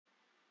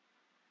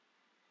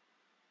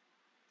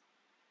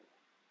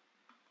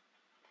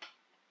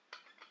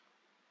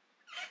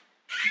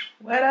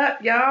What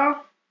up,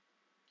 y'all?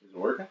 Is it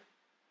working?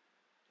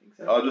 I think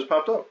so. Oh, it just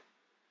popped up.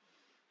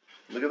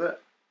 Look at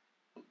that.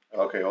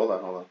 Okay, hold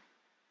on.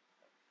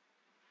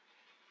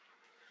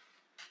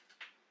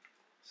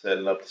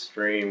 Setting up the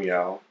stream,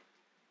 y'all.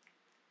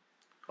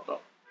 Hold on.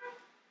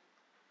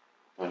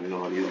 I don't even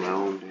know how to use my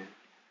own, dude.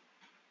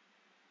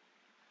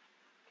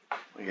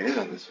 Wait, it is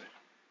on this way.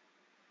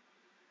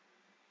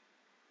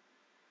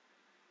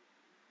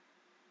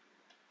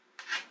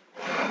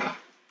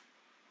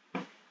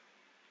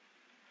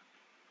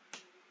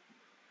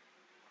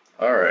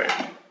 All right.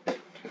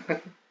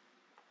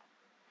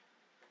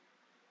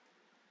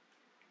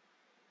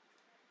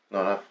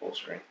 No, not full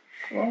screen.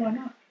 Well, why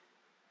not?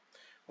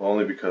 Well,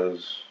 only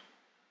because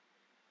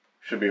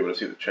you should be able to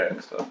see the chat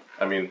and stuff.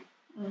 I mean,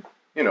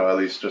 you know, at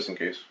least just in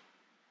case.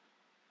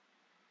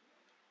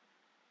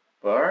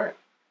 But all right.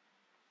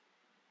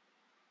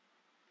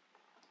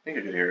 I think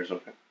I could hear us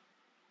okay.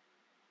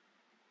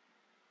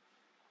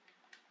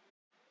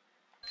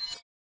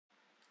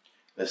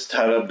 Let's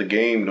start up the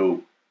game,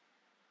 though.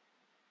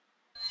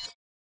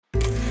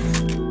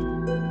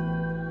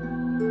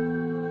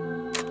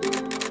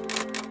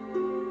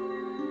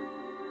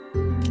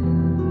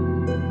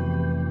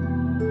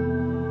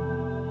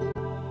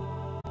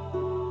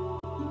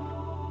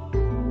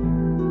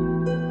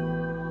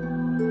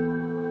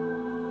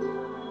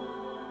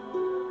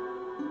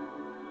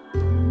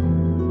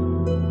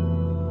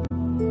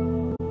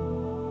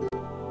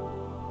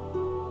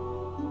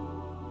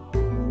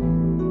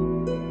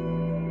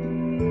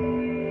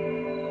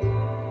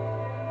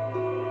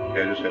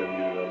 I just had it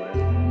muted on my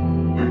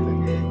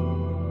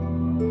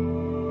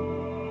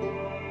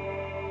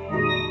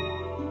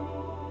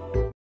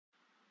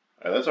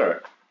Alright, that's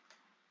alright.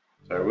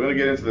 Sorry, we're gonna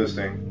get into this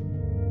thing.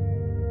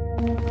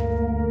 I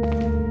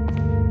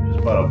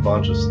just bought a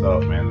bunch of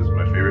stuff, man. This is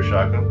my favorite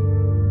shotgun.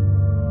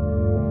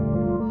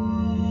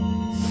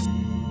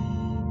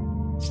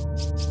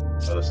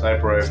 The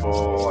sniper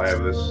rifle, I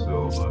have this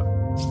still, but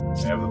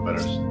I have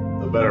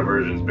the better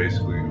versions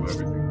basically of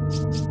everything.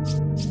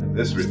 And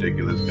this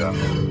ridiculous gun.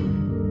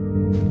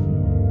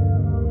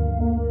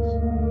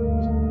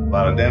 A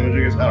lot of damage, I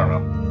guess. I don't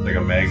know. It's like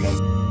a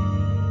Magnum.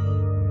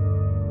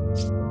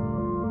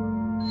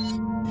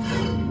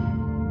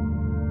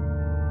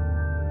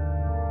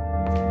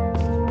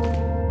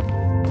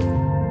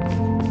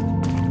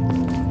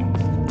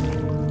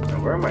 Now,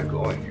 where am I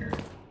going here?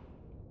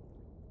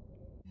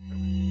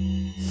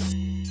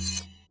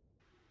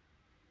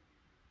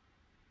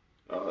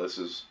 Oh, this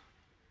is.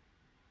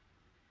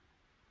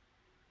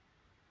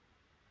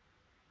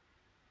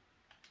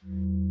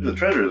 There's a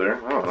treasure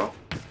there. I don't know.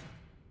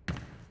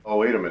 Oh,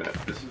 wait a minute.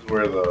 This is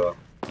where the...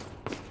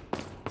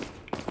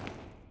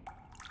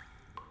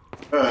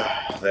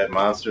 that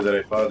monster that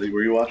I fought,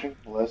 were you watching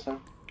the last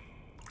time?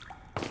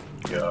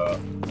 Yeah,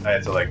 I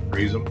had to like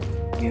freeze him.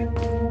 Yeah.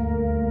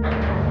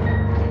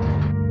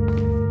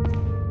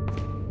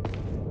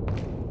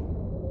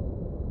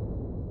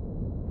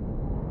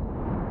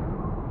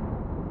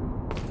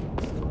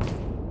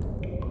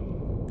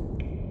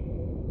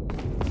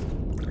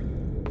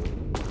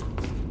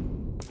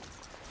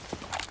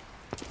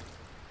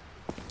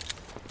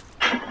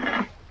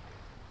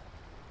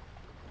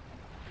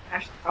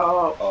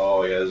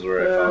 Oh, yeah, this is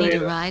where I found Need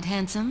it. a ride,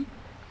 handsome?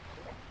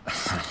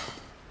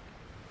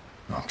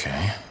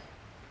 Okay.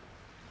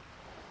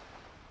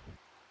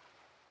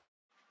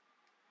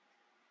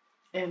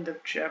 End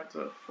of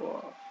chapter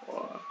 4.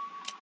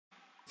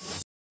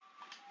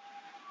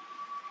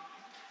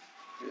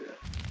 Yeah.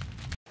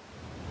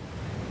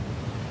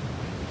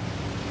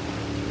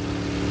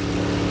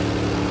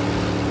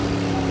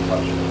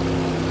 Watch me.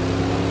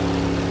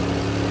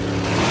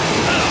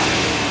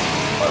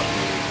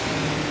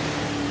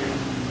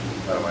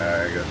 Out of my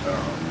eye, I guess. I don't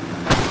know.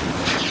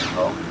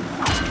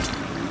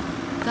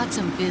 Oh. Got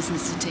some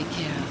business to take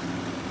care of.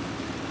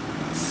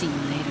 See you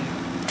later.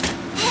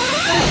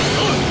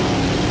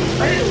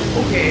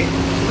 Okay,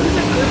 what is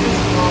the purpose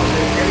of all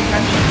this? Every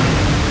time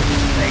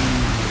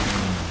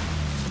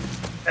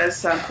she does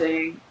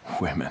something,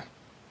 Women.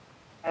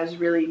 has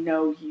really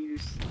no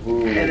use,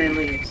 Ooh. and then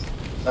leaves.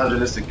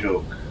 Misogynistic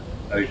joke.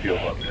 How do you feel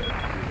about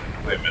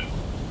that? Wait a minute.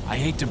 I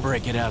hate to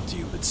break it out to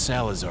you, but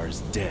Salazar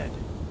is dead.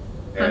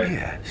 Yeah,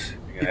 Yes,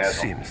 you're an it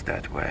asshole. seems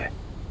that way.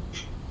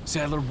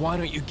 Sadler, why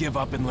don't you give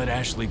up and let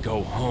Ashley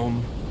go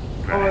home?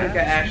 Perhaps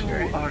Perhaps you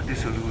you are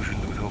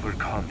disillusioned with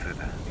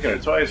overconfidence. You got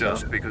it twice, huh?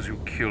 Just because you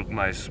killed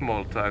my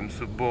small-time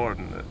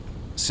subordinate.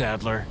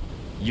 Sadler,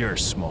 you're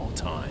small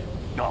time.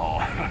 No.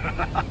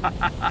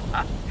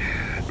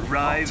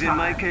 Rise in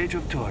my cage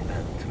of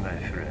torment, my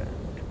friend.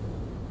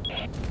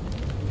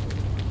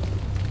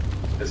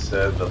 It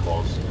said the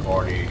most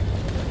corny.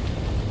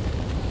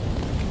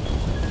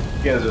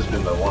 He has just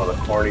been one of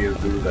the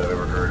corniest dudes I've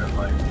ever heard in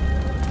life.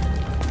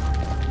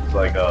 It's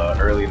like a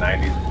early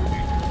 90s movie.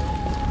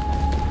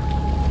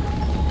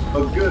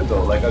 But good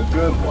though, like a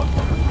good one.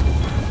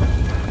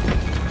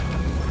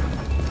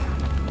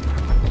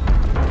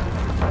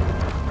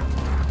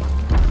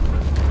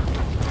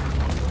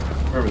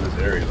 Remember this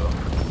area though.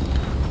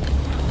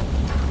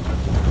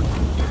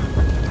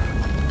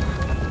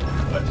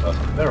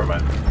 never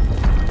mind.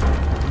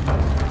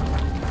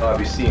 Oh, I'll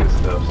be seeing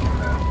stuff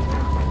sometimes.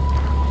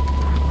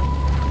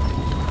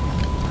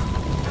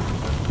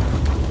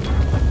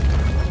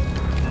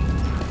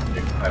 You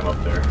can climb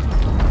up there.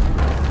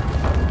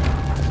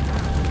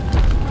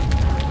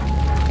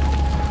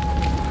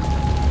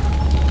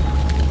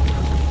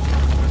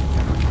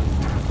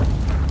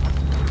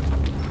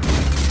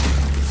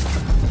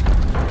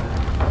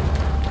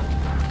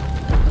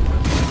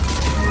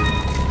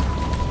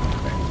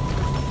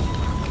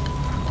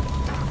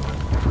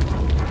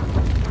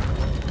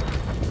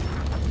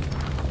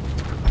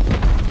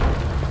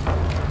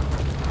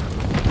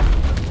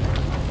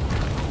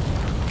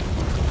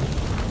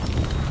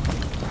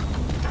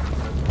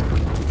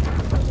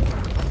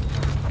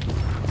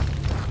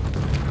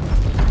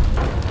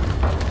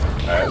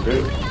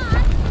 Dude.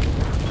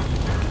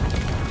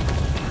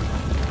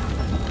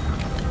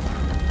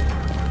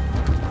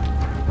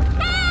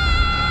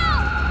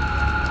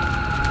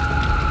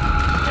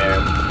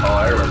 And all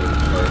I remember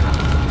this part.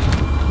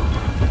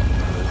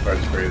 This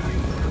part's crazy.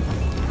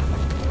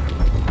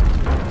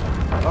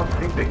 I don't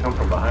think they come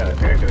from behind. I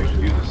think I can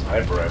actually use a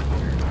sniper rifle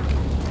here.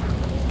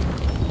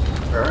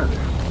 Where are they?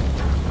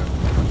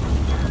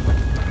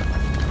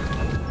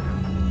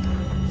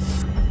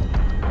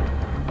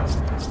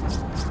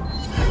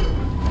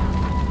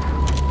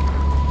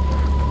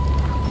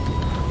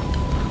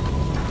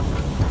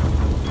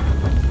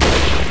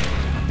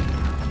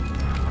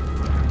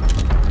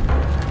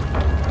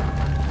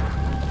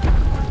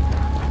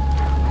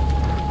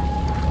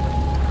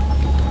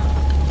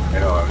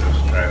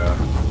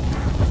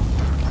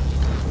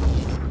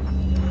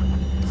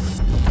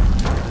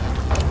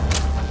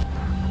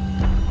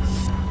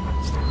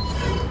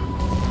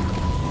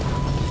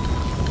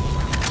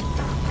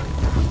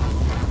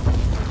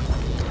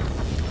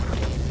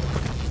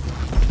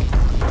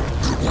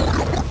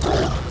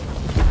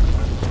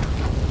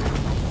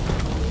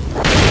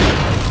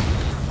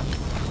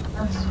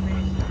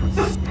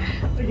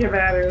 Get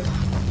at it.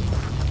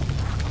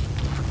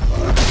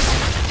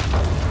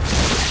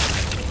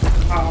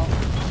 Oh.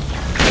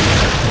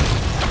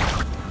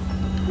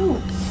 Ooh.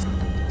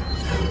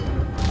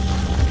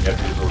 Get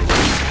these little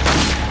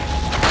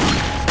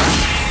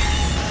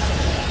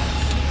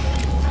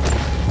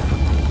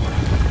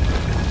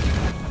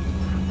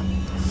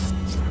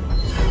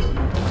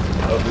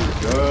oh, this is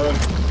good.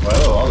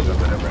 Well, all the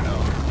guns I have right now.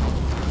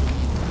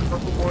 A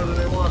couple more than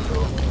they want,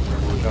 though.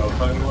 Which I was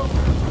talking about.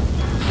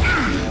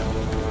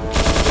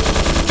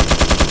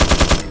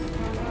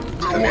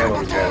 Let me have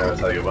one guy and I'll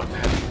tell you about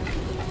that.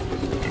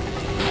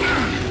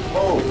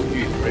 Oh,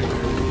 he's right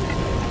there.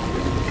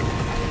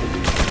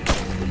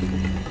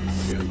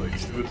 He has like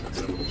shoots and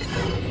stuff.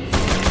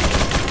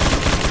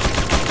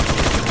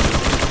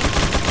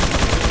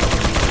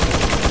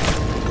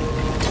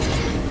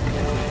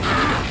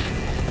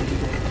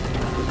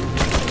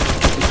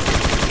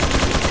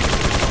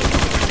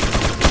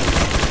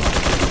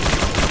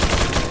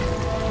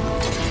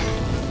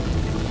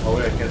 Oh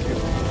wait, I can't see him.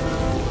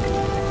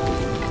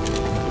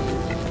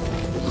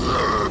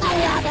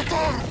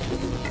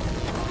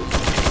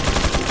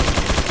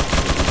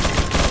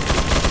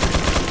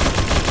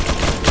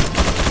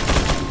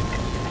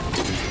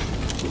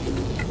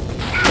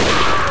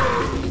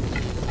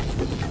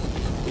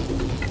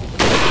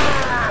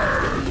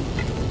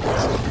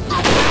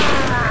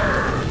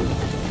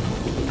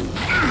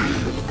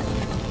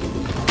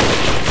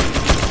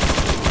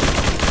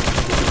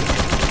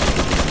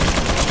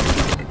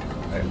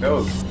 There it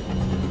goes.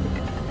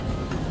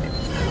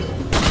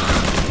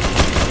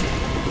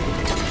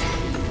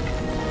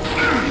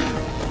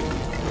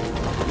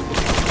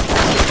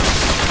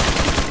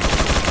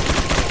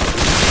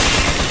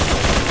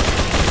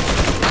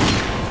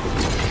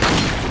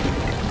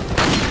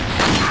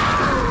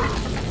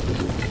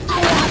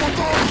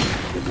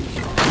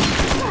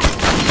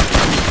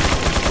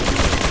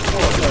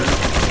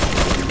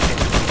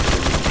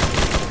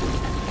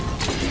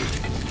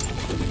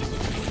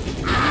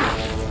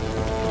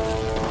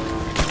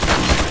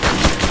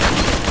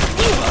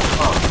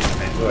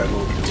 I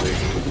moved too late.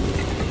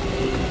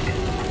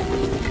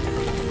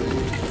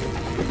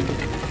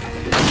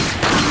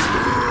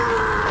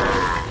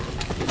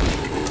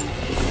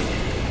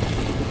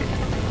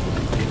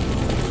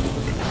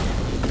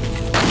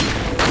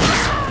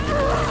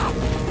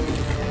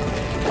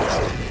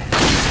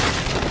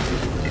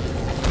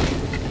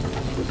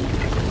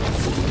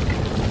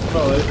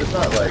 No, it's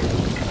not like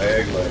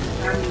egg like.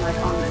 I'm like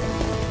on it.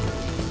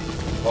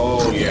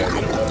 Oh yeah,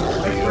 you know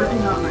what? It's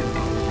working on my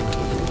phone.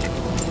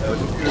 Yeah, the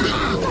computer is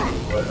slow,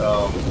 but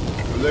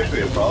there was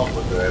actually a problem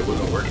with it. It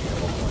wasn't working at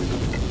one point.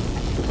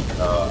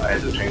 I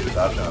had to change the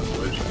option on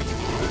Switch.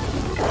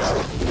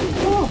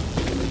 Oh.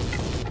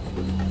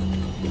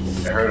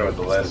 I heard him at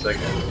the last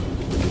second.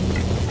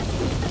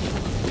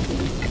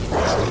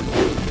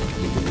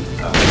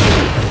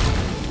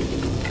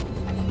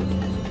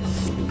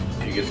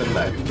 You get the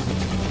knife.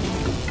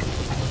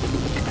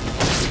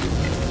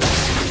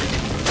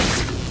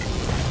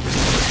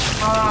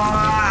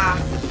 Ah.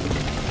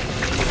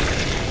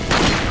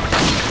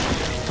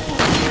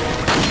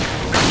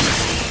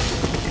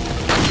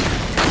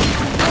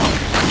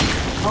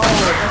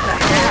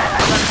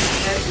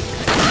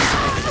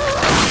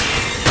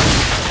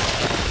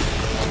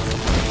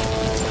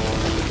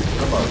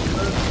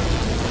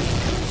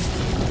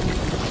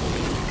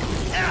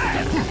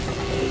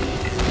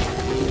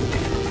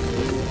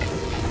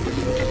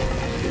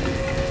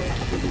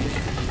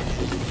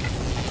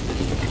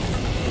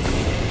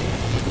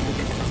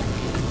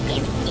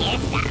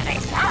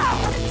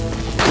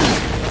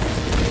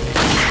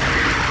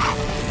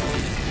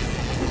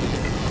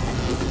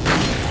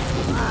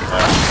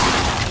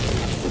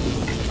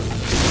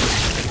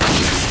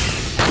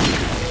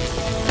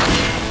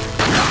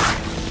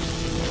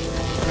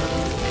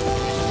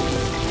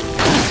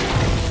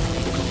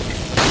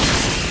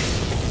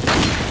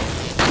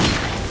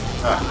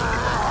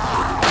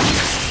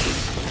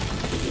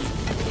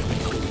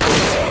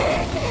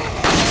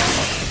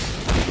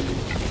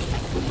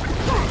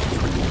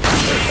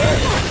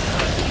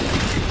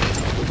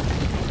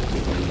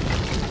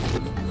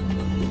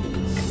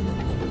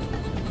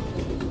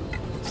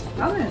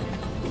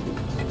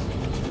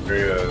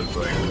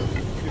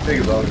 can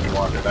take as long as you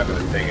want. They're not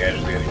going to take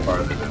Ashley any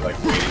farther. They're like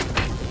waiting.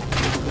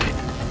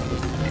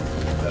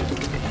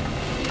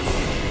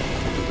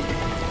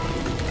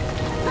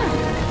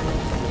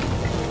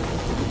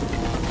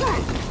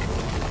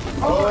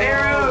 Oh,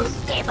 arrows!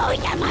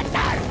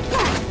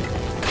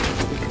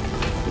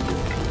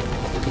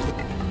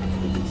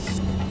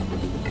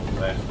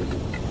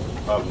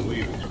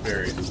 Probably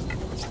experience.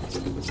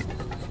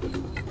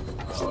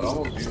 Oh, it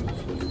almost used.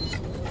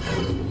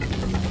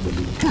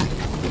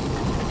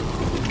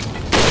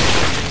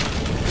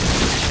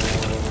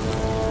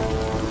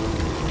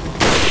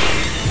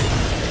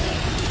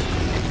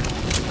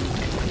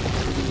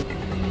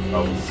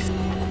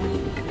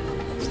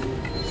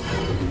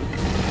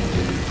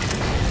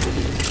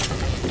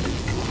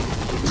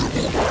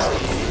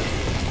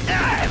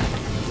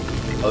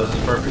 Oh, this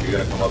is perfect. You're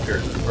gonna come up here.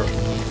 This is perfect.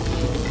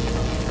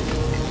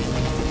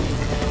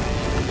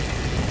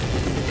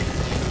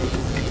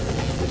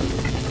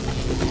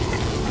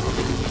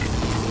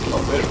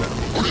 Oh, wait a minute.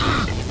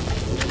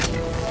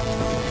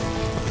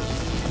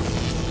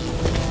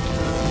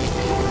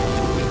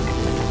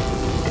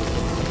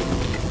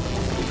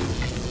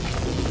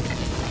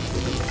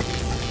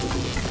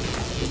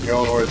 You're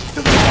on where it's.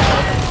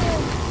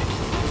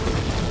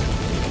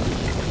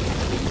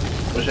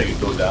 Wish I could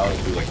go down and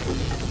do like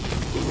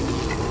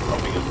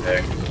jumping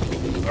attack.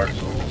 Dark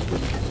Souls.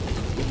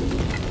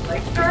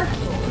 Like Dark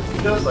Souls.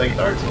 It does like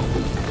Dark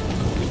Souls.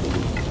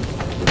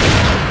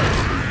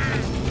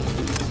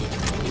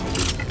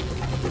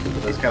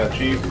 It's kind of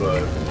cheap,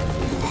 but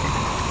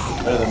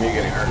better than me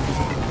getting hurt.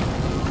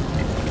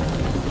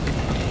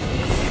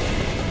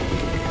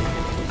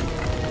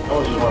 I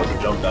almost just wanted to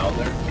jump down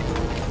there.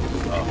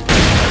 Oh.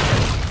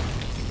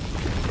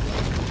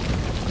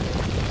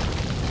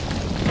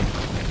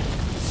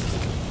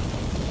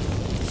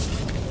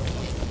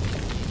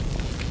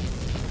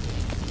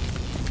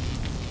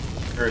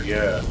 Sure,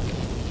 yeah.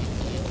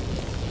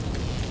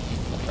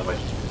 That might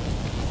just...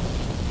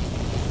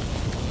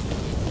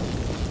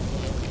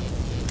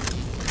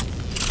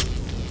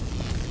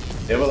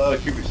 They have a lot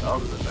of creepy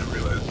sounds in this, I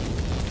realized.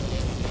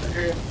 I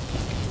hear you.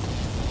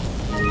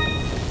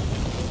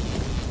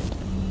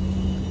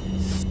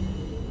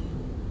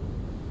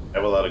 I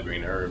have a lot of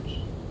green herbs.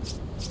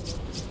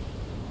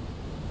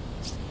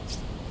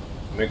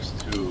 Mixed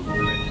to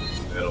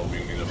that'll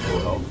bring me to full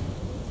health.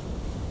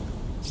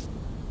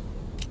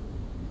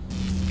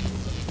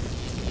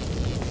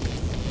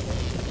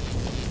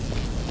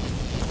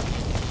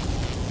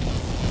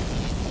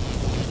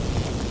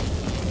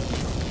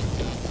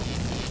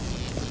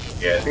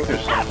 Yeah, I think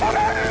there's something.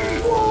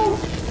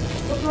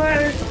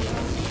 Okay.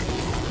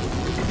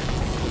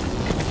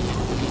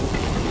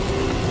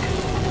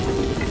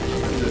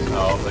 This is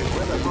how, like,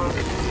 what the fuck?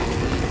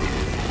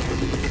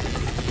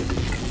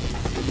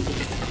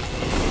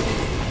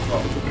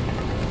 Oh.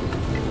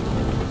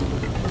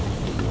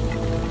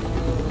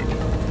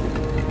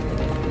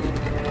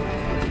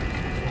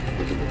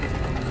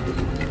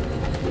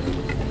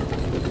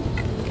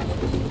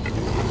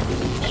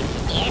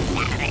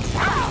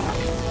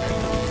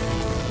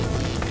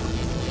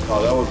 Oh,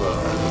 that was one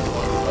of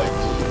the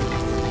lights.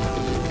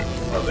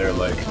 Oh, their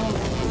lights.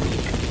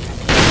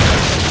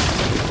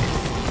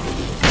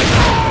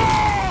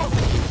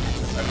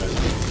 I missed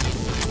it.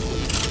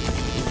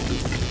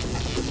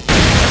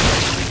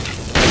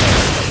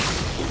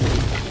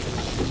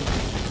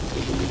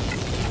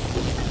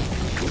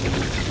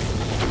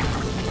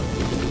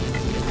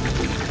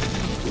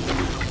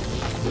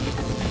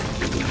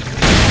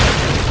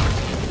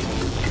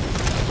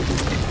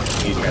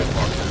 He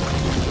transformed.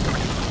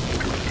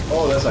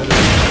 Oh, that's not good.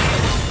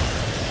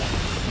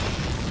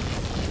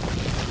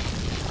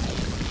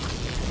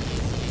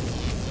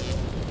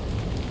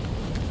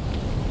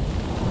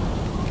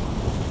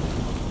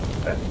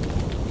 Okay.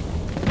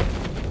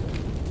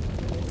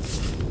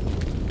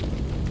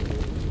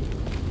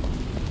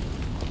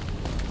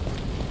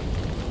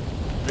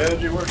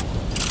 Strategy work.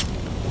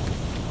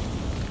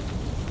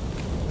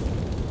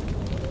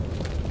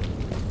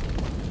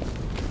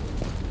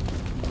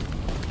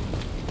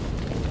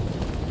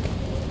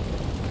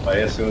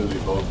 As soon as we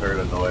both heard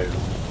a noise,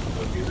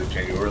 the music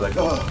changing, we were like,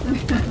 oh!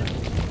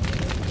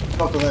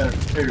 Fuck the lantern,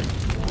 here.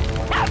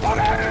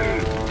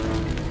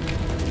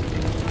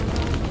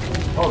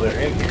 Oh, they're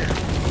in here.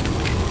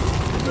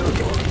 Where are they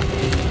going?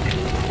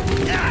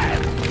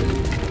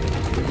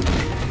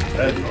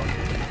 That's fun.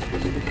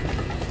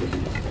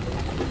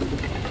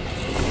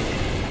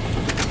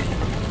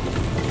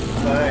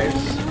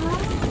 Nice.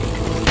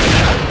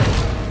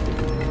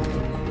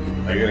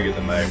 Are you gonna get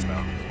the knife now?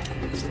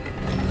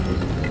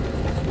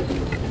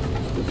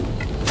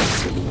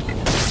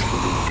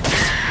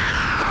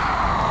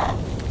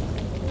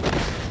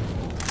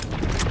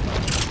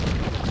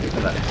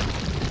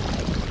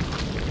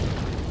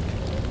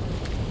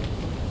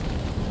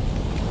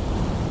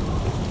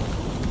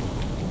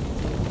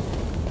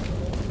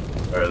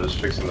 Alright, let's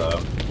fixing the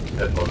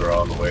headphones are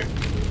all on the way.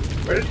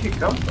 Where did he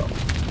come from?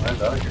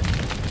 I'm out here.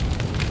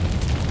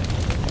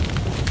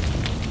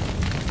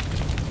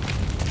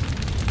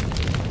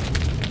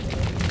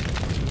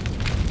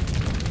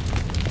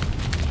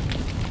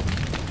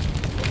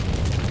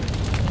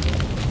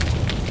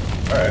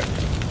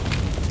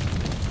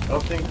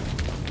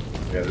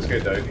 Yeah, this guy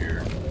died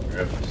here.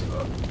 Grab some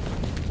stuff.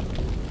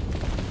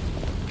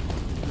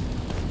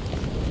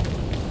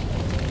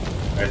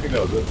 I think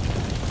that was it.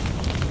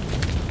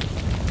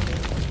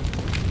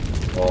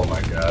 Oh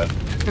my god.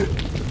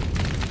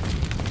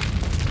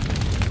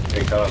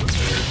 Getting caught on the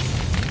stairs.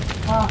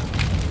 Well,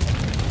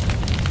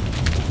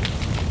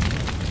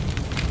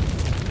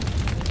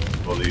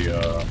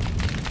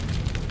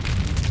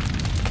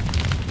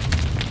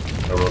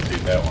 I'll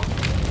rotate that one.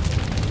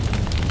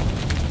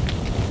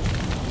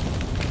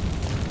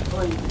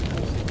 Oh, you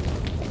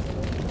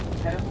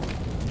head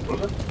What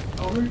was it?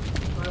 over?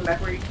 Going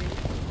back where you came.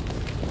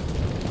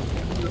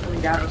 You were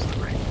coming down or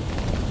something, right?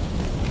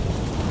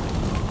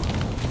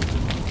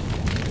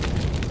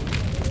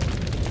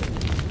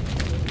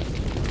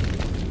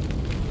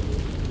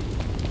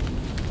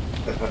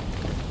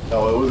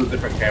 No, it was a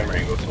different camera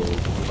angle, so we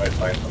might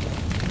find something.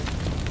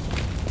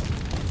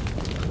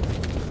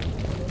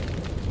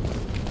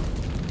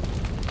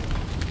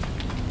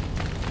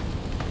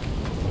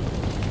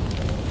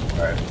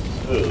 Alright,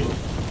 so...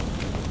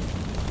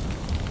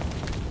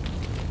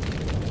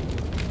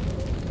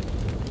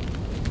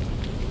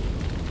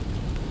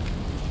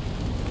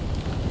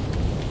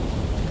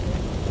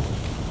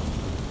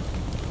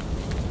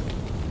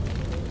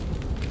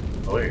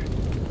 Oh wait,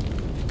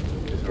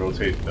 let's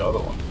rotate the other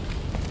one.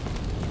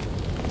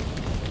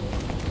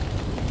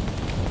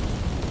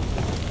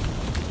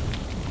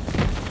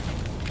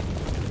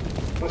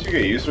 Once you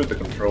get used to it, the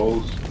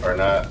controls are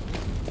not,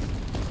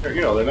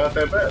 you know, they're not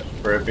that bad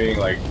for it being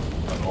like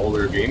an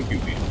older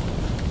GameCube game.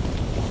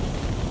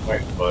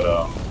 Right,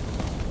 but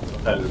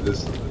sometimes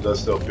it does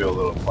still feel a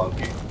little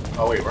clunky.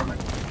 Oh wait, where am I?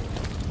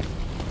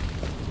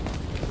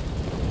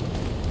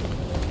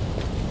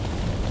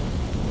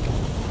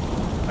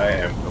 I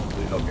am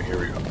completely okay. Here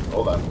we go.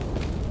 Hold on.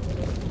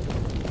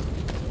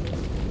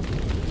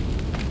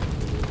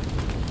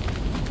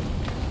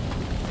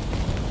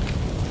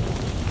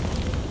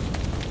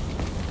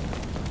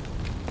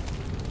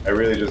 I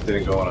really just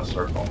didn't go in a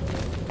circle.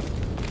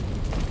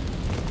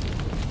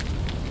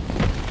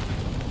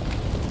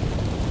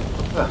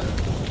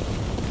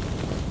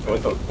 I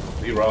went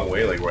the wrong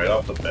way, like right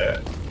off the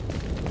bat.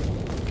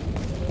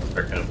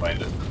 I couldn't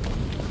find it.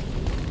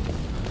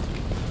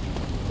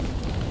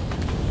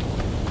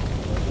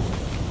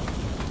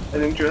 Why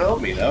didn't you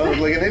help me? Now I was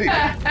like an idiot.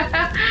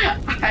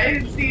 I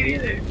didn't see it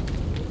either.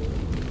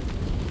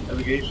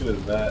 Navigation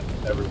has not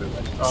ever been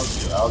my strong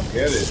suit. I'll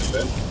get it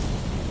eventually.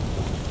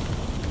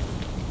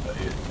 But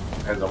it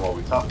depends on what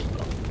we talk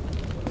about.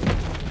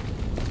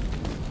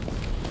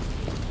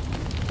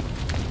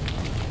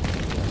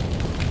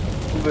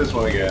 Do this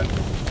one again.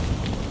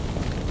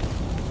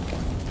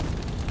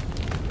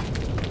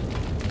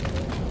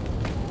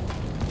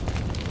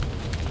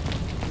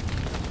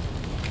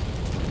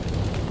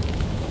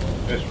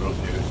 Just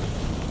rotate it.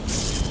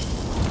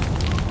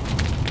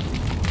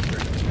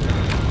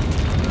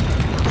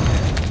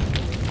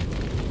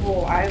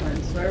 Whole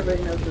island, so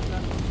everybody knows what's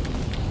up.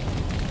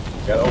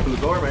 Gotta open the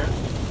door, man.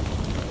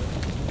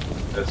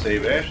 Gotta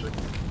save Ashley.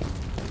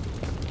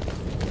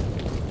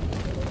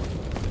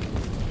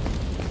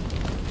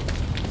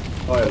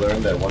 Oh, I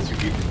learned that once you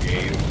beat the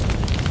game,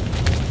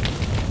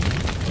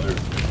 or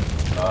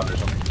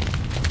something,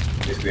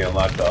 basically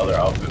unlock the other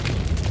outfits.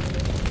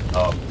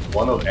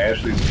 One of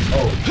Ashley's.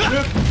 Oh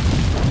shit!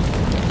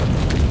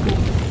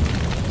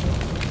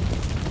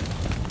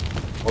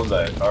 What was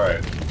that? All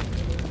right.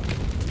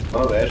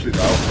 One of Ashley's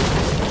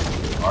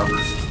outfits, armor.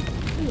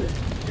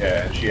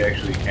 Yeah, and she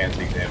actually can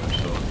take damage,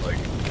 so it's like,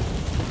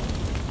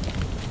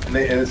 and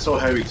it's so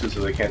heavy too,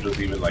 so they can't just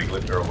even like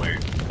lift her away.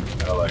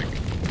 You know, like.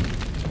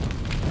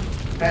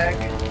 Back.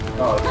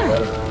 Oh, it's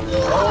better.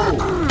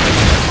 Oh!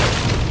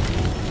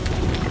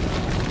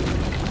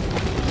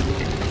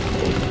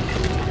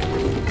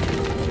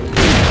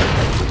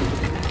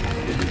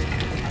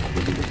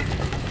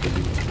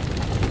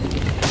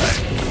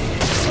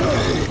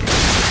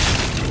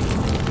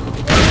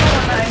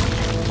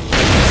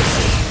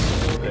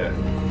 Yeah.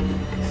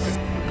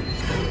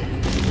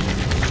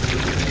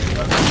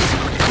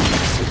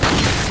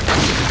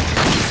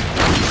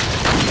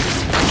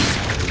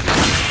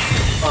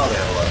 Oh, they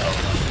have a lot of health.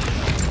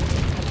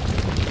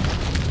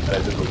 I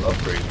did those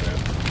upgrades, man.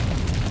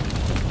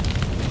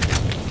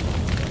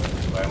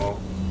 Ammo.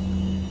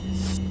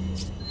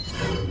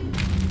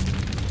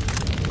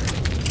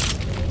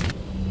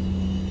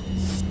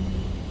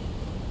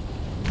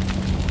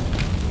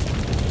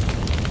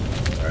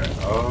 Alright,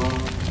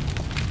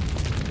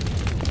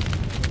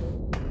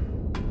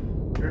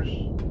 here's...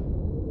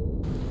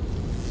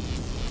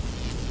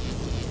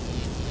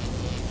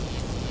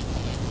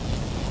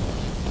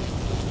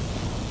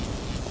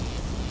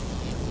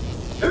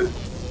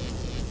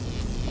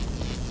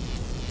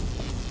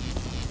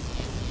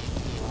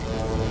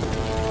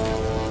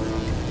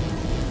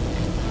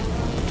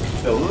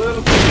 A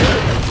little bit better.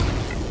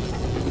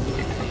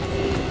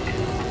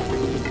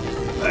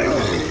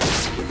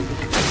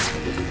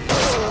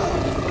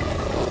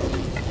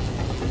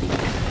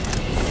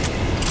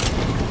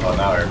 Oh,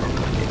 now I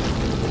remember.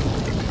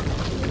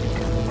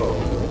 Oh.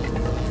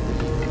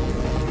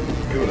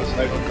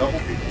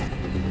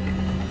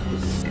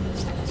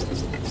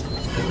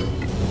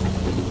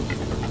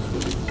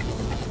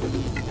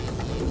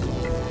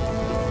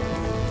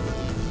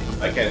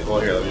 I can't. Well,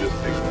 here, let me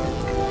just take it.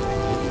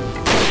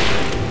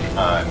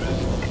 I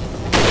missed.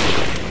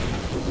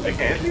 I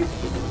can't leave?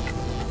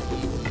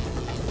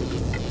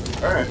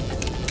 Alright.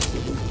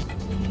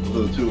 Those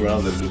are the 2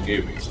 rounds that it just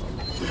gave me, so.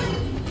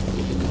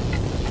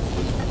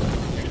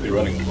 Actually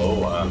running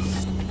low on.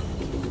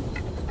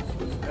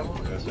 I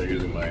guess I'm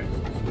using my. I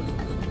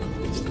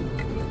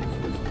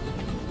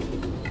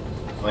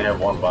only have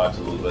 1 box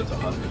of those, that's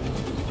 100.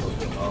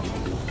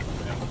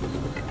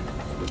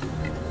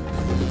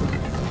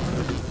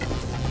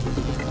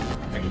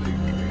 Actually,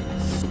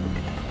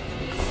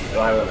 I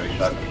don't have that many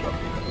shotgun shots.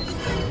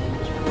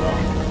 Just for now.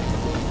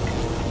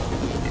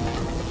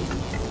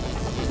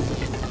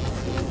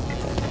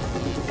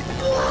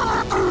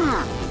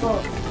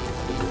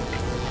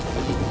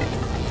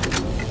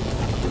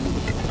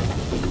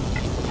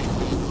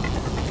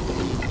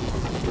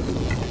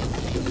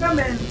 Come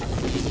in.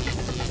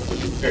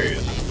 There he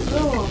is.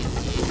 Oh.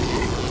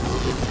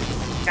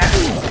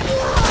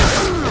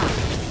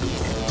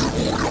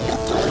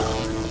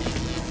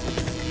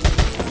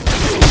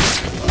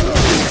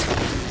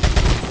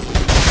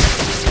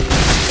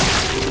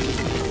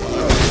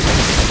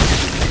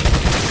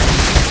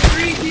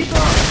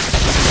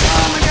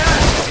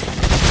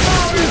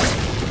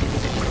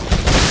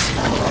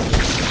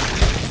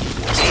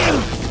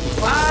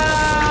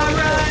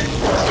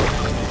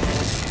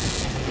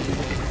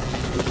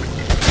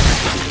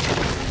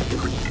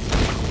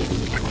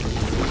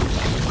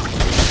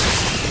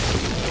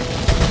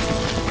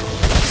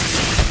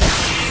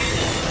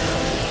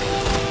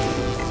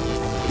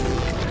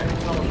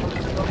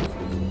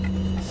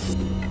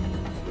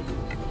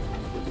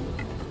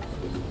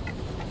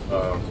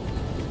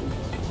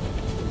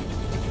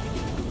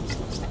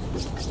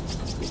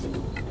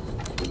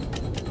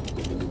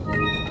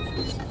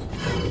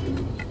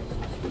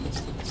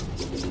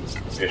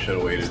 I should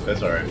have waited.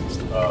 That's alright.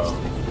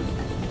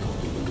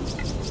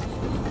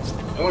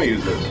 I'm gonna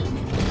use this. I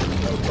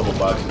have a couple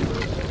boxes of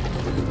this.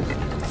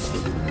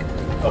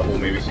 We'll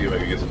maybe see if I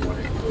can get some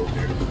money from those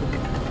here.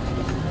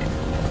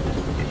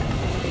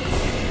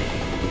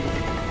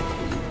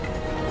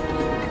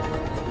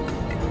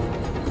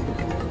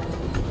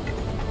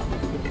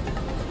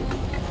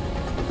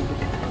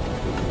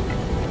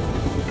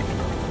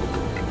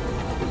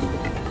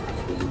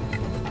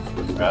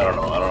 I don't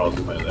know what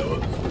the plan that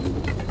was.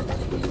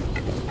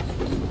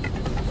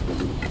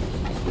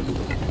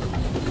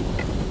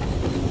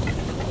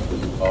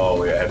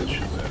 Oh wait, I have to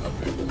shoot that.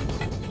 Okay.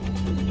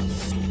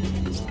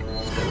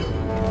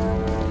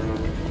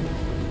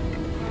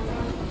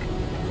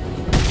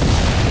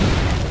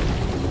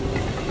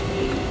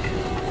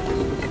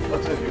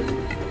 What's in here?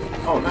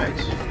 Oh,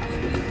 nice.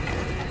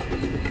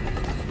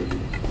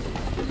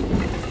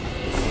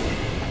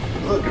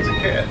 Look, it's a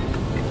cat.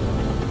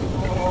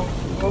 Oh,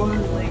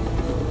 only.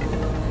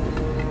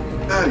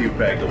 Ah, you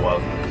bagged the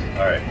wild ones.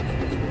 Alright.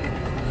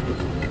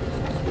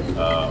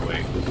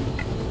 Wait.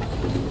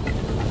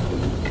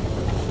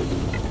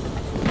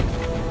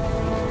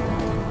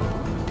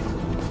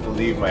 I'll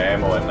leave my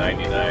ammo at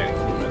 99.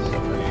 Mess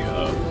somebody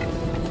up.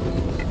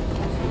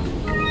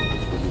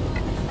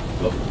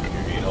 Oh,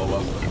 you're anal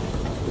buster.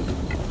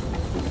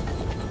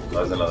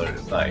 That's another.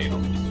 It's not anal.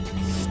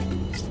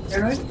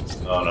 Really?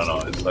 No.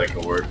 It's like a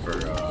word for.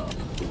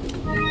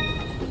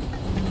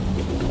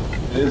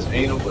 It is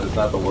anal, but it's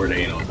not the word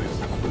anal.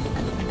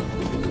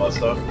 It's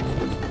bust up.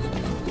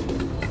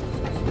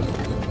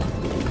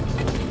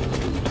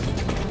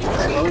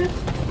 No.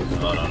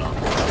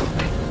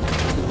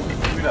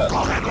 Maybe not.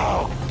 Let it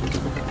go.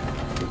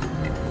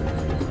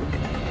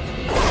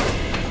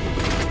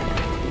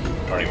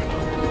 I don't even know.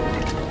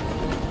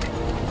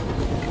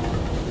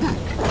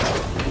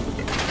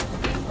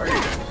 Are you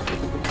guys?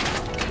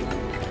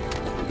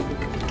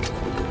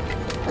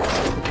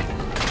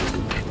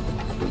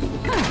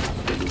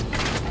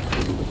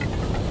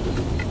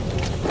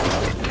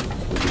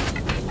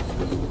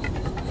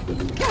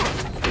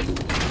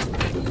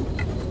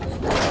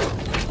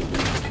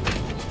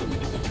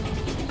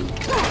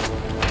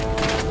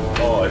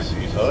 Oh, I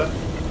see. You saw that?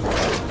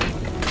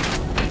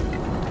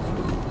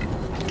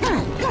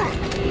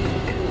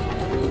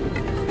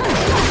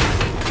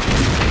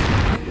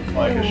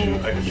 Oh, I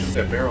can shoot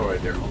that barrel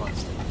right there. Hold on.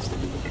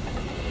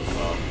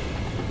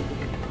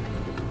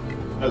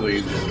 Might as well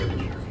use this to get the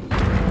shirt.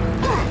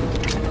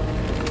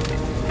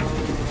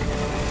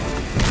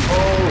 Oh!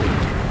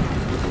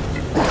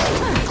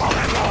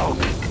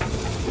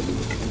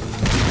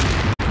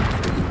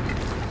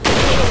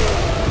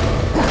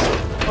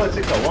 Oh, I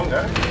think that one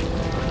guy.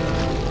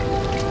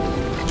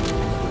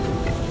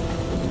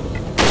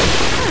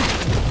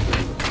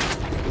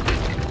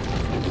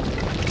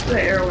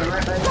 The arrow went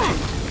right by me.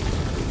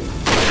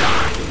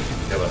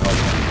 Yeah, but help.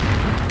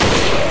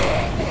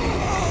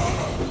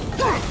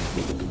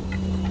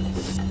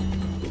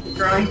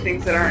 Drawing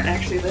things that aren't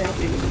actually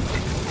helping.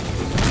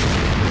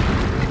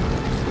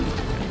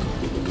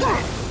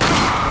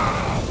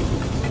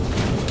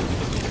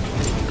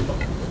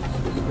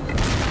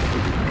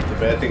 The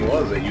bad thing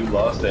was that you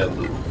lost that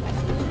loot.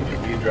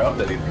 If you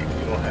dropped anything,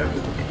 you don't have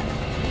it.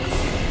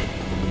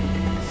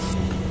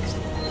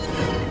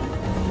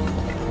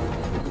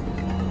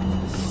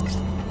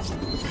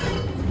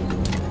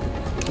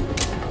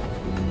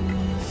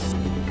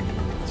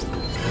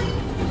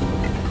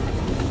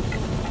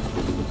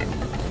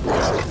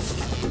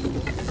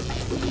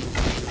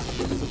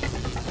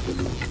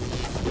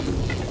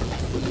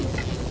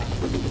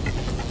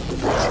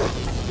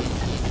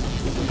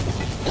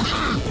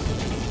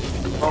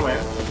 Oh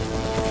man.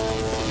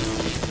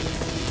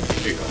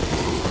 Here you go.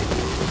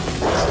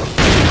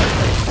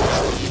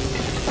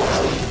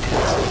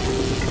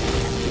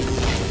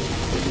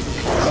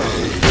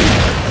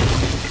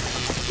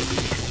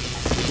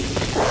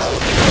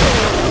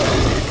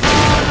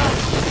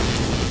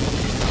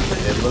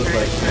 It looks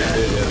like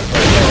it is.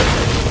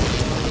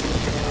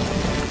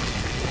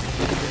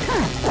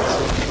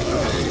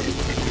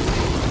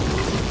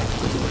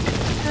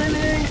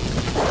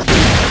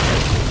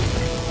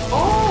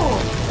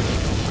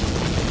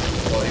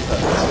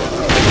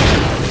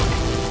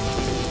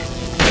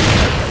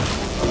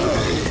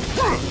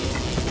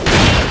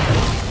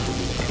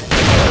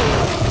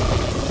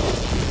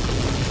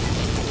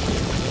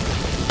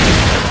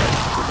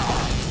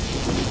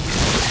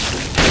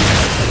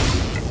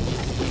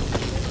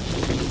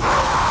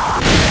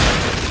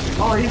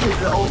 Oh, he was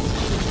the old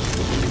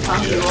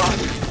zombie one.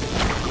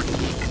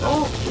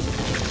 Oh.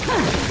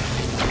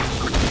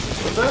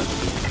 What's that?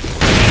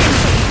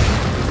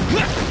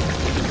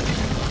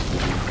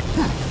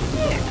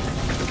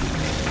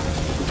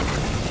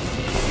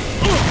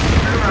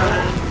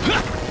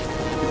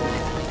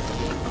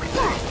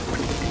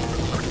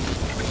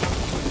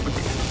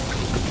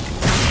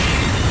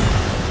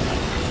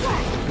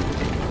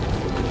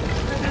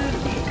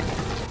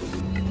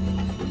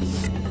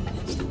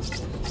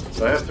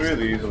 So I have 3 of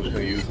these, I'm just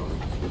gonna use them.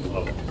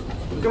 Oh.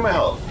 Look at my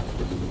health.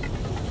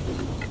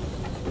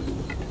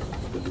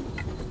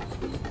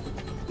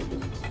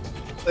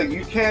 Like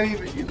you can't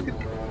even you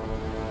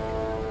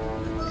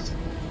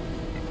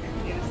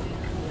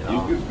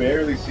could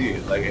barely see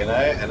it. Like and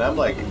I'm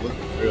like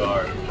looking real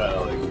hard. I'm trying to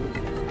like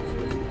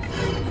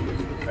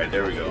alright,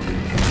 there we go.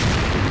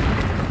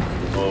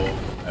 Oh,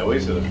 I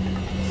wasted a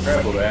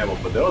crap load of ammo,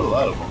 but there was a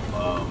lot of them.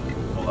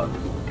 Hold on.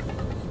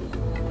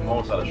 I'm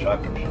almost out of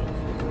shotgun shots.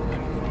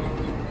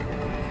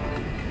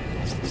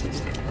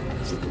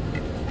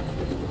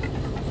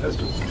 That's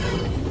just,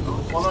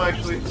 well, no,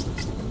 actually,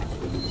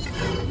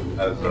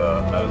 not as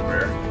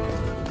rare.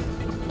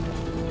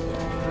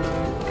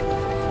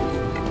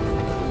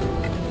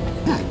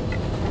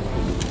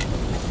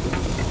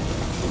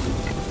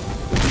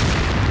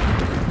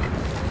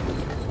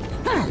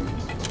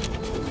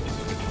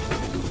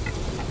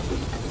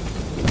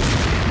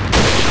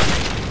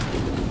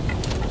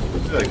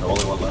 It's like the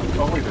only one left.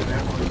 Oh, wait, there's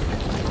ammo.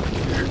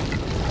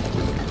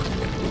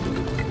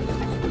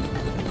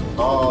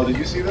 Oh, did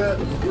you see that?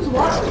 He was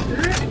walking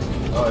through it.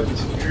 Oh, it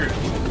disappeared.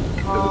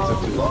 Because it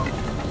took too long.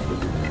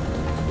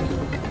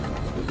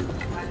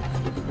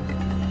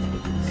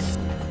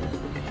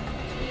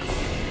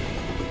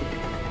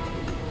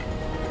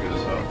 Figure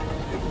this out.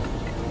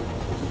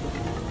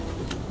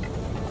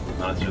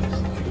 Not just.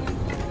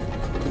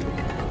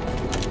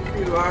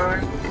 You are.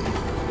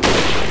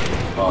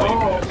 Oh, you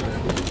bastard.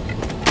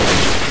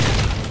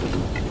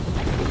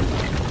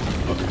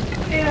 Okay.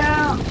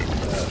 Yeah.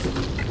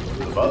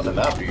 It's about to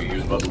not be. He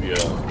was supposed to be a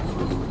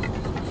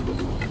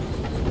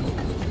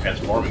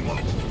transforming one.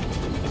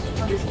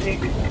 I'll just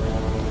take it.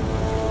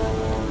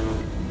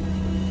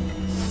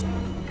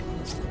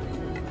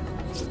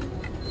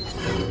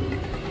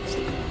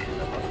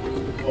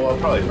 Well, I'll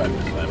probably find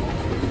this time.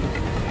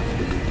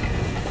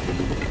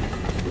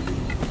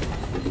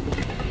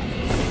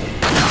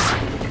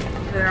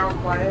 They're all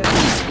quiet.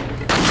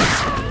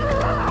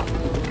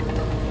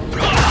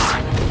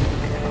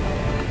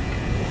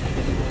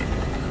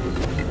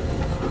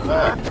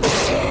 Ah.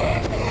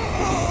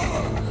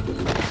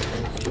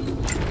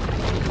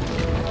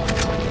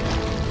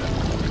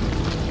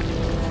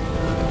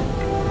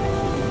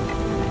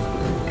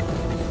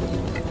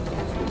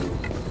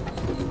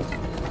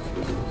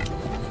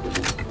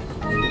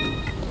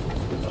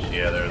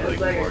 Yeah, there's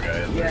like 4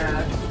 guys.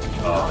 Yeah.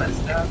 All that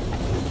stuff.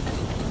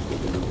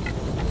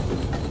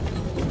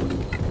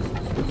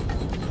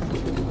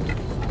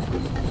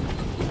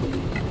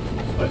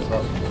 Lights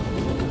up.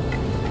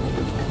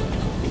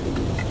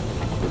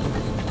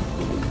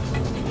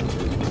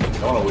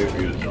 I want to wait for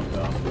you to jump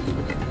down.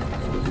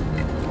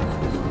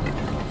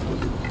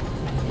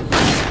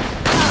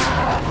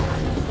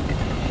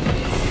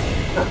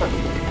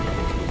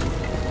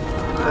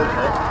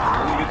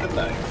 You get the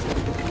knife.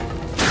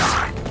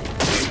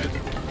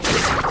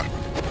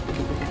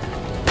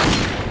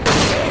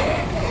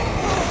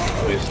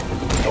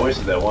 I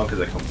wasted that one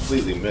because I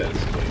completely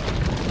missed.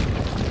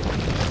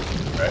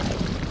 Right?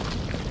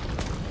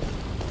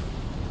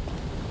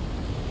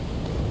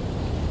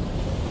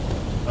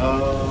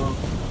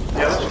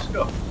 Yeah, let's just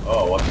go.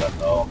 Oh, what the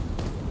hell?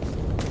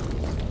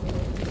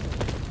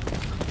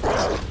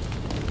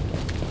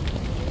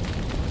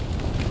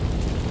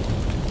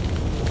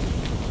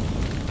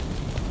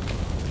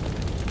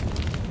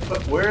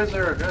 But where is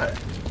there a guy?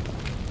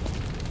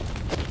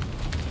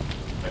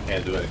 I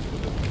can't do anything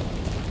with it.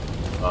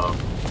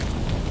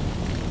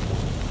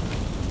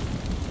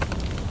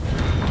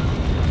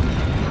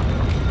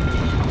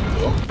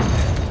 Cool.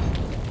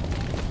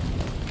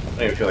 I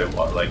don't even feel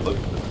like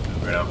looking at this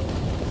right now.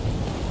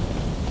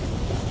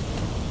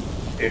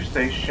 Air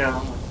station.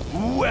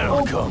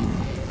 Welcome.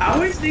 I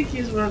always think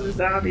he's one of the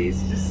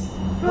zombies. Just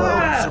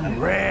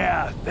Some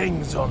rare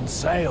things on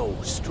sale,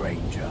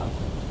 stranger.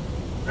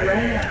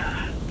 rare.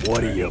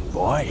 What are you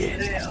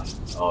buying? Yeah.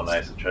 Oh,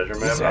 nice, a treasure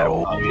map. Is that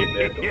all? I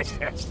mean,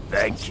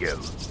 Thank you.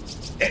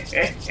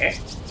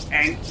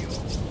 Thank you.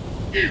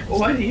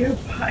 What are you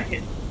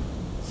buying?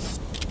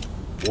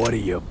 What are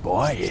you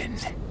buying?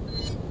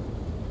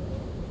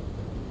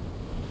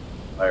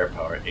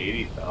 firepower,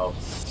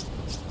 80,000.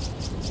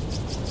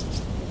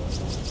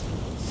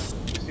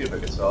 Let me see if I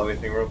can sell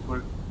anything real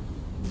quick.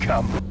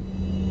 Come.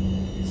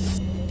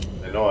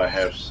 I know I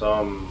have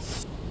some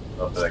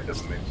stuff that I could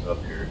mix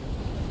up here.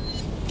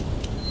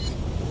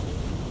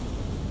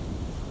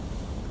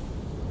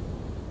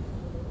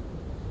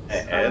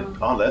 And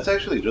oh, that's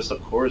actually just a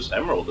coarse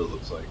emerald, it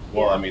looks like.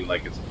 Well, Yeah. I mean,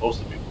 like it's supposed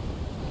to be.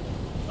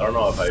 I don't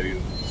know if I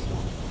even.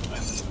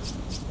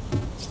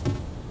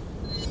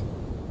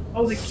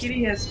 Oh, the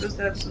kitty is supposed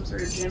to have some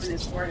sort of gem in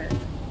his forehead.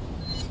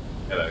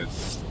 Yeah,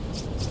 it's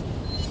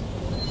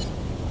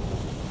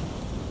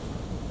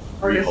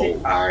Or does he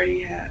holes.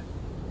 already have?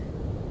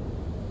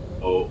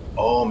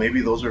 Oh, maybe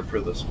those are for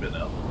the spin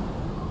out.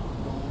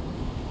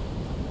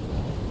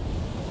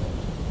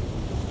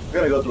 I'm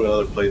gonna go through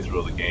another playthrough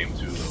of the game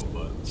too, though.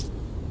 But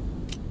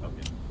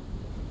okay,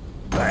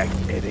 Back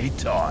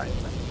anytime.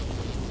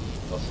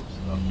 got some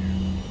stuff here.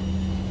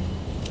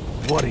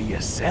 What are you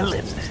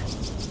selling?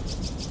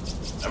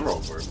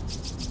 Emerald work.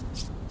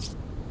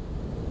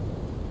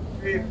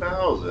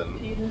 3,000.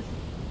 Penis.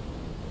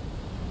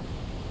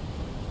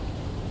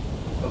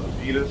 1,000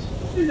 fetus.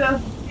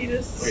 2000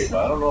 penis. Wait,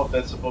 but I don't know if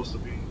that's supposed to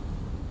be.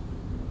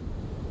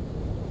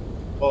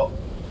 Well,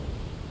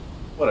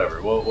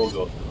 whatever. We'll go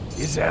through it.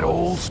 Is that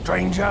all,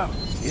 stranger?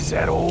 Is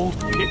that all?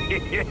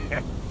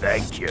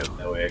 Thank you.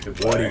 That way I can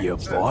buy. What are you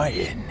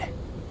buying?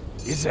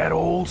 Is that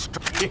all?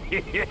 Thank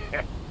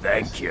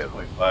you.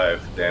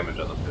 6.5 damage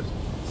on the pistol.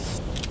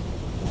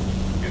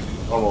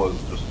 Normal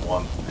is just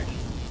one. Actually.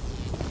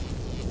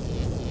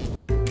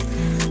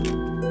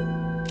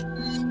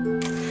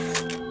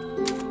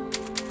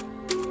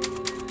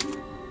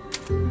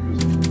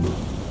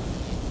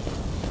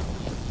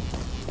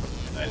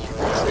 Nice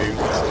review.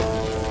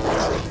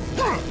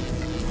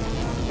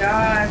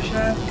 Gosh.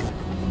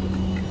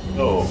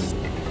 So,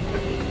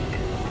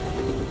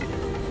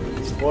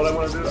 what I'm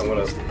gonna do? I'm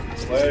gonna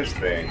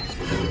flashbang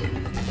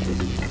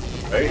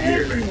right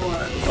here.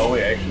 Everyone. Oh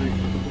wait, actually,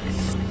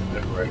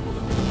 different rifle.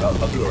 I'll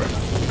do it right now.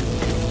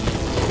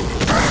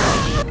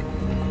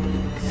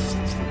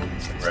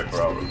 Right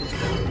for our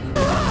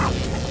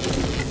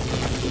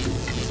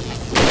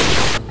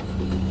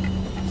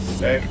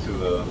back to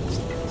the.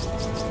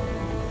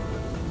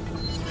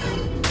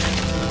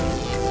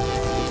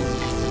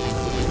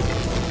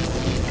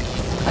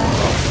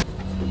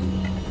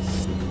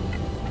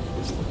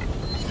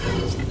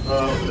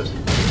 Just.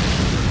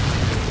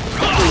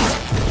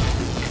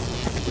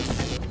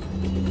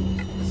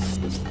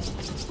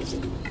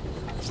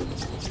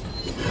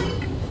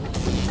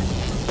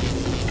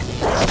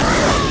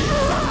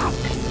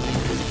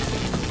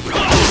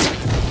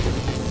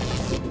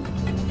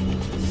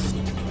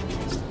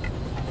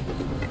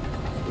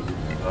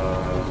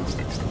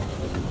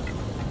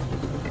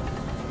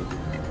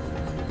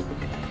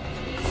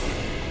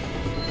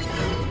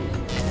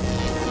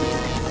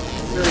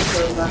 Really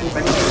close on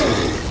anybody.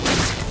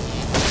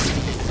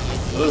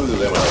 Look at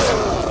them.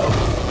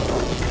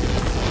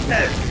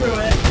 That threw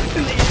it.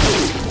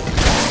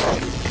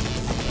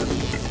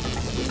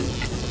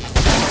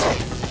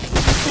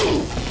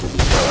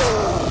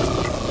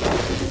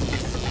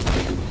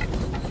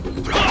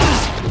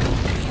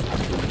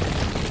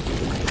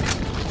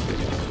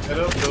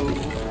 Hello.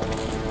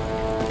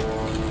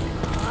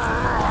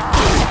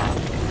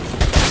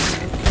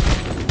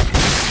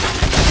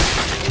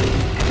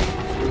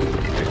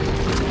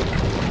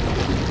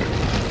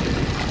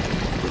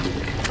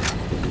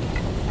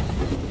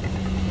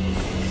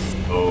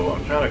 So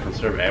I'm trying to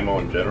conserve ammo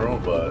in general,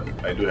 but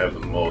I do have the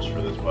most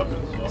for this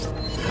weapon, so.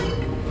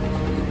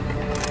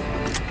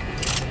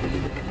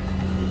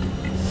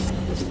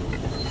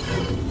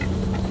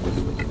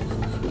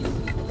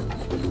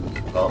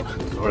 Oh,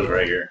 the door's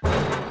right here.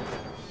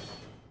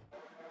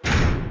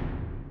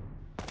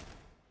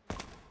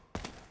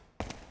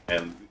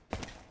 And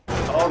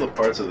all the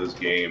parts of this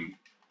game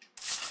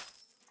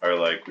are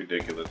like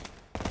ridiculous.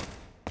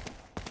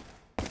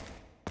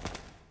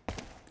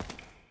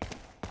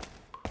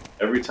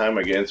 Every time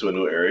I get into a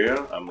new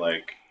area, I'm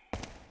like,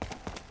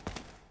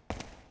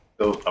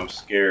 I'm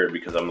scared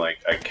because I'm like,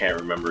 I can't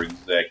remember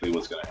exactly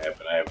what's gonna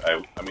happen.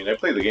 I mean, I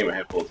played the game a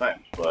handful of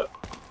times, but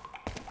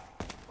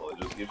well, it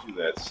just gives you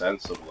that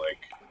sense of like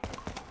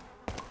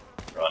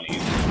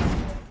unease.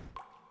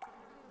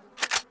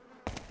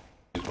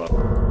 Here's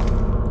one.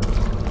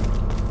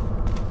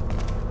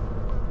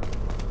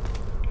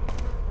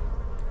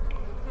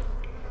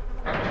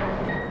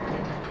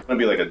 gonna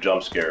be like a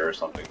jump scare or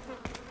something.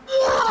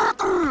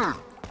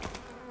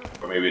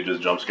 Or maybe it just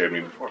jump scared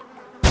me before.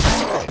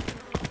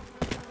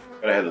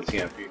 Gotta have the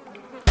TMP.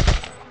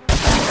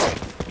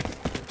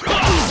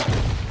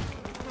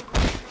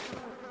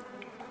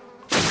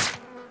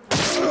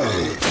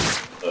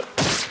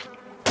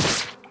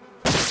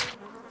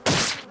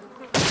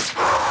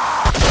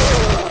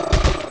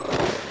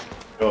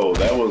 Oh,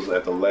 that was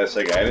at the last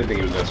second. I didn't think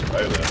he was gonna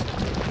survive that.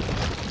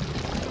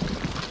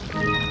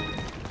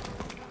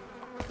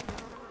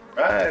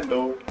 I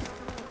know.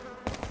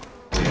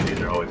 Yeah, these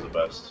are always the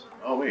best.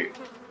 Oh wait.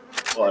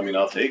 Well, I mean,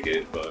 I'll take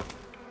it, but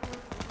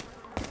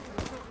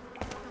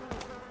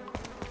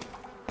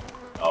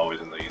always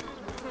in the easiest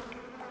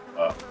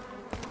place.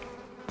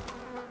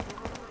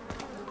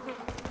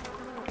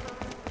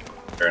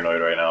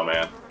 Paranoid right now,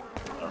 man.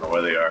 I don't know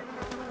where they are.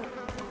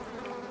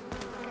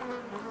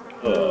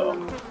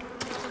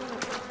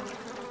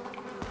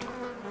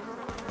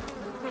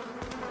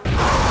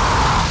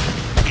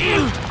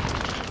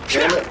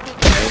 Damn it!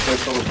 I put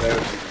so much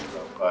damage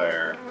on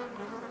fire.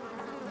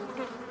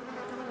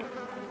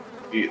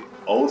 The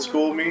old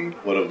school me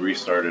would have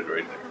restarted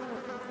right there.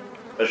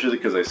 Especially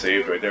because I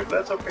saved right there, but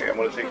that's okay. I'm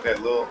gonna take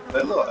that little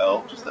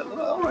L, just that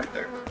little L right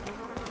there.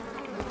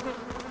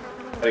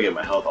 Gotta get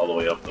my health all the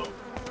way up though.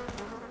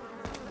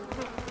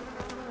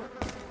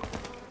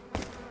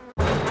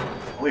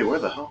 Oh, wait, where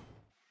the hell?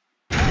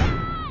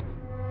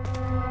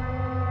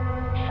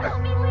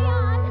 Help me,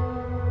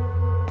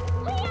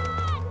 Leon! Leon!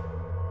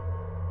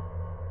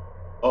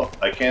 Oh,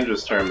 I can't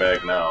just turn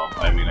back now.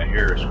 I mean, I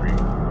hear her scream.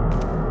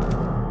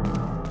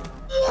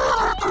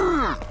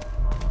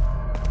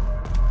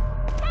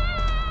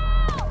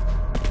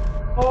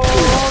 Oh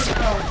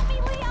no! Help me,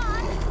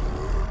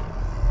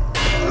 Leon!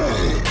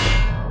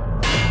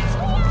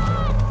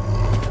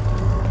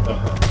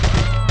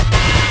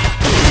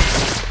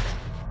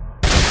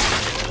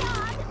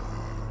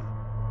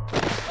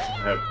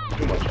 I have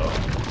too much health.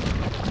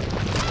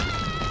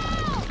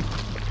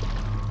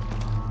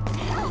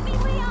 Help me,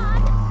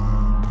 Leon!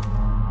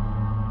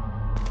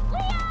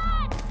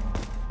 Leon!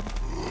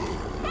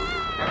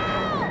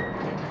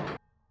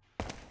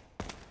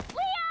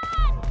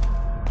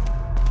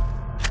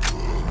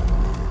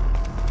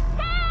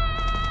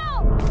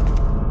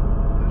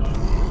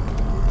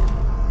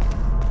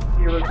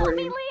 You're Help me,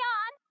 recording.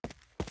 Leon!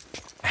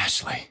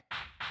 Ashley.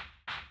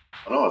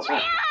 Oh no, it's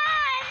not.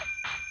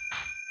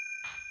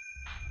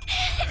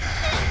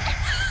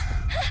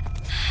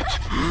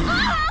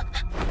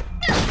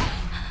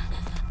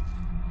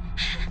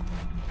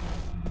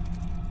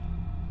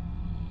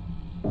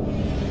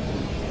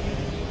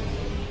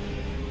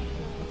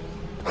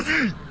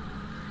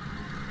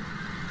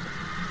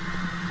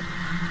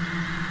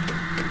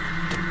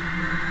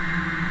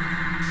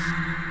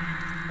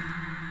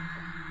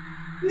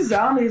 These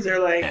zombies are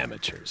like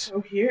Amateurs.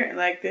 coherent,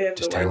 like they have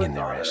Just the hang in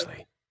there, wherewithal to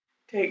Ashley.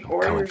 take Coming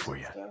orders for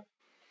and you. stuff.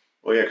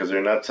 Well, yeah, because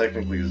they're not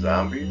technically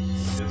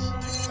zombies.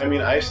 I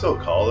mean, I still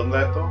call them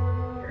that though.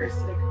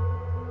 Parasitic.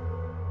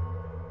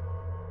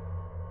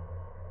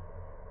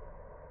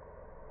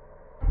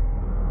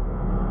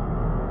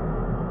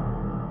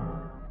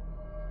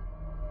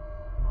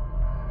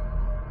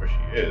 Where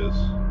she is.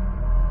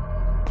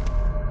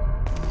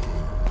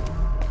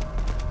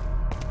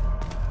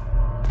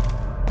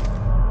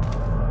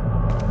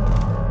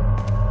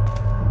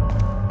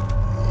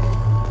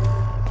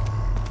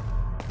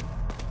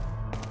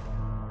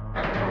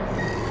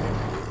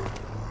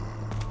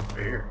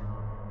 Right here.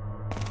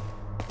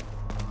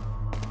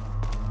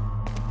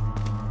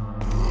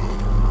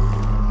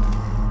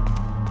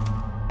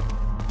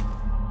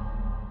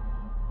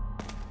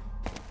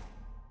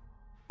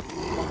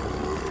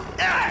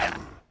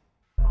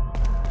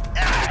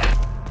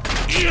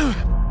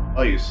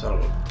 Oh, you son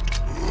of a...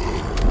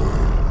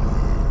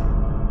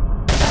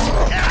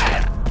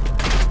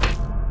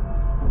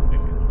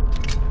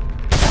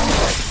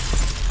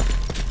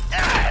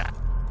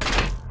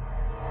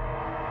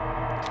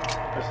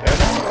 What's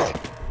that?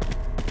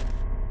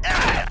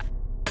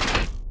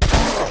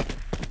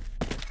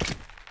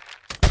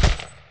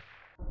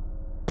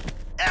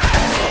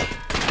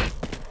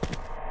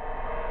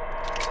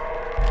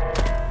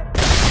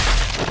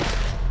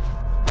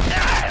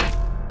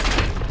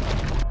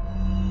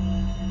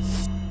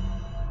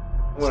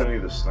 I'm gonna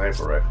need a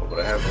sniper rifle, but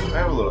I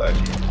have a little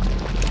extra.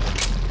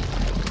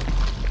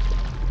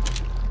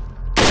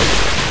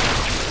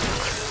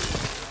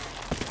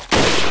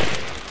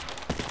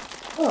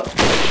 Oh,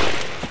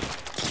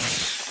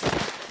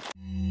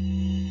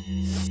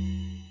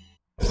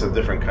 It's a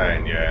different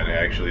kind, yeah, and it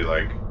actually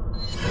like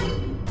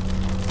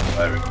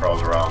even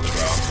crawls around the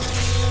ground.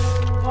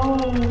 oh.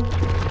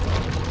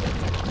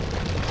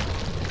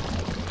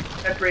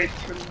 Separates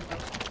from the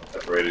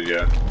Separated,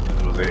 yeah.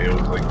 It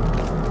was like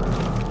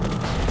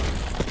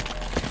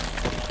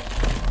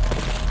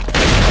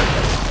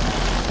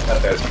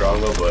not that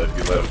strong though, but if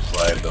you let them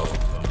slide, they'll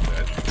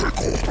catch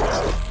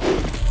you.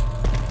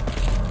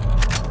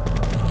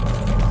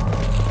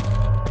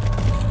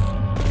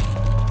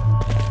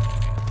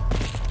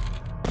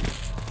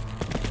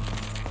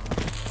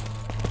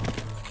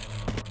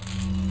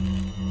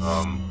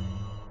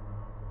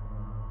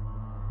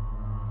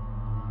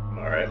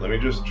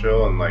 just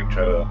chill and like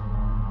try to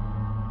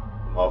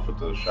come off with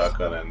the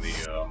shotgun and the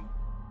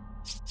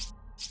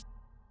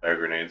fire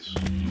grenades.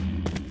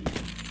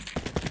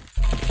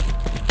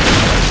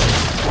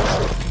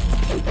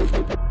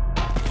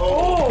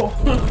 Oh!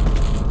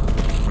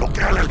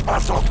 Bloqueale el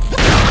paso.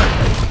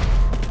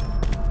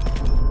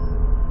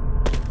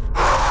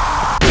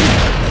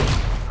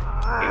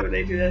 When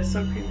they do that,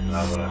 so creepy.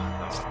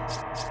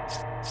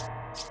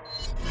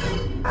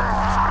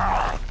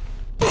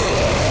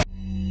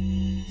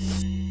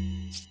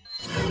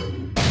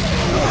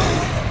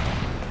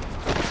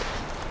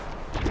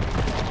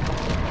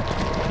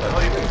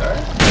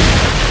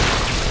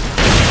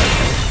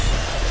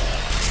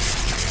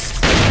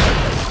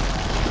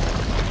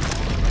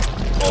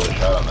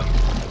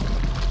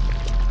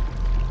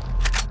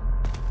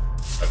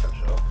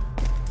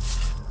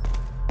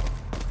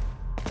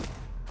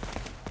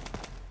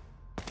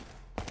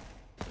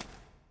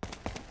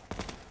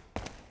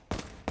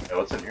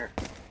 What's in here?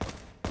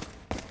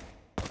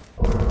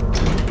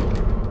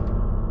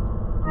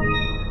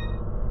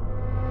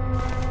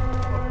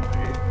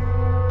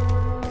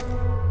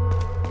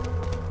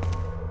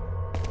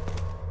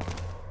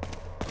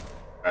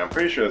 I'm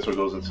pretty sure that's what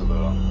goes into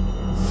the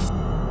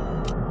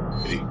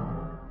kitty.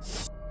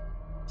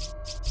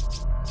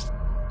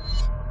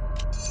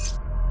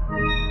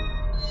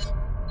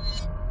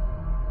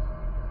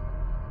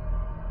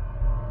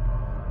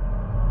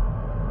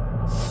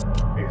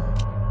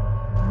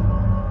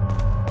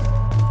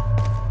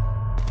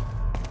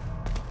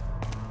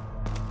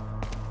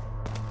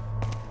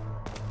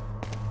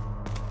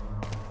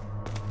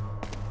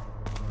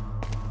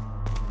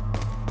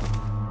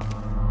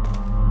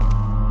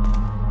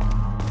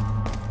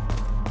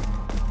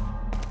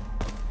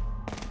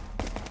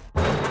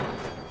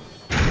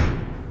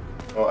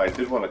 Well, I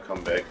did want to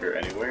come back here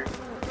anyway.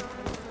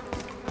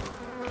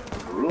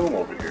 Room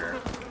over here.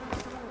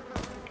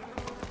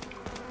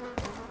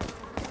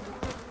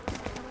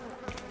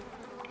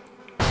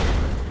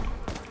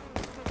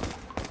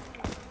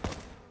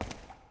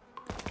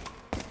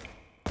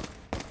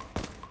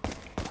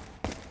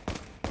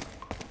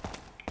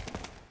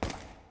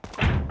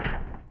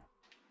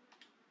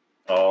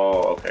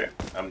 Oh, okay.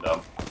 I'm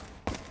dumb.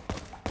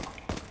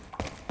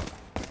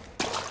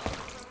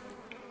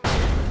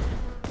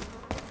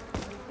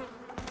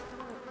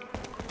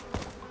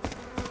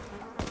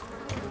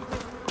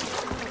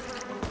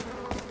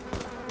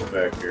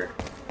 Back here.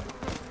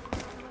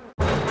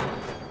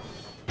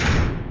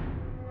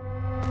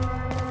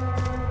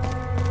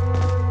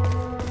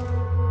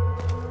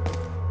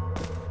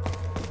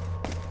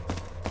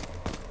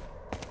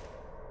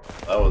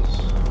 That was...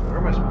 Where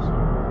am I supposed to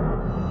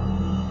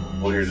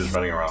go? Oh, you're just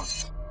running around.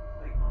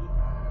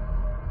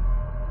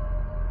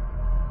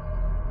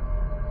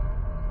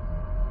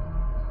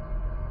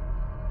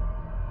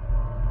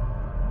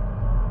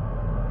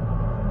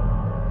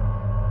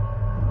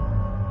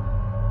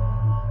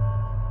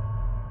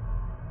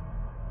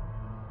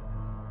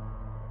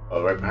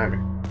 Oh, right behind me.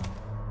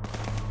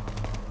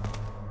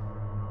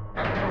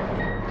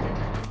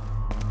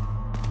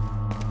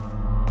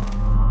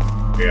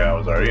 Yeah, I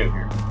was already in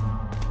here.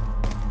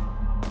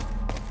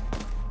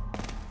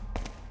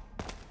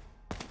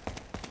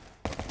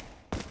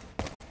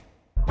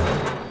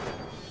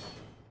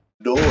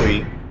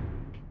 Doy.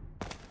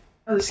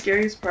 Oh, the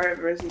scariest part of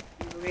Resident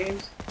Evil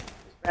games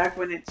was back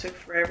when it took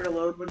forever to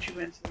load once you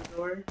went to the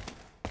door.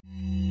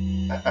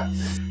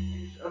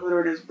 The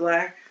door is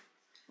black.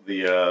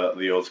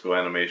 The old school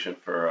animation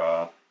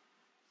for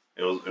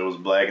it was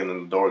black and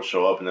then the door would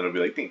show up and then it'd be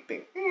like ding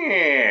ding,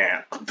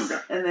 yeah.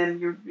 And then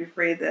you're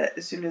afraid that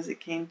as soon as it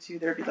came to,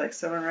 there'd be like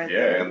someone right Yeah,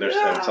 there. and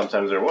and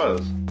sometimes there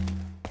was.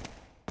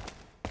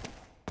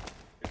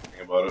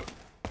 Think about it.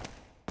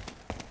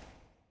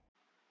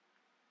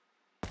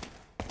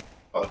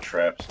 Oh, a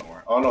trap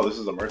somewhere. Oh no, this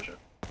is a merchant.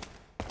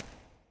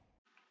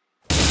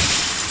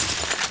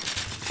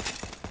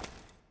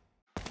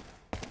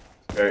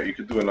 Okay, you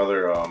could do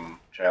another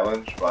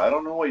challenge, but I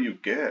don't know what you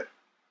get.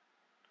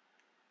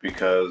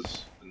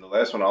 Because in the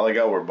last one, all I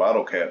got were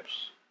bottle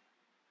caps.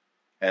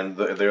 And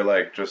they're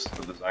like just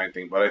the design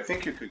thing, but I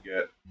think you could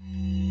get...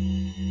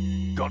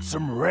 Got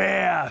some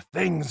rare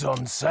things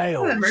on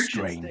sale, The merchant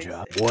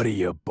stranger. things. What are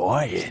you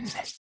buying?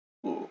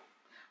 Ooh.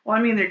 Well,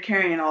 I mean, they're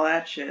carrying all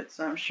that shit,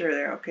 so I'm sure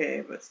they're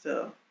okay, but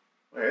still.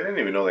 Wait, I didn't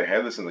even know they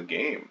had this in the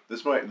game.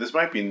 This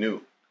might be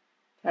new.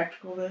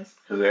 Tactical vest?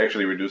 Because it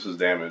actually reduces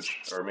damage.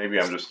 Or maybe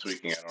I'm just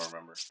tweaking, I don't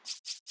remember.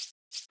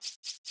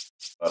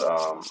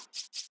 But,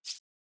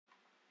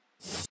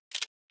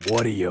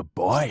 What are you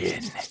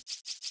buying?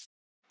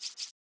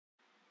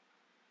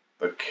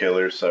 the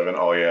Killer 7,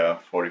 oh yeah,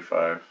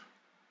 45.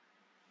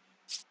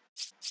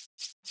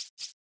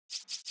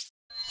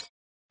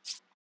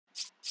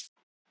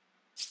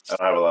 I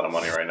don't have a lot of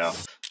money right now.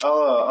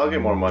 I'll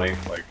get more money,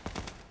 like,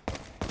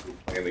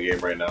 playing the game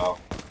right now.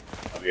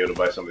 I'll be able to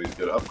buy some of these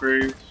good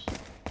upgrades.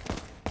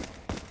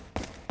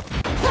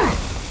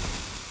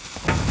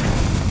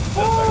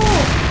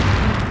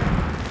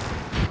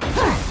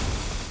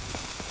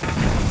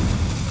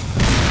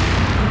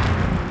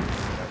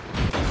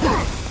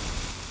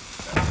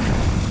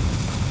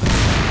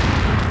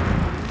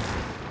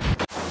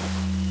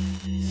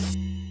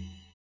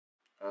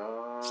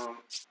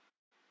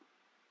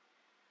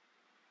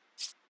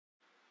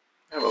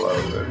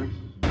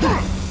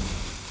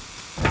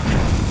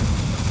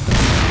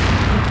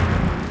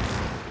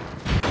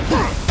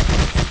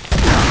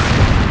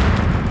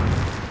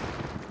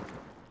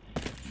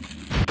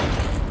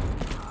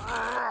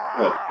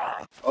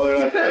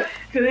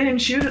 Because they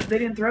didn't shoot it, they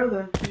didn't throw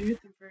them. You hit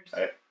them first.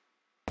 I...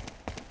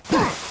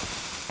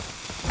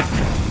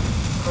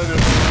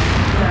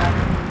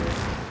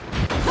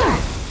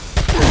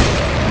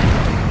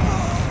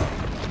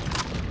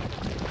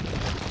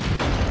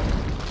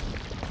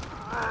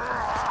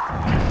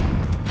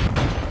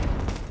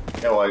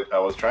 Yeah, well, I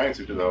was trying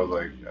to because I was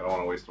like, I don't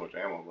want to waste too much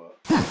ammo, but...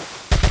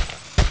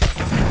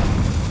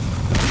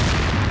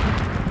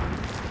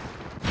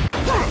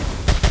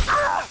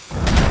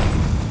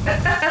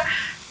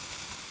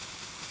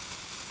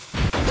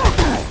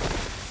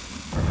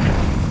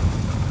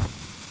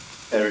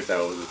 Every time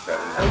it was just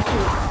happening.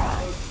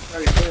 That was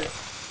pretty good.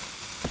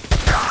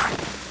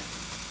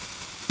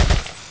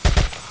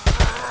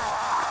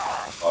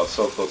 I was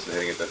so close to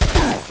hitting it that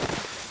time.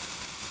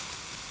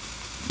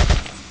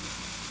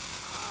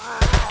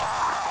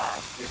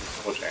 There's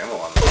so much ammo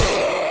on it.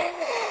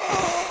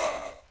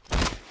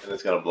 And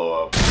it's gonna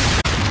blow up.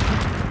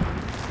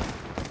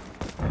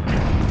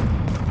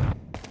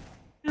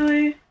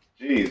 Really?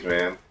 Jeez,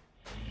 man.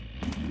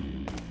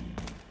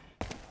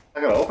 I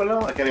gotta open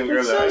now? I can't even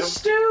grab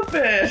That's that so item?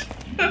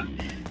 stupid!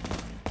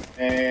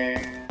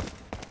 And...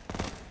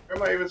 where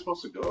am I even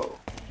supposed to go?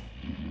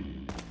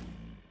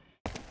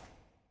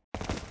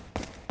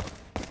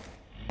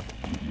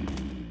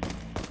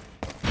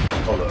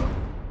 Hold up.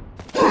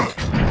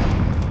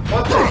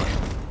 What the?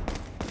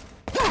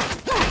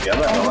 Yeah, I'm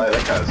not gonna lie,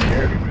 that kinda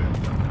scared me,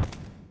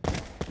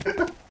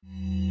 man.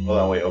 Hold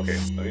on, wait, okay.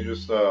 Let me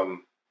just, what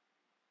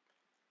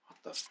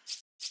the?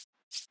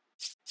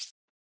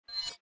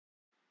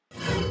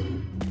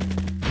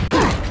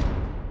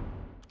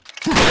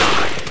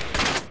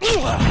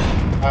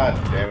 God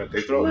damn it,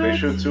 they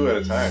shoot two at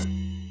a time.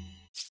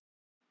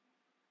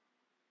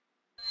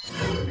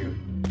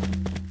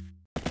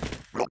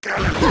 Look at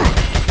it!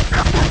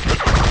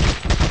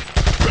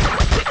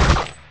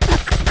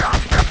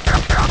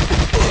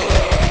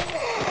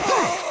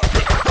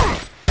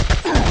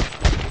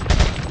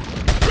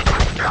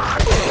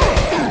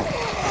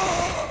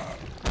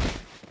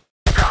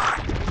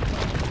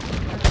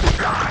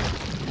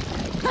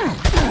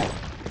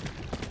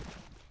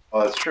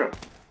 Oh, that's true.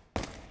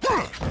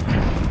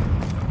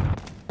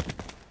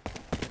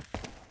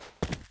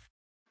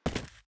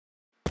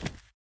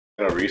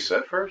 Gonna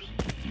reset first?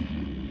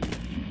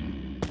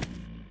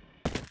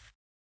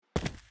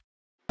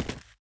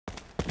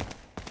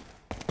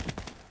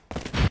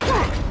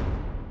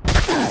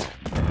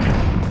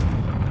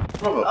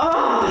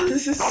 Oh,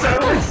 this is so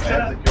messed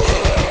up.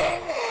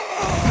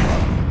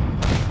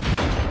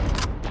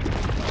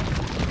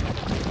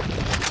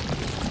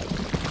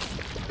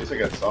 At least I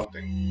got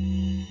something.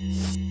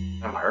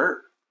 I'm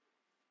hurt.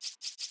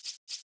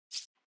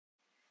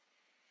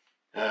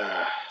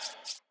 I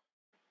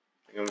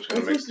think I'm just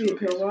gonna make This supposed to be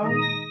a pill bottle?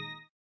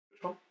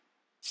 Which one?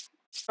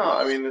 No,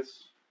 I mean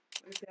it's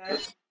Like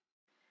that.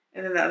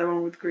 And then the other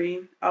one with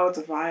green. Oh, it's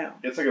a vial.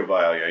 it's like a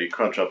vial, yeah. You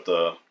crunch up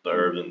the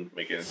herbs and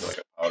make it into like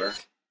a powder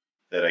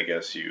that I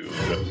guess you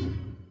just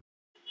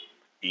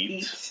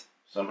eat.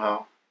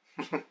 Somehow.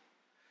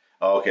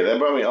 Oh, okay, that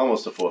brought me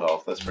almost to full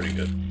health. That's pretty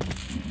good.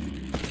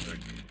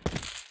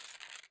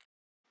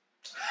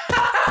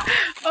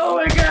 Oh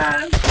my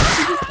god! You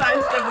just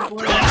sidestepped a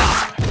bullet.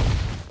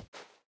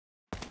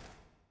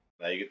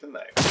 Now you get the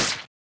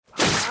knife.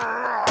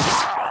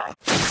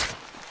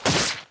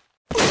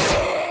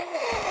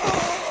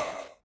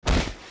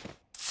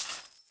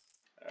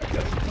 Alright,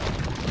 that's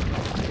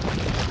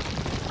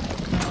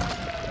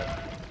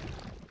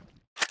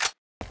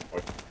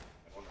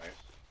oh, nice.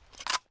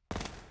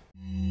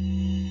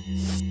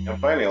 I'm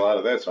finding a lot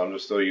of that, so I'm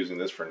just still using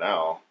this for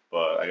now.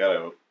 But I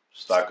gotta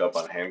stock up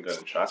on handgun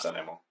and shotgun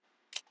ammo.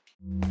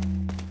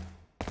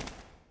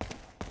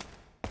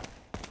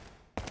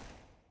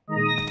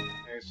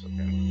 Okay, so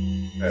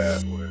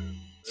that with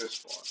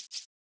this one.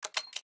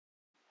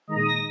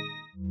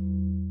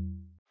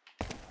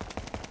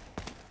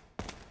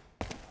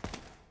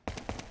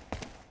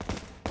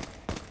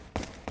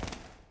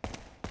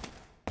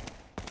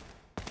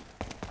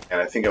 And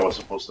I think I was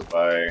supposed to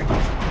buy.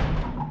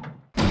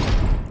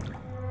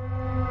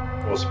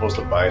 I was supposed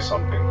to buy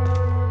something.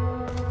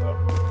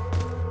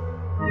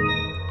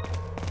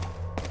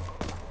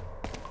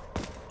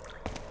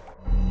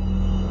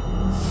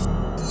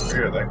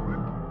 Here, that quick.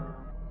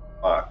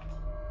 Locked.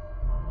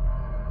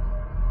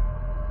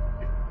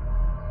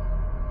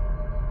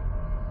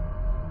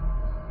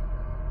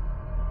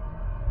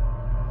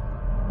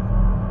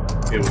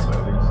 It was at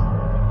least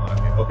unlock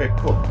it. Okay,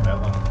 cool. I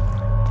unlocked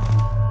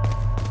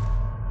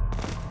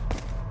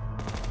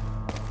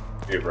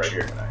it. Cave right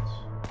here, nice.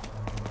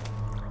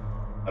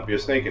 Might be a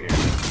snake in here.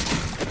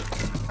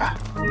 Ah.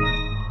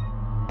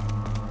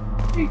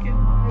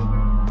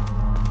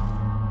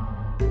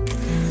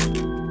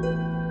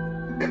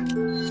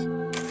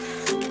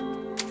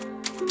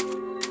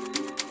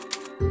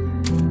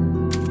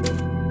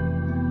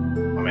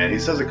 Oh man, he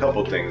says a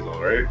couple things though,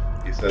 right?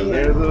 He says,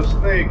 "There's a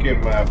snake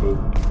in my boot."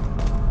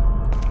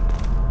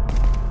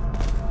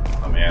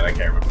 Oh man, I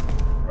can't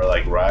remember. Or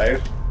like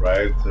ride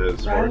to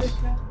his horse.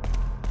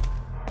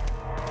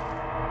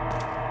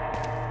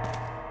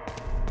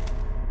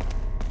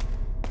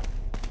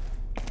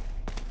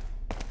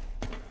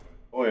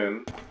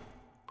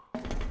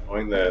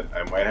 knowing that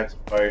I might have to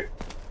fight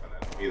an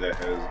enemy that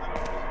has an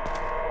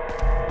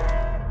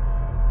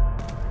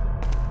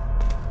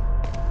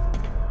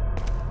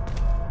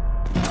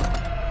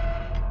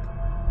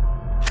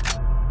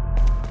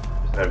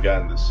I've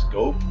gotten the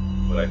scope,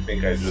 but I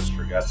think I just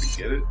forgot to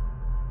get it.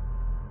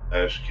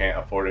 I just can't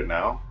afford it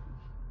now.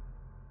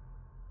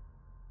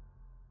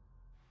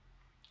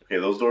 Okay,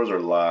 those doors are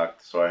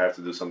locked, so I have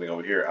to do something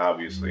over here,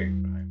 obviously.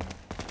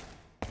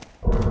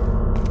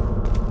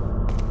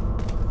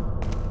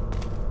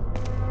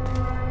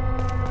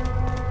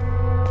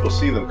 You'll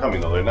see them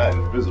coming though, they're not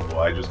invisible,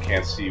 I just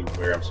can't see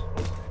where I'm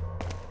supposed to be.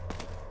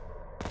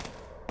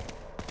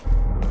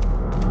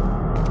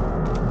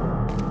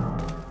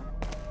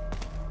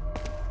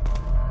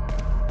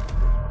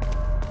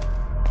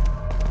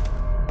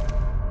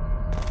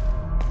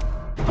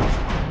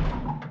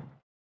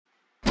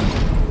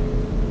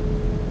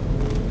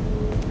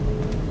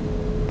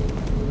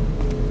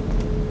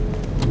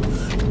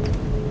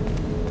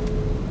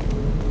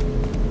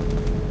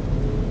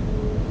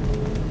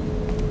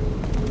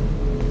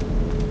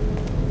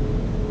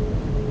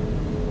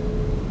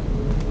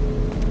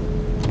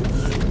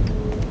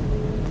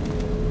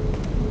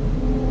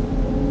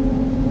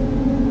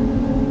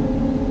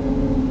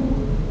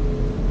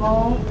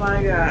 Oh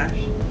my gosh.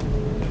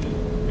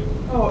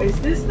 Oh,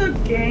 is this the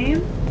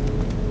game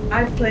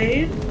I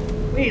played?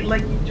 Wait,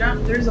 like you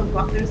jump, there's like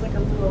a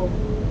little,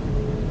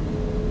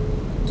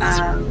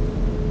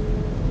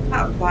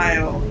 not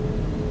vial,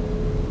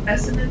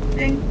 essence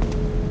thing?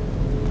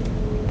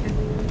 Is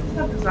this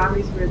not the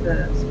zombies where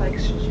the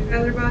spikes shoot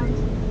out of their bodies?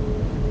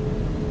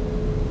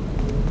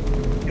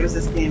 It was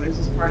this game, it was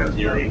this part I was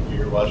playing.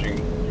 You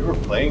were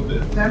playing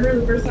this? Remember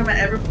the first time I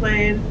ever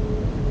played,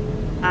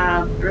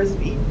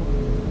 Resident Evil?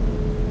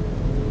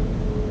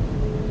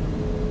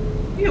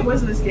 I think it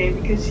was in this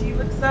game because he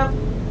looks up.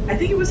 I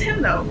think it was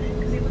him though,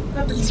 because he looks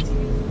up and he sees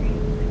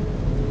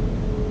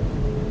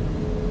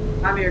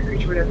zombie or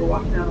creature, whatever,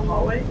 walking down the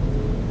hallway.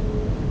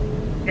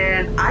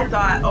 And I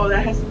thought, oh,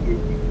 that has to be a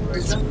creature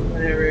or something, or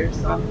whatever,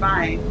 so I'm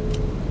fine.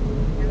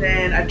 And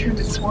then I turned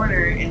the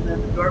corner and then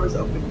the door was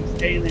open. He was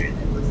standing there, and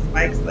then the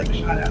spikes like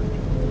shot out.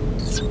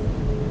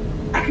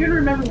 I couldn't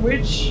remember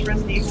which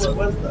Resident Evil it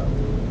was though.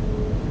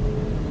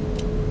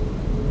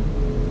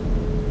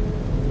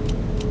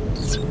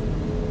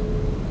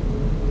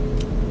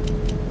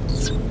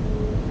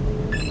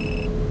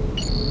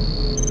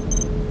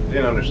 I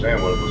didn't understand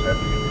what was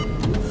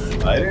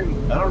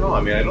happening. I don't know.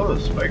 I mean, I know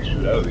the spikes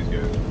shoot out of these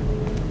guys.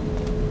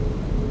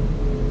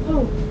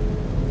 Oh.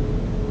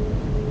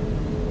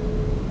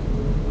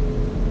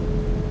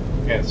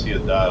 Can't see a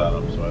dot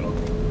on them, so I don't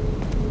think.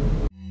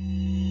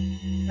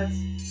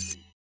 That's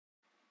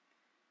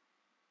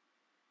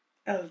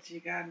El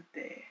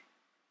Gigante.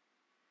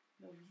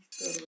 No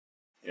visto.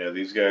 Yeah,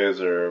 these guys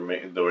they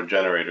were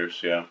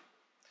generators. Yeah,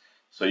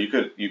 so you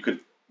could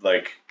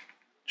like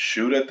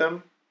shoot at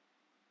them,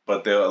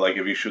 but they'll like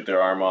if you shoot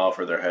their arm off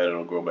or their head,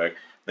 it'll grow back.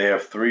 They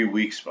have 3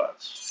 weak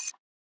spots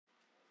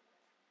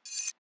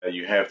that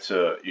you have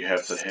to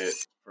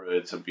hit for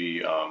it to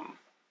be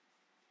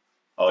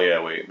Oh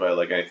yeah, wait. By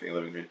like anything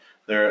living,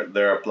 there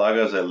are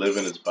plagas that live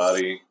in its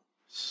body,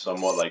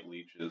 somewhat like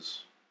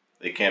leeches.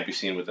 They can't be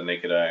seen with the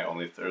naked eye,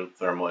 only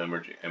thermal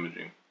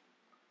imaging.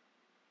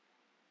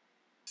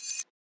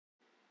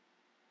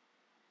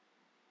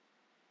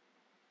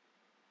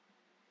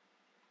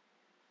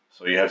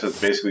 So you have to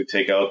basically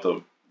take out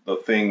the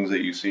things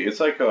that you see.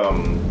 It's like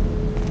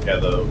yeah,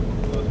 the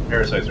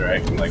parasites are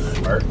acting like a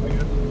spark, I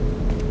guess.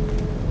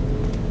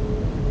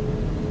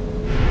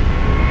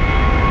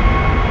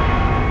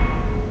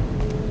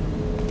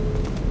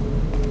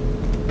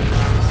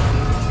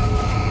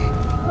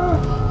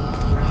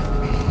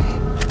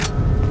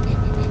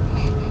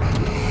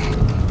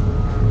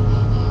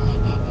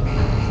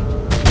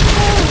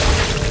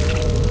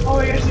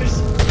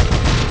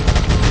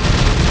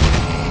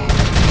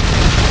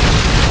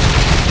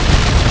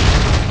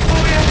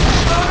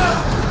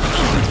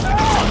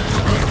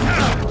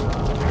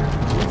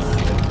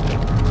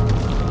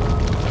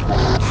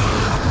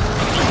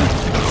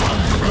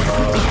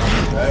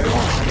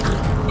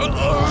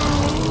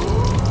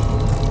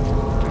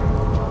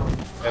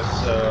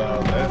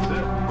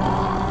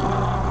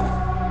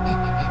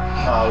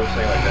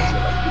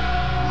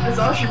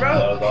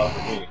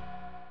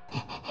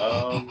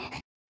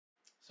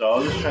 So I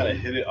was just trying to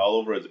hit it all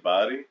over its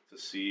body to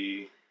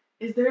see.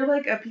 Is there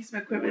like a piece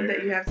of equipment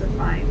that you have to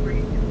find where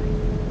you can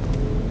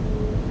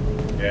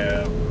like?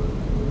 Yeah.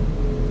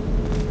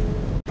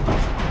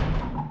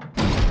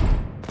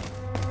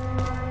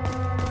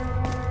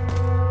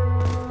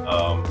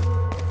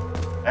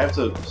 I have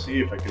to see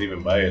if I could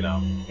even buy it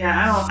now.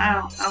 Yeah,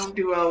 I don't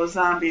do well with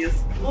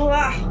zombies. Or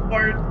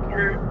what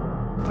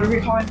are we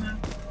calling them?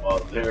 Well,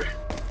 they're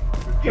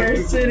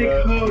parasitic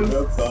hosts.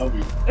 Not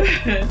zombies.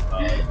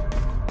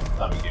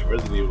 Zombie game,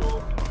 Resident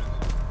Evil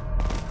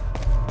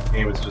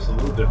game is just a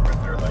little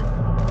different. They're like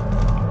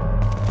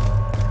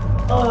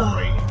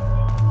raining.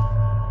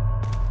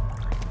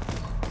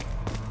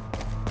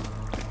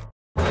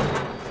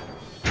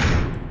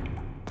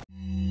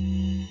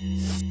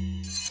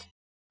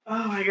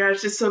 my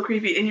gosh, it's so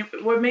creepy. And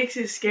what makes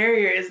it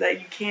scarier is that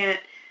you can't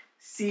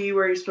see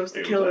where you're supposed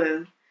to kill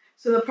him.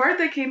 So the part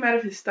that came out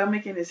of his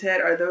stomach and his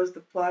head, are those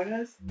the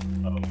plagas?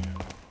 Oh,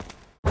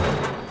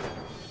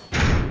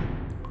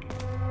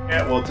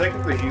 yeah, well,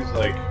 technically he's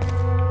like,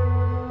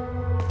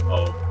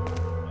 host,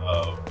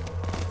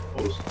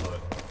 but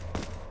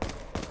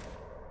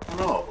I don't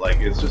know, like,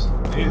 it's just,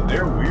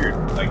 they're weird.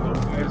 Like,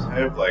 those guys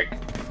have, like,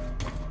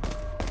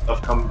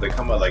 stuff they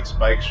come out, like,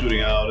 spikes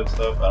shooting out and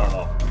stuff. I don't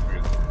know.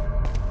 Weird.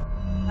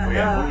 Oh,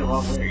 yeah, I'm going the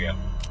wrong way again.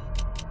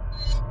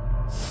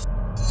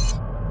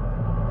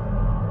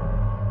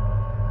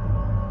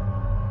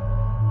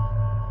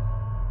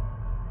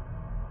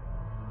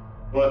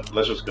 What?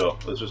 Let's just go.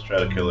 Let's just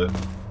try to kill it.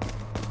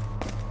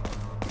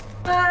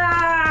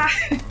 Ah!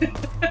 I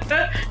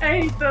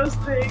hate those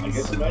things. I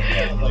guess it might be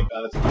like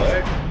on its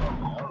leg or something.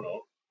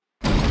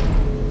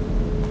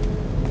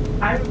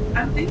 I don't know.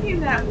 I'm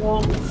thinking that,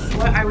 well,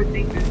 what I would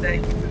think is that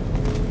you would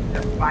end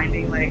up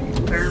finding like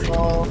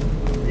thermal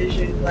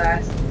vision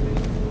glasses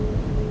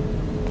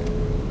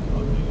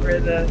where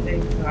the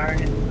things are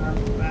in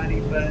the body,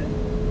 but.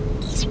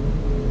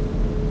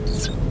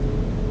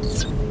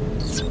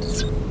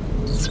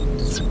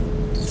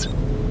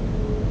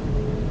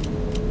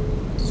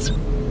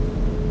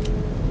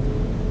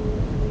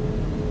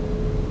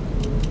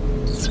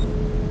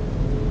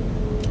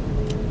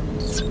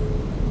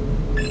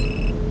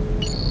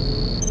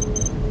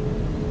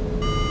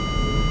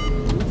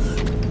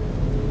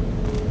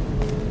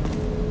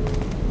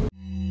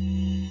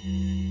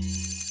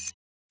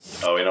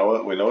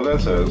 Oh, we know what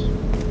that says.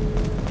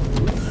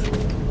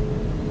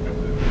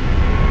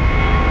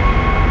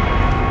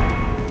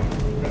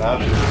 An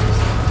option.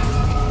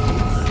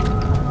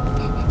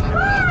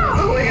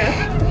 Oh my god.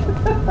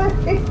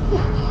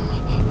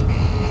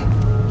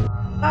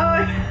 Oh,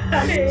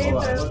 I hate Hold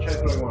on, this. let's try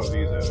throwing one of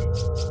these at it.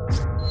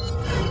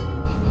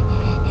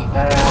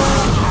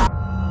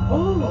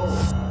 Oh.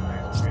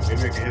 Nice. Okay,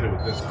 maybe I can hit it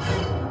with this one.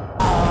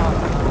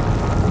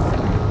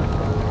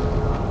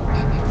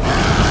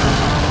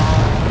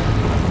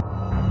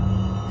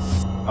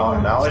 Oh,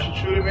 now I should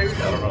shoot it maybe?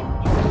 I don't know.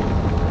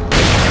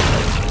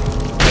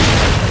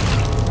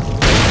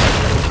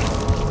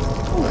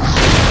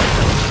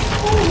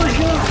 Oh my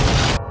god.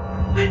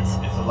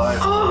 What? It's alive.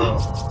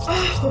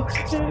 Oh,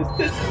 goodness,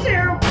 that's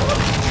terrible.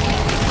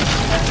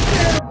 That's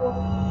terrible.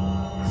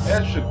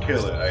 That should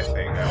kill it, I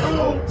think. I don't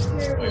Oh, know. it's Wait,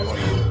 terrible. what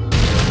do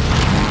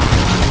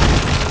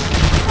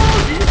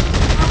you use?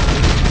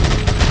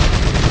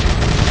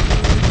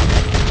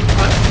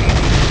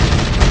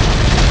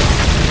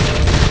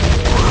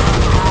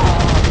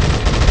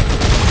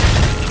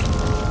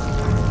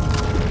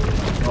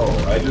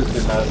 Oh, I just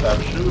did not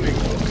stop shooting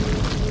them.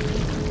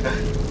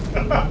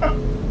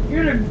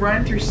 You're gonna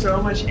run through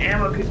so much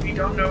ammo because we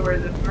don't know where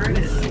the part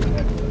is.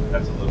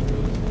 That's a little bit.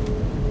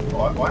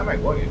 Why am I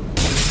going in?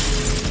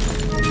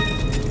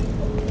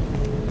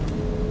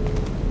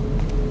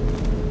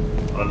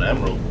 On an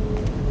emerald.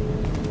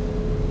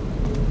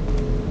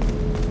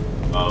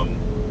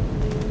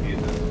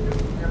 Jesus,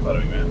 I'm out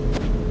of me, man.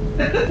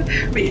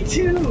 Me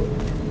too.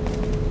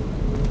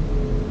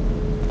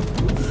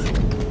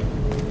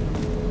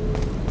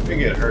 I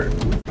think it hurt.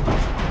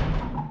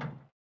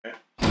 Okay.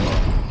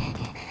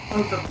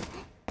 Oh, the...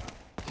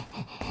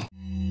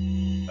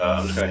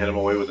 I'm just gonna hit him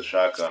away with a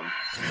shotgun.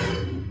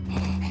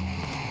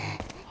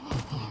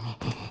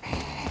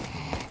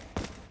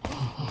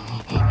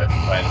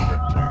 Find him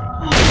first.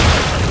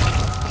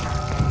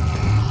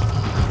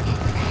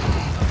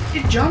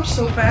 It jumps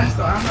so fast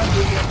though, I don't know if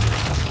we can...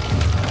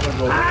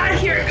 Ah, I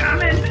hear it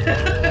coming!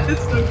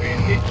 It's so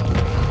crazy.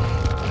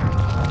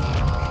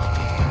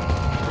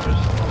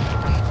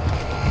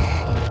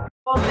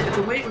 Oh,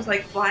 the way it was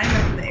like flying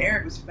up in the air,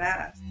 it was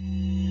fast.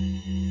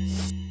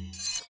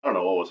 I don't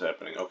know what was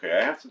happening. Okay,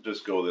 I have to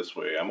just go this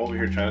way. I'm over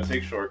here trying to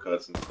take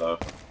shortcuts and stuff.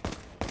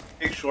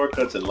 Take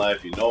shortcuts in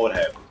life, you know what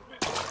happens, man.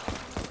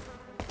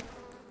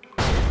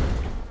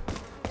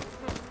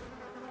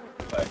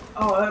 Like,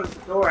 Oh, that was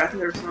the door. I thought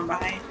there was someone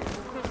behind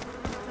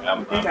you.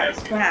 I'm That was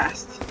asking.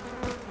 fast.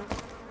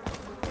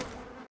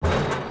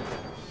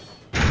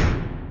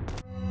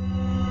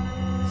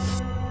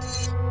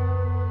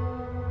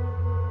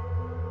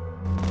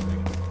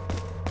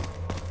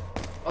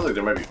 Sounds like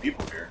there might be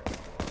people here.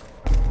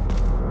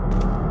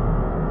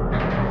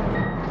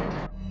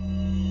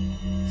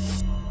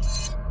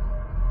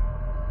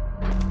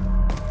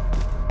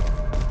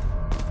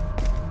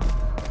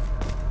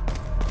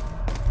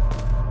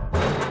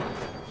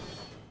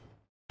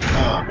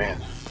 Oh man,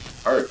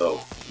 hard though.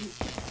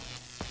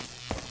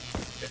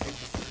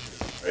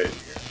 Right in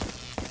here.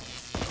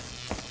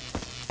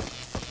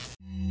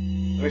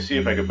 Let me see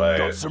if I could buy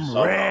Got it. some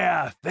somehow.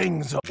 rare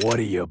things. What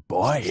are you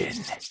buying?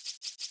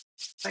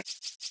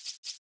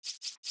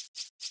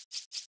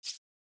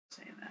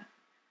 Saying that.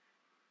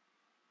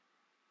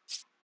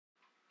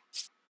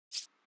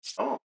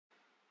 Oh.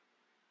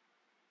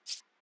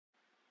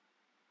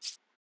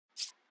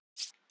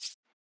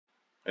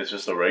 It's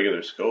just a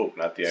regular scope,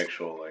 not the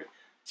actual, like...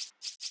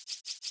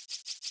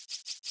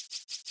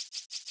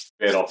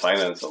 Maybe I don't find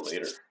it until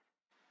later.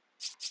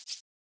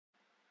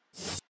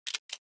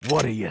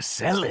 What are you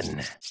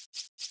selling?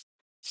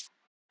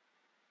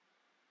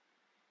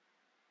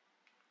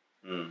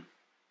 Hmm.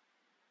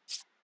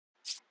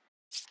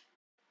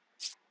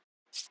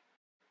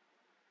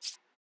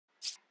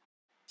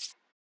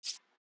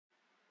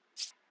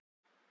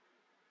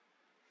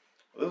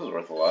 Well, this is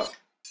worth a lot.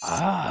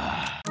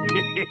 Ah.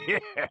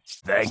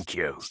 Thank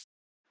you.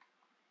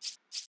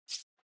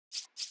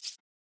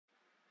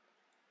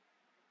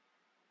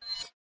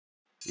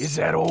 Is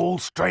that all,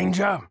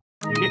 stranger?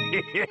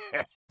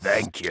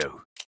 Thank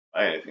you.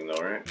 Buy anything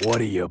though, right? What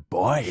are you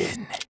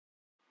buying?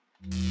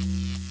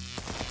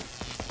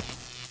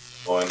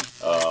 Going.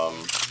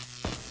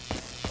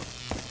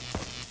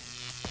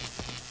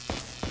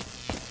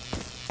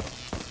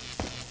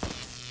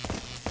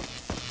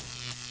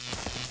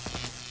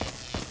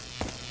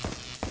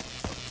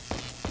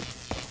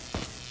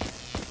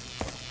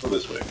 Go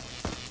this way.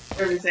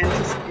 There's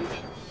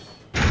anticipation.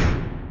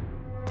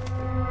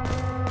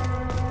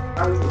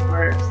 That was the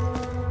worst.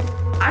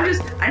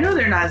 I know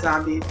they're not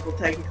zombies, well,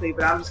 technically,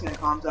 but I'm just gonna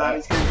call them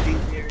zombies because it's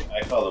easier.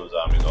 I call them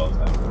zombies all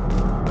the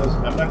time. Because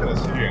I'm not gonna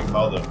sit here and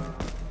call them.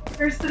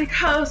 Thirsty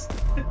Coast,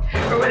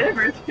 or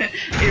whatever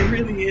it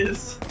really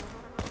is.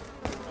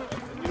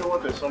 And you know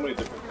what? There's so many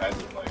different kinds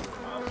of like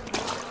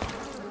monsters.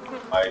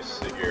 I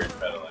sit here and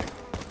try to like,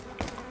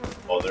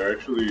 oh, they're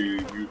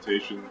actually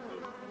mutations of.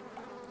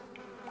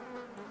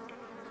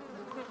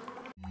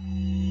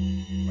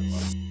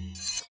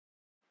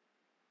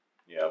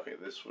 Yeah. Okay.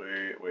 This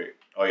way. Wait.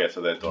 Oh yeah.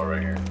 So that door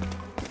right here.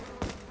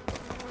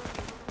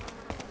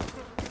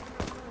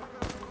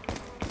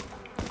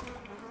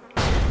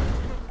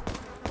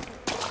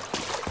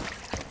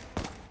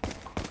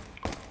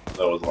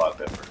 That was locked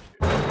at first.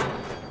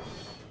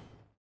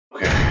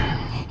 Okay.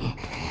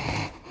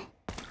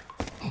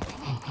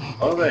 As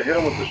long as I hit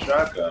him with the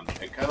shotgun,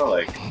 it kind of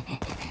like, you know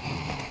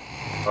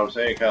what I'm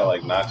saying, it kind of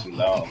like knocks him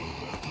down a little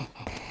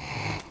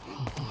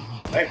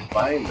bit. I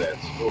find that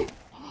scope.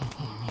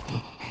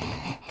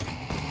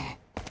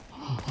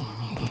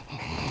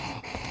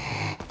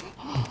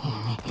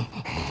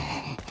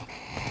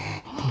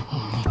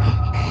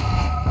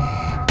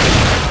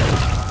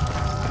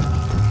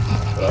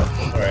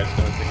 Alright, it's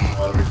gonna take a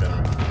while to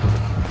regenerate.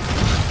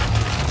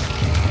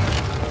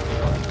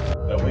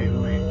 Wait.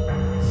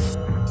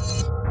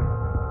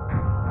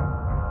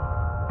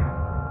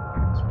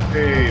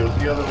 Hey, it was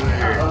the other way.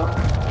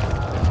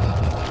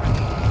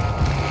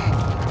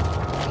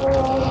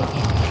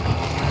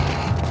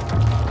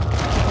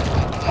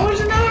 Oh,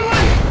 there's another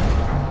one!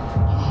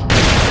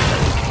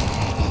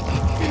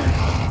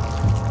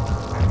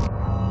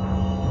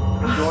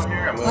 I'm going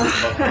here, I'm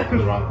going to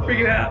the wrong place. Freak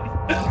it out.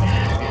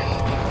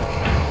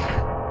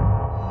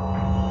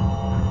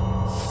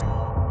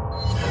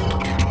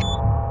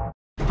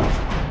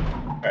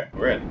 Alright,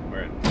 we're in.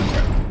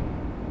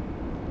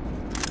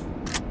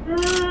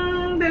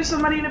 There's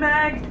some money in a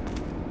bag.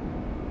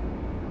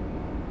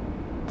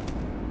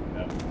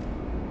 Yeah.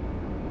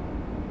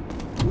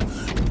 What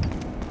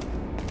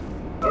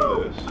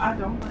is this? I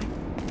don't like.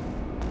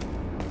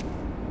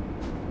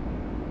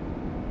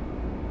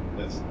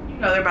 That's, You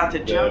know they're about to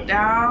jump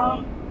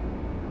down.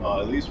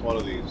 at least one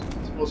of these.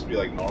 It's supposed to be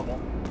like normal.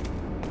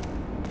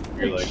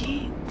 You're like,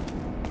 Jeeps.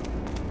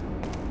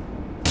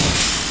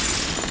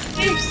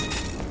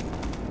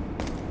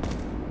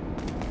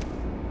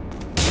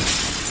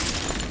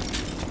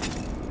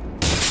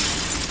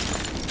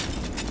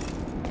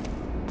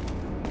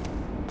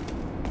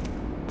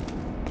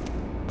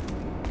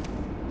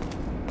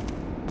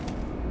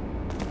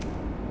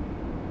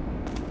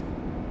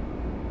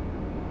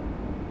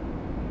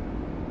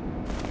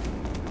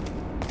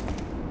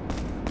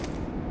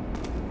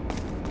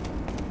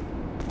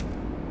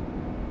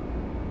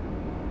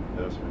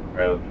 that's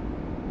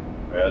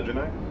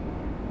cryogenize?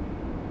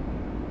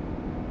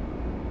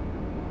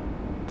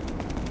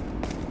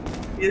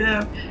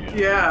 Yeah.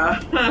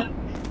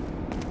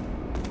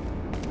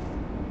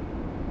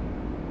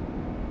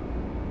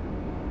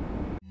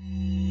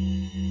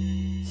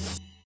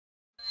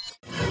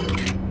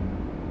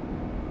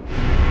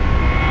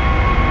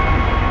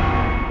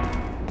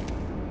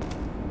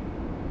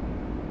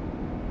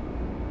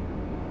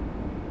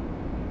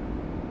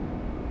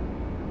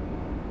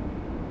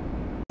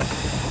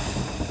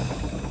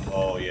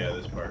 Oh yeah,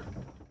 this part.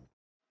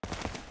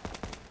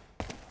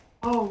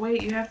 Oh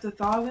wait, you have to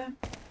thaw them?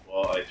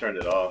 Well, I turned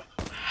it off.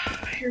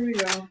 Here we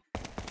go.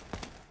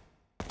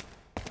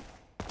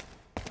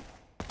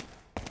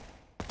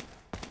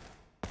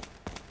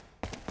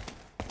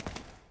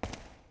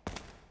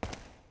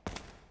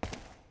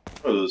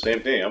 Oh, do the same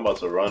thing. I'm about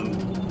to run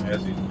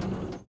as he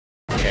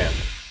can.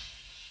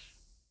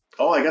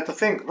 Oh, I got the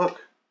thing.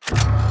 Look.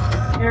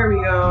 There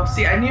we go.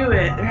 See, I knew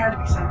it. There had to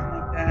be something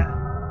like that.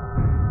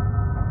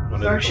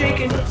 Start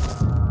shaking.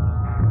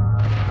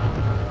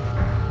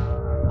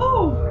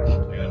 Oh!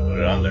 I'm gonna put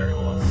it on there.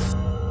 Hold on.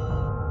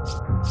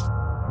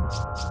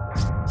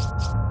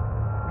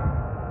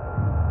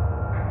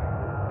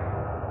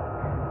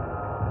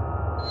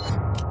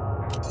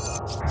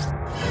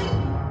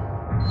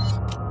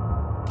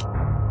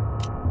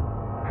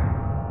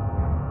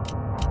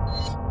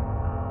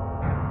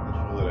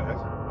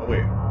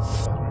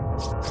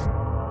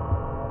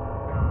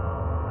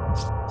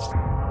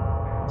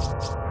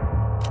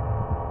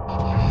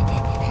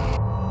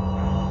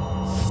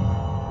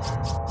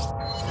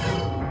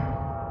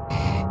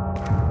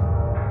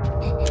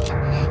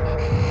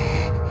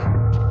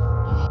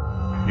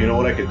 You know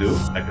what I could do?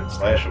 I could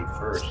flash him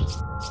first.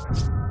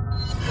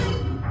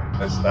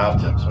 That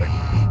stopped him, so I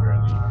could barely.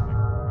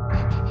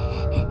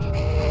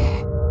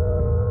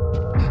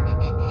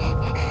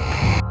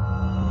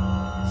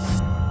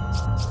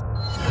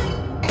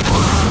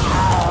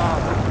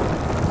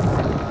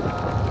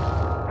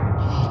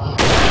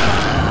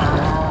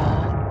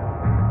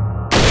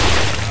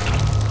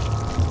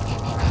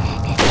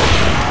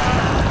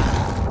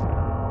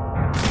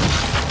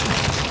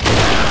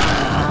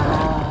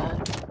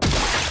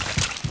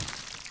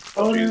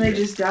 Oh, then they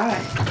just die.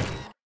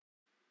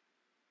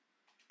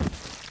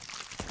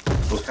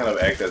 Those kind of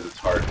act as its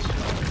hearts.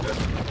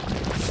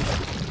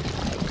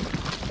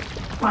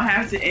 I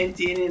have to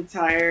empty an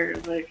entire,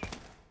 like,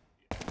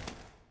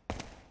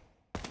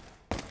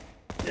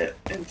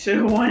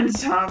 into one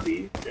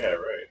zombie. Yeah,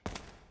 right.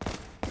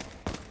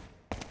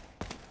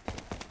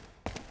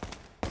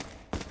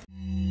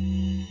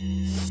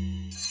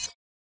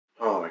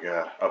 Oh my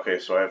god. Okay,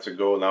 so I have to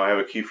go. Now I have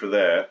a key for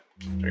that.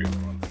 There you go.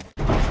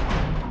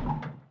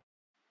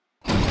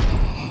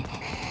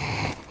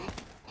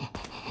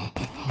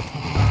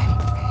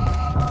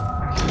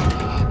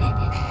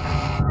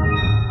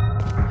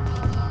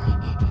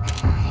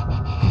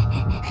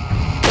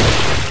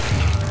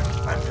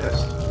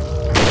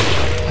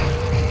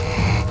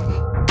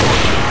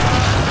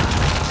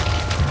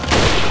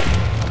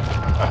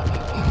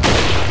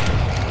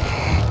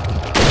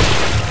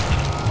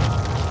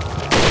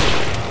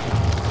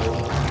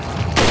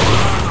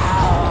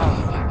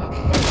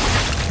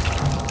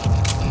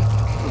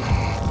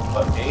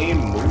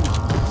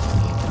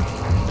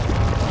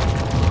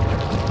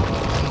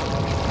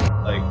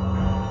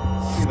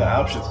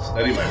 Options to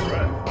study, my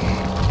friend.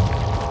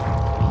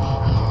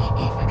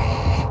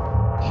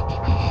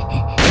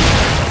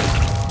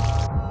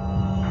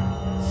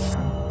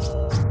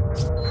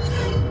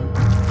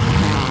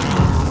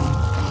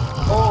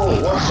 Oh,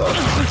 what the?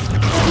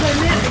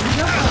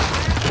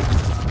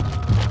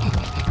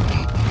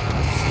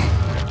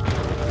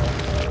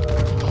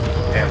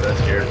 Damn, that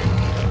scared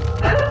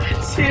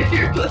me.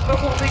 You're like, oh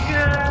my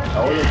god. I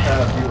wasn't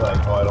trying to be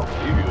like, oh, I don't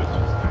believe you. It's just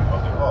like, I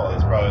was like, oh,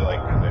 that's probably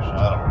like because they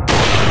shot him.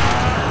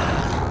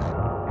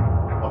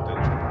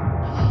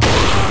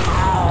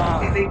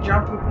 They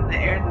jump up in the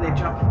air and then they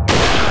jump.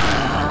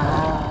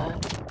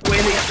 The way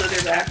they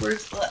slither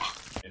backwards.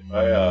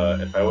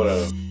 If I would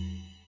have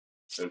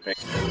been paying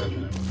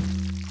attention,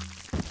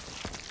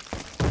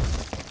 I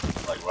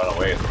would like run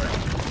away and right.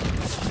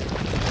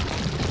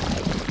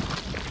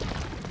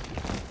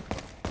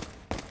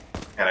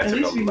 And I At took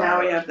least now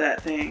we have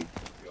that thing.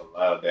 A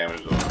lot of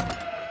damage on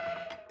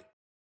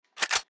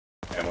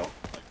ammo.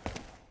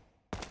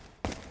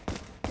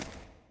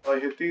 I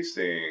hit these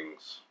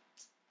things.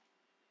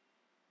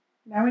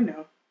 Now we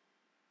know.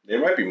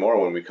 There might be more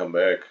when we come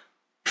back.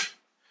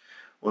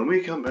 When we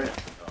come back.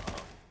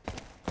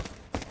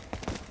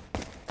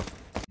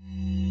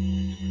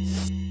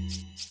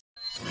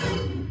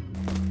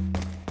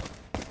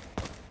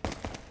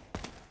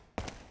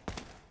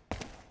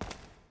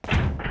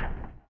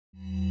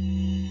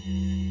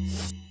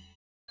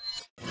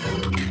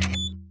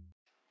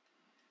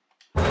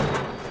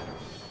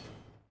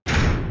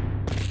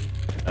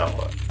 Now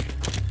what?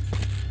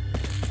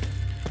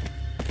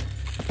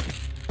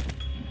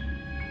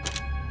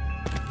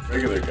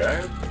 Regular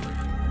guy?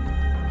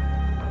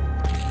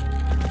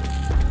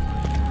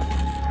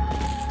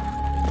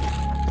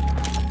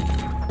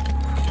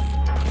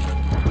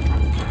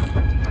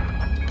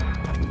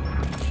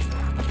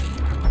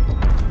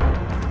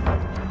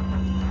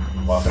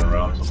 Walking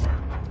around somewhere.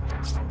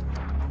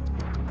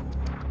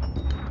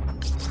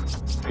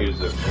 Use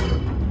this.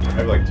 I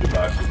have like 2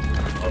 boxes.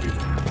 I'll be there.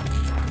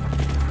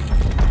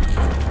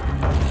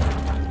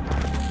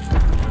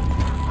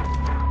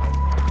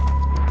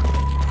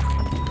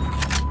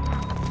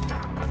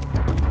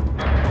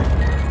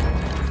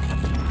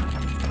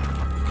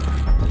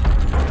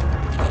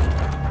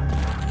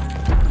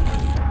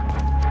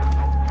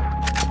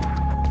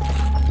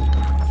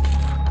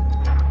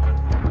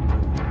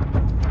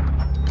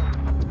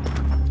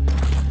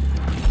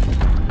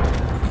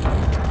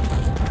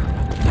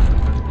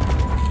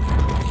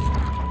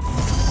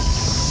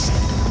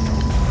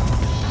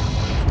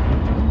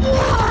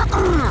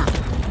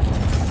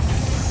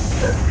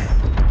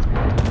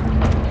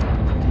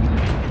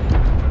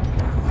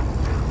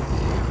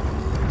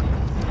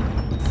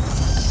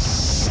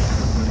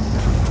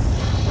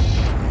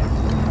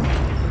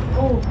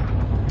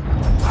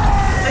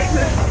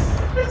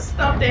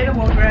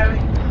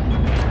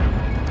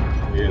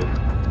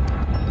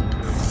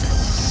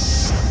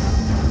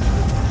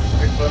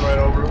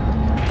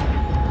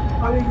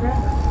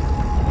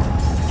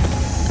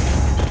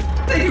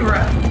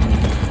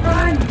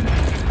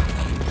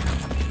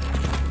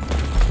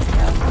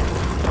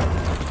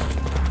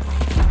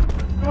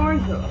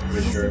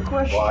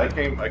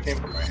 I came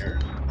from right here.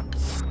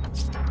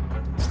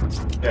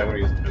 Yeah, I'm gonna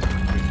use this.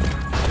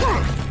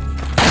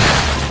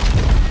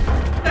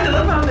 I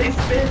love how they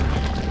spin.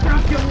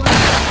 Drop your one.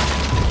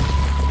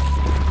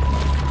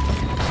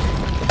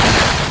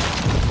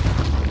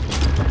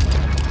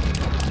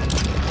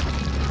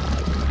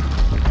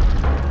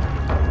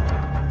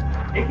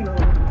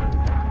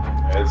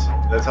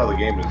 That's how the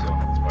game is, though.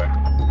 That's why.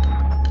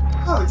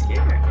 Oh, it's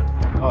scary.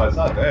 Oh, it's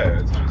not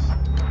that. It's just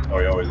how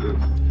he always is.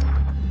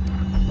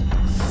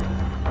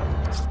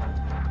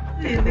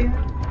 Hey,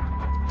 Leon.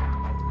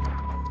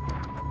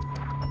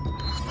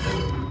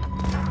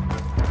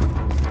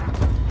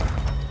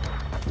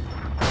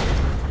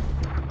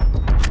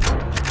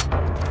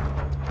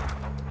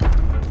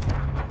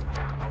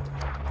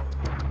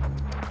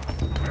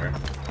 Alright.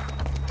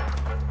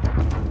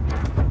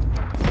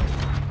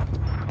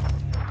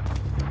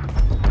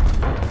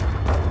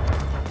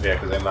 Yeah,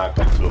 because I knocked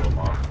like 2 of them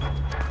off.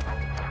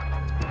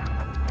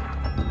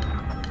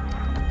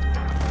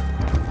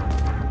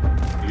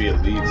 Maybe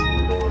it leads to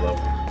the lower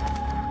levels.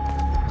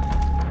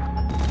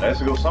 It has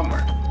to go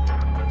somewhere.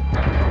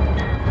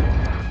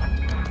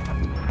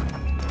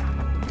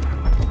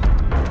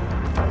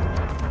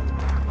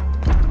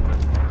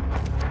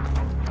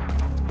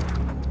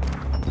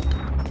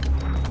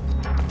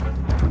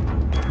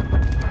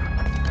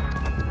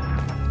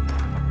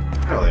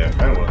 Hell yeah, I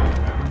kind of want to do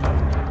that.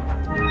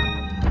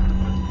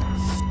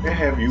 Where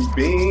have you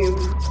been,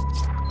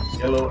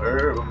 yellow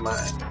herb of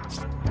mine?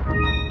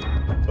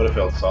 Would have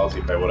felt salty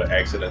if I would have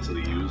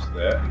accidentally used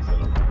that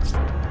instead of.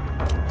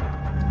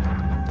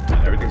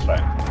 Everything's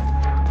fine.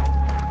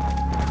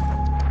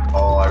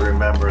 Oh, I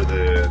remember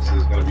this. This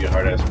is gonna be a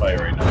hard ass fight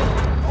right now.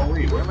 Oh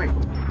wait, where am I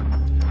going?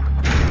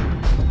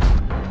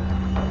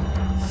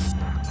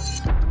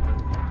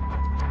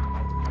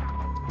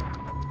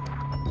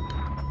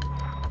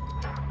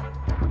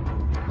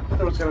 I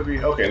thought it was gonna be.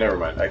 Okay, never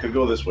mind. I could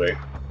go this way.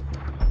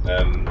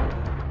 Then.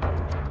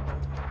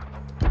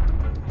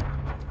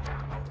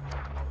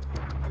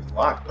 It's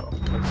locked though.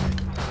 Let's see.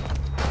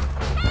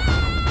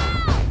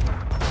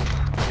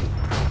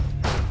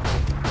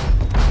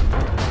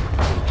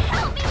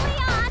 Help me,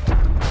 Leon!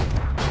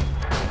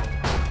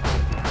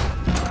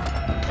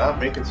 Stop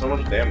making so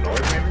much damn noise,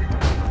 maybe?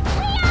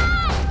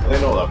 Well, they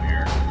know I'm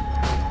here.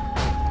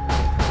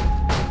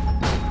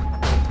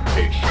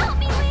 Hey, Help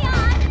me,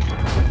 Leon!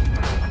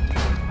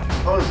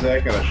 how is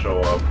that gonna show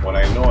up when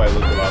I know I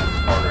looked around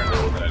this corner and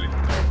there wasn't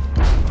anything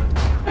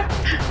there?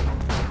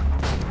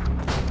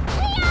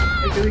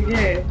 I do it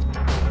again.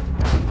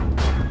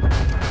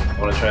 I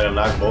wanna try to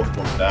knock both of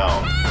them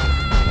down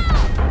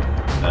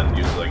and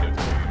use like a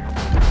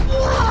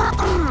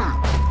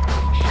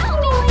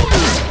Help me, Leon!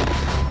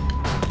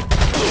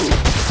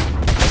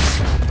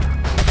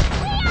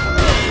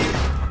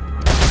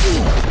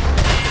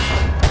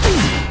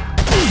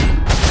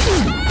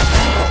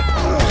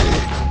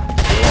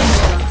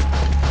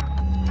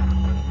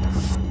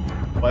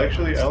 Well,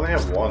 actually, I only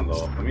have one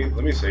though.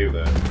 Let me save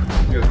that.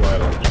 You guys go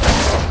ahead and try.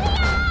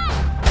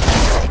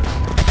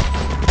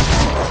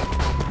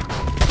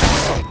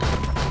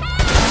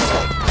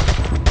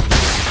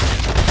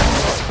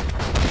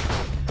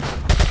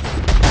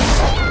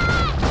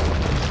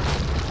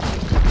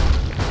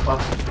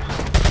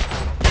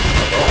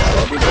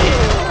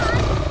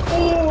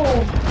 Oh!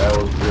 That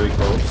was really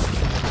close.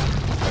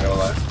 Not gonna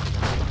lie.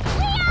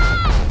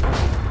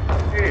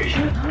 Hey.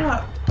 Shut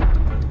up.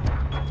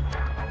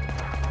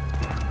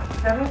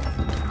 Seven?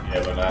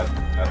 Yeah, but not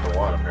the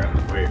one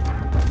apparently. Wait.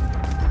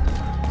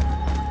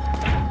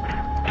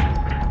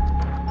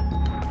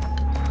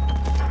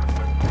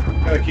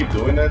 Gotta keep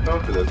doing that though,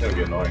 because that's gonna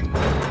be annoying.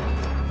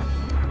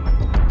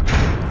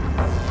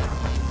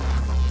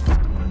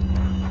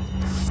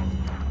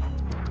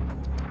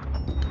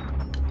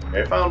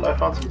 Okay, I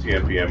found some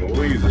TMPM, and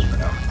we'll use this for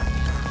now.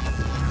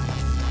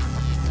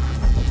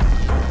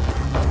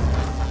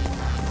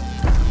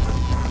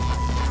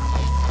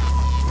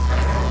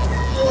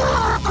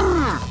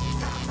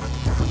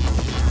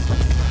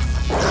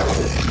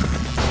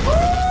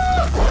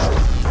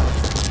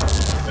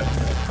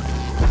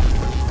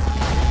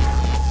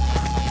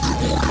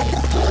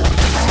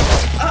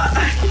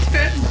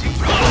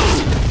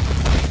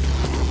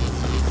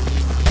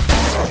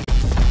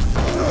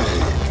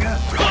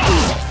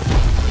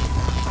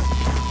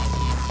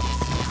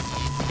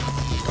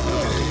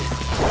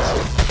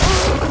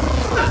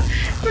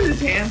 Put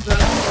his hands up.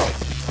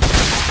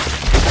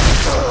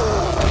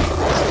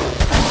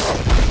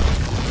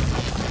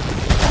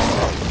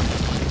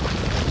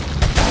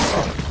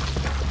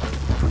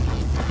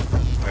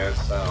 Man,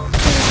 sound.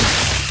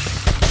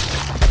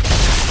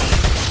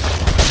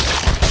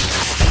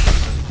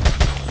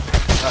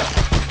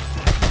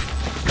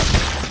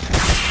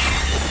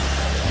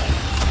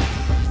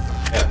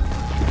 Yeah.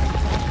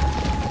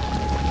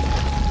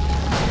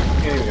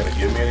 You ain't even gonna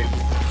give me anything.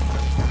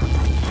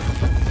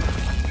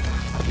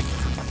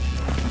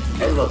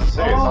 I was about to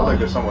say, it sounds like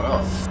there's someone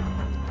else.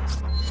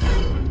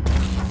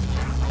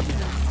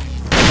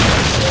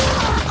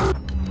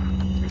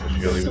 Take the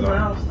shield, even though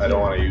I don't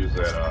want to use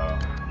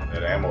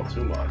that ammo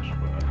too much,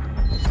 but...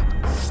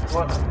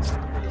 What?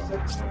 Here we go.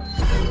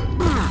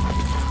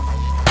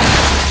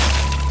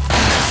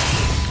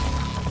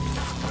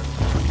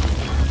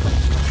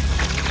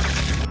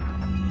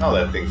 Oh,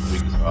 that thing's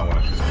weak, so I want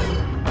to shoot it.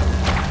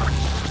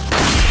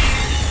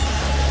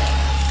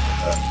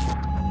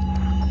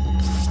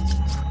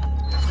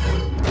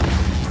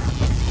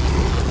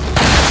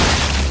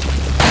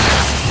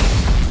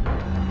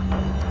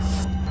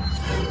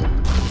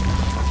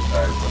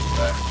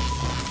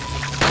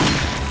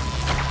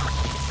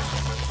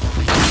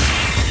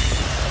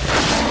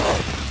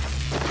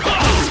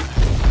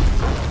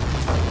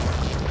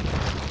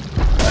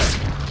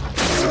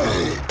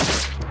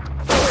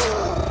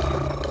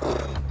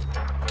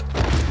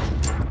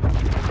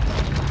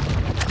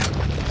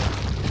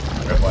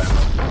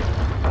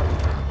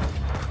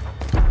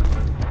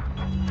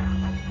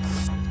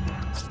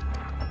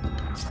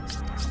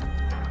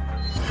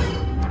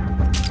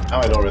 Now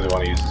I don't really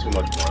want to use too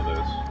much more of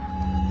this.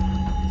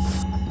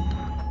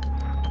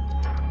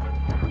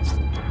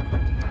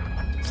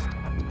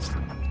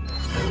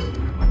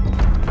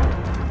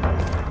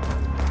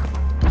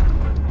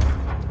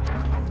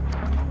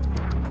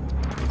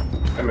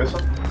 I miss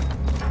him?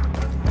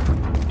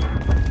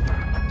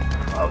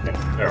 Okay,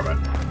 never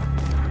mind.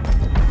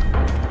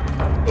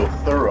 So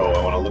thorough,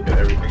 I want to look at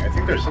everything. I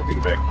think there's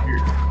something back here.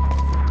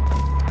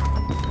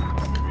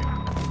 Maybe.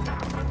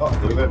 Oh,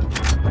 look at that.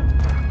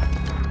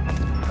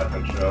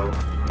 Weapon show.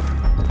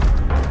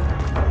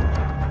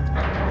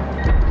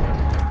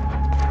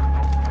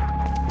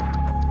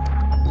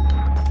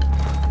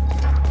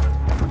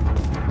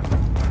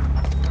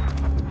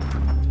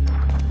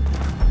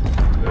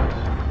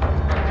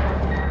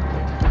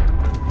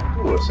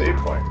 Ooh, a save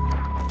point.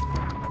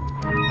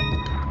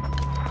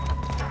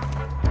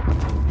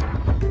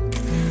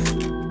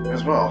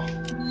 As well.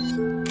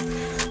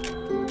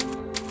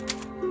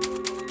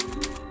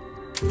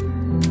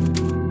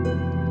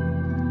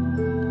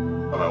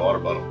 Oh, my water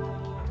bottle.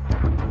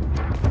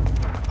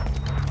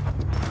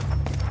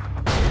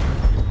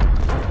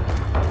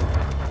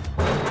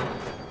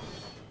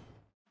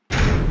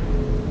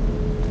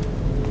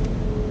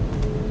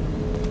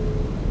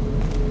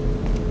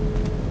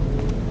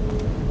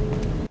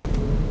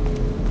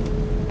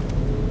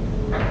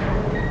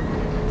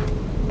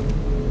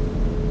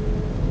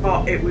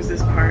 Oh, it was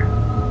this part.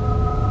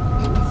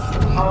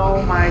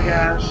 Oh my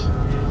gosh.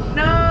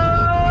 No!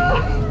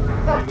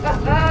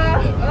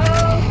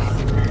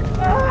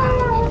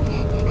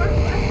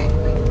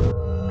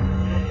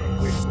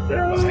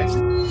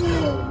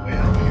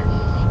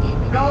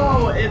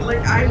 No, it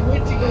like I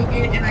went to go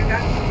get it and I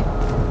got it.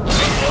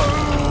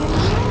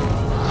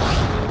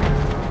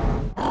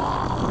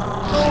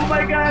 Oh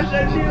my gosh,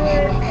 I knew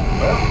it!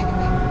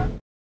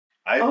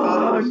 I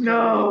thought it was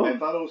no. I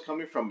thought it was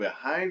coming from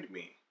behind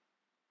me.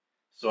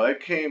 So I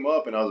came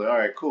up and I was like,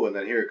 alright, cool. And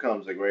then here it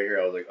comes, like right here.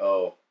 I was like,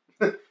 oh.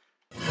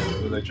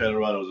 When I tried to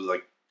run, it was just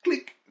like,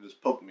 click. It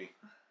just poked me.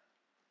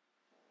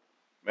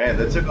 Man,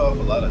 that took off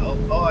a lot of health.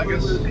 Oh, I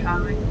guess.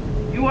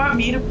 You want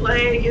me to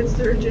play against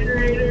the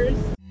regenerators?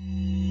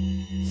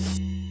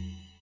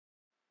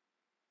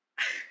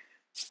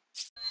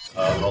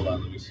 Hold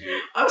on, let me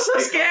see. I'm so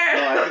scared!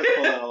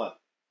 No, hold on.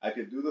 I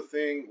could do the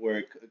thing where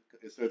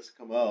it starts to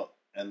come out,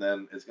 and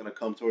then it's gonna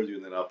come towards you,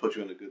 and then I'll put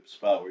you in a good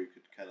spot where you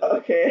could kind of.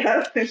 Okay,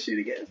 how do I shoot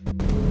again?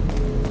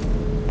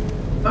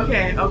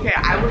 Okay,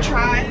 I will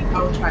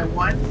try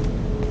once.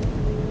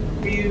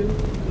 Review,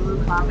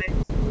 Hulu comics.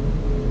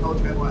 I will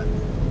try once.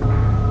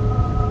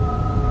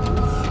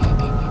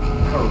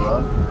 I'll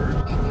run first.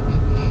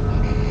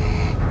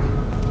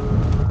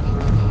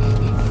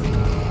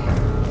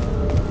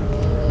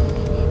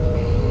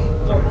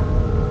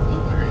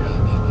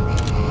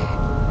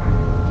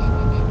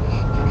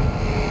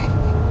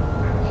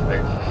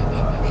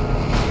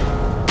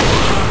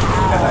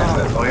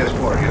 Oh, he has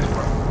four.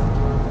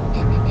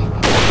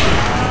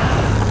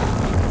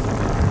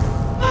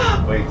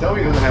 Wait, tell me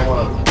he doesn't have one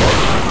of those.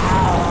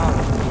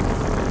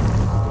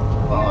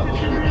 Oh, did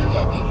you read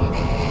that one?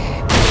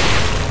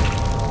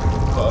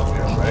 Up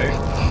here, right?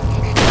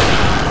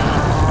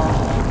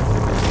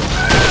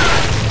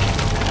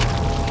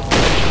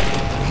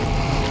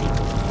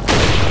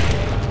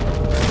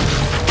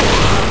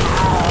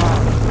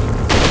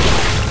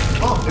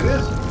 Oh, it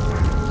is.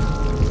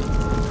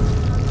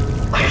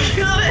 I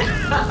killed it!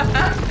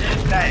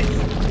 Nice.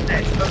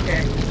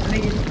 Okay, let me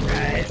give you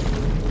guys.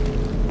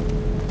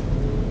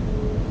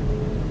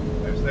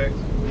 Thanks.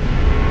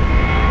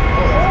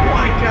 Oh, I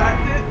got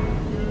it.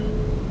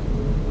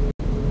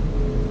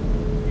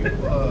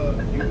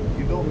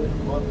 You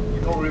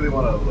don't really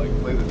want to like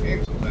play this game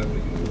sometimes,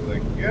 but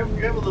you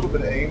have a little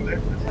bit of aim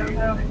there.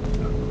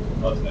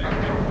 Oh, it's nice.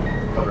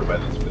 It's covered by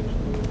the switch.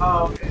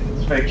 Oh, okay.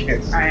 That's why I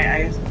can't see. Alright, I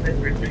guess the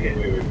difference again.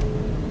 Wait.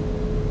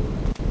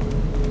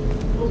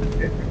 Those are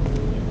different.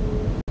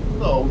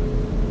 No.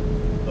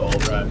 The old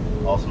drive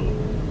also.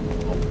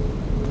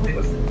 Wait,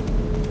 what's it?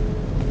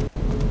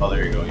 Oh,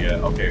 there you go.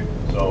 Yeah. Okay.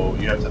 So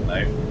you have to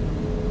knife.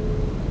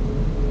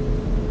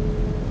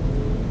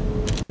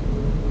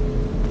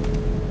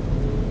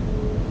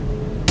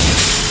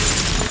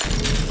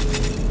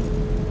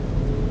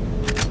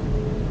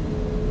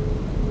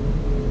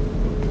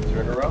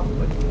 Turn around.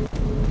 Like.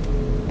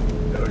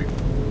 There we go.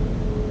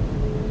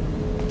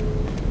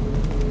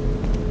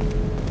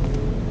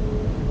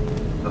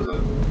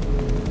 Doesn't.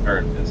 Or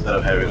instead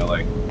of having to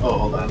like. Oh,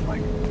 hold on,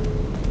 like.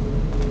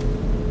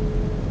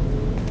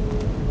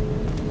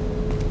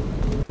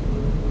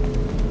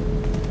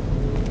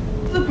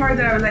 The part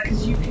that I was like,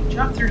 because you can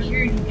jump through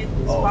here and you get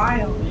this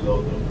file.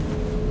 Reload them.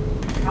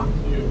 So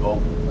you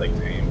hold like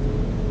to aim.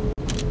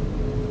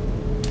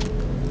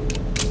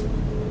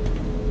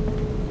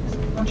 There's a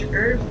bunch of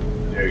herbs.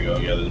 There you go.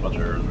 Yeah, there's a bunch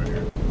of herbs right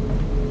here.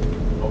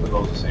 Hope it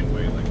goes the same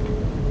way. Like.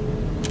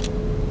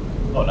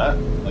 Oh, not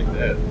like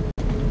that.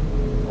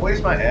 Don't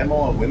waste my ammo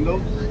on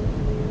windows.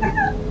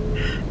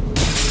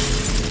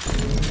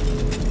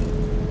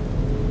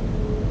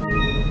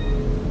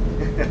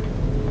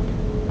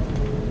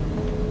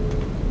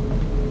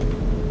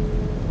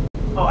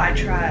 Oh, I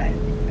tried.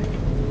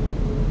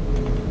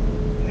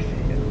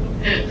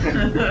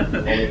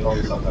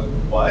 only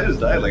sometimes. Well, I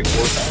just died like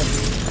 4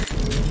 times.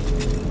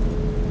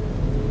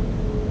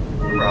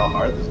 Remember how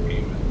hard this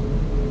game is?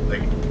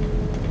 Like,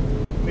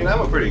 I mean,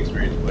 I'm a pretty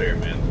experienced player,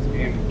 man. This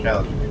game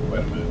challenges me quite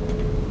a bit.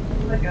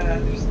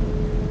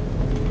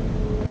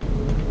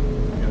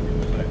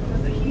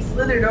 Like he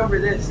slithered over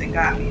this and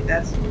got me.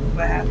 That's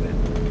what happened.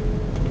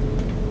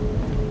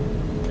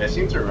 I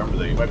seem to remember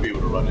that you might be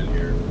able to run in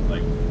here,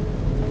 like.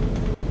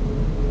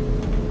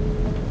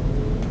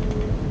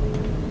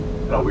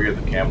 Kind of weird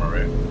the camera,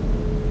 right?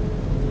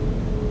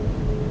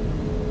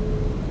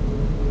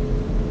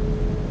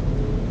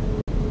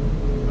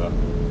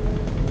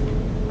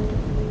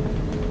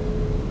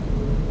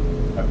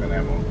 Shotgun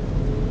ammo.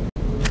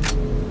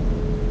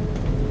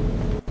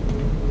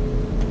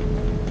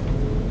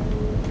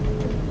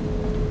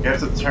 You have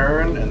to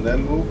turn and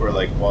then move, or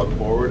like walk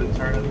forward and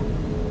turn and move?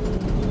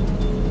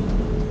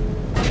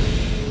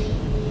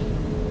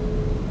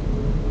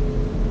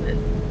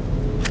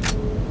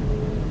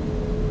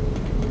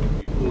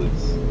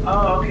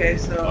 Oh, okay,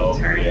 so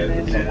turn yeah,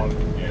 and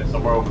then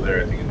somewhere over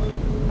there, I think in the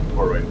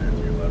door right there to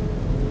your left.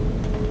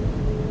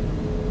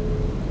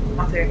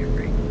 I'll take a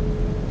break.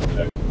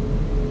 Okay.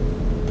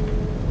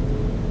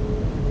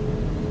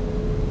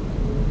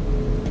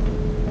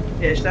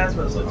 Ish, that's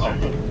what's So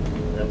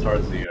and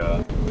towards the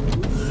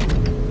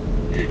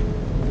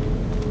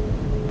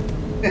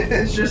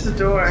It's just a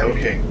door. It's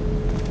okay.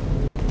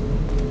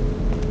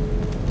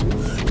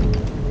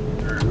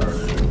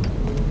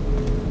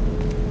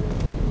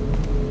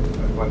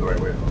 Went the right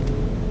way.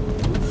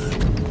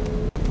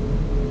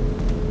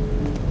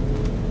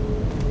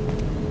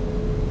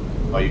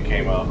 Oh, you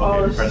came up. Okay,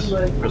 Oh, this press, is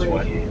like press where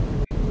what? you came.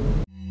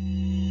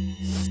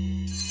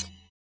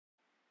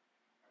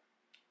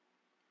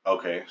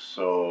 Okay,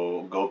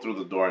 so go through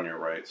the door on your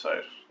right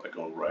side. Like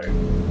go right.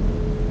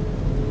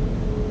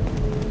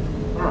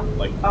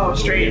 Like Oh,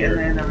 straight here.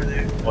 and then over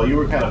there. Well, you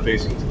were kind of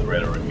facing to the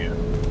right already. Yeah.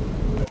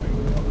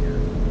 Going up here.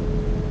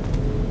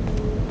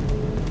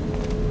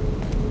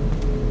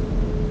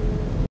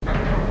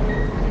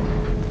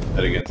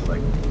 That again to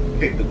like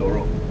kick the door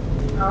open.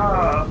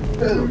 Oh.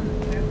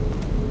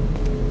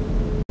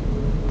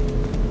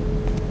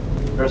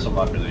 There's some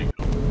locker that you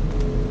can open.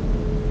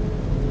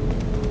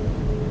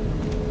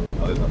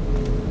 Oh, there's nothing.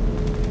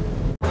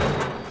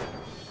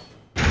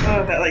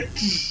 Oh, that like.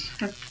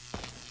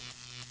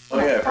 Oh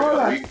yeah, I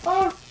forgot.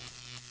 Oh.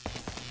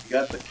 We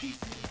got the key.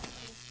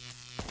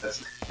 That's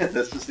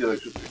just the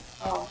electricity.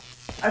 Oh.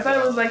 I thought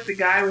it was like the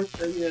guy with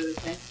the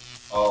thing.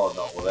 Oh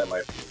no, well that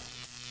might be it.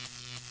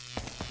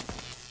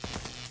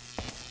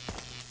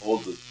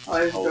 Hold the. Oh,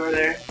 there's a hold door the-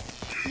 there.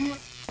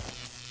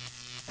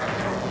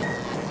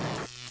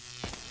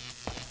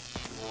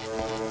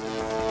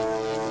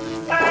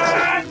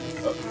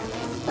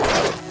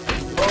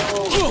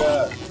 Oh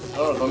god!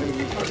 No, don't even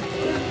get started.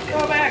 Go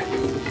back!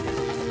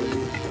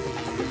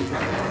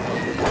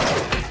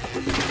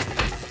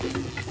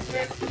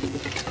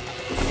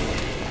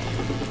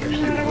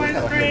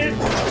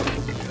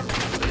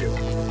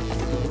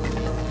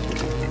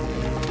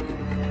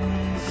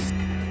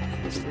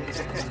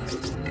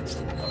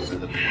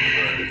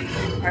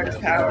 Heart's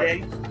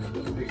pounding.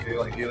 Big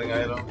healing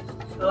item.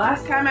 The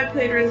last time I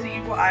played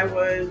Resident Evil, I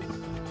was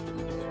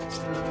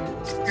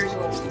years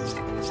old.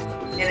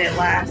 And it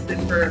lasted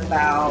for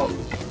about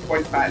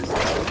 45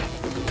 seconds.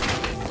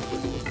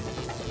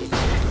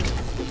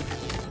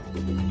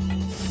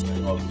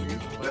 Oh, so you use the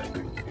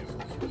flashlight.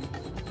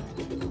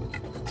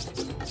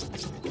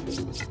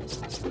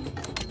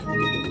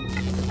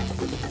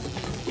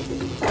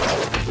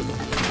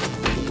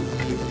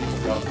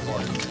 Around the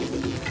corner.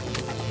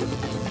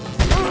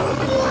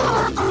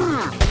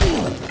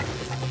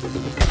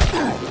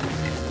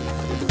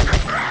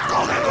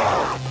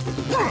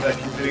 Yeah,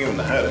 keep hitting him in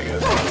the head, I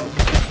guess.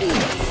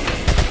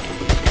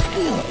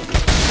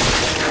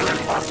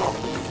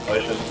 I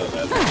should have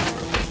done that.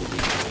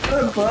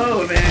 What a blow,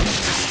 man.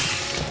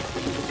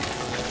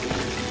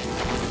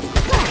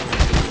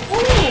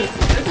 Ooh,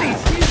 that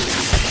thing's huge.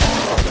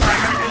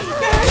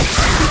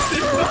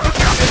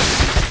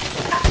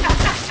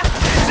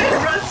 It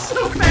runs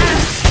so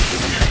fast.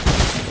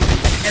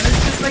 And it's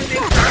just like they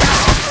start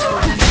out slow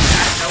and then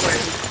out of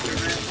nowhere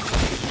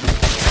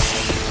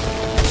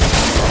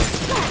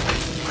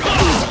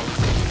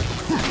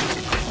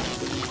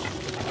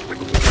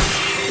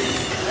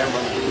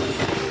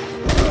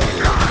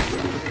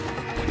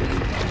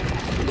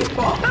just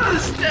fall down the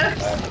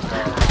steps.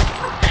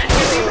 And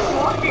he was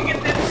walking and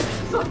then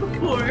this on the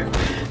floor. And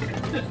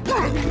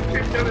he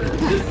tripped over this.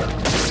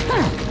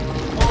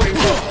 Holy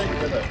cow, thank you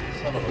for that.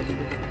 Son of a...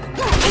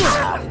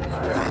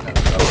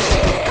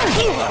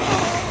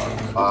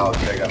 Wow,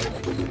 okay, I got it.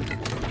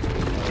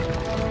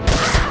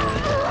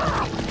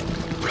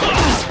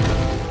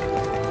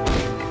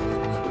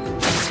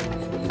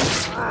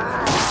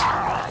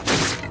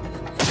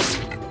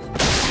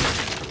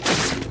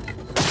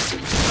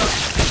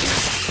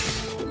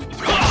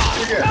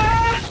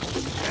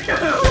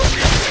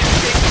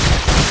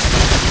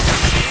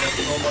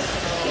 Oh my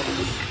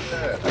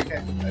god.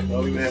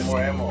 don't even have more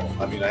ammo.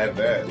 I mean, I have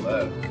that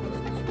left.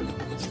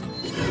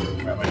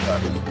 Grab my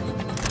shotgun.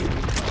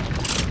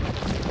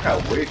 I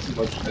got way too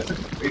much. I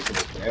took way too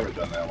much damage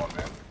on that one,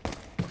 man.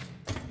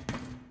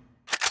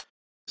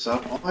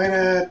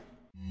 Disappointed.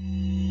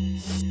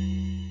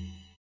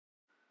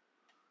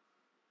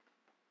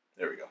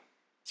 There we go.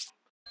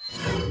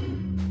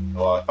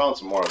 Well, I found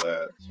some more of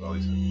that, so at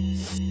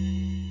least.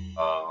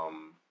 Are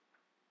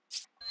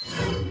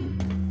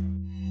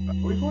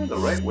we going the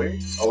right way?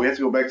 Oh, we have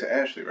to go back to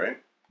Ashley, right?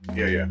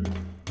 Yeah, yeah.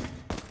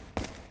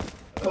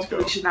 Let's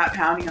Hopefully go. she's not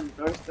pounding on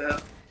the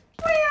doorstep.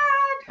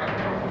 Leon!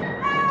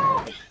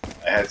 I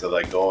had to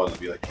like go and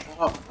be like, shut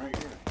up, I'm right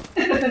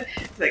here.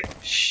 It's like,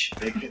 shh.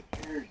 They can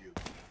hear you.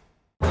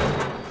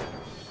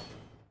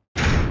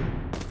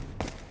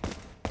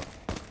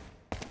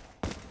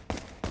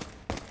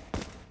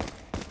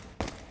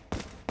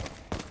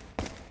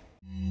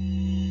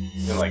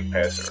 You can like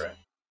pass it, right?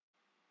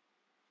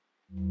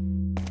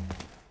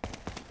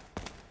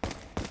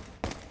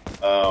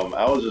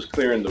 I was just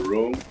clearing the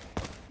room,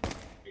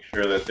 make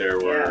sure that there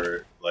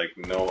were like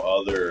no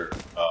other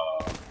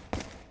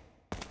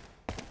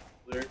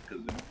clear, because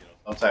you know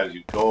sometimes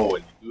you go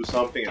and you do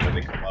something and then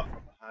they come up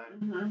from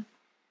behind.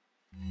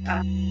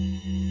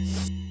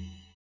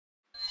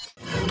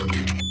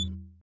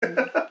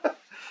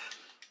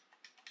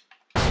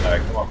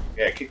 Alright, come on.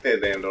 Yeah, kick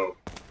that damn door.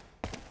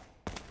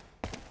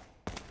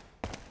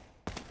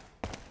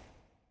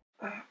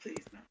 Oh, please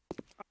no.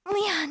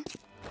 Leon.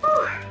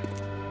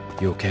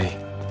 You okay?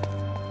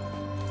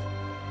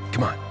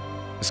 Come on.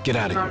 Let's get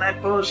out of On here.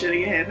 that bullshit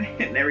again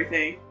and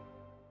everything.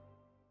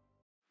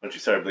 When she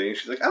started bleeding,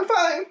 she's like, I'm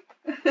fine.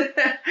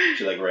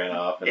 She like ran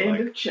off and End like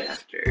of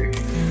chapter.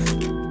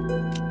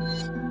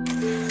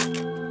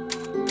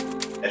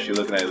 as she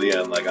looking at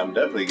Leon like I'm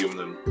definitely giving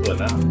them blood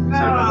now.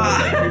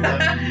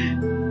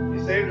 He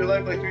saved her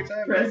life like 3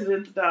 times.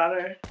 President's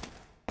daughter.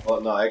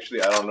 Well, no,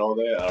 actually, I don't know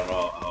that.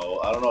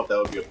 I don't know if that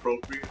would be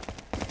appropriate.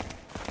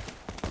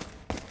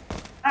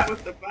 Not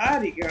with the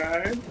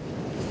bodyguard.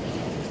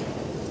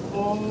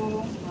 Oh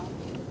my.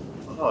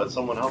 Oh no, it's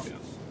someone helping us.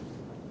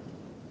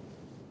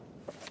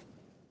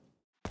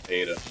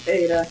 Ada.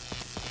 Ada.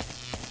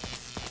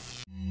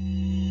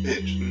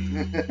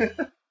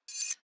 Bitch.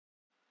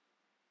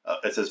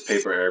 It says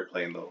paper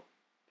airplane though.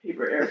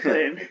 Paper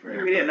airplane. Paper We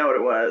airplane. didn't know what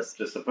it was.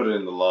 Just to put it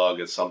in the log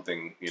as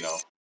something, you know.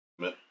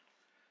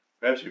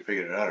 Perhaps you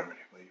figured it out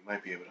already, but you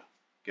might be able to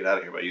get out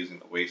of here by using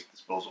the waste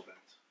disposal bins.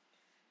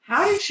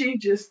 How did she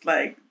just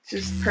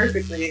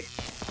perfectly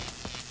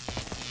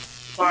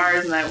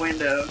bars in that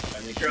window? I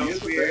mean, Girl's she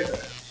is weird.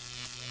 badass.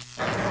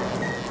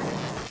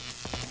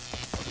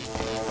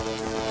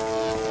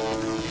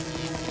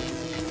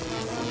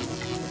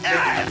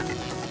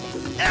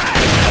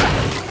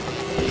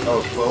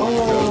 Oh, close.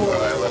 Oh.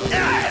 Alright, let him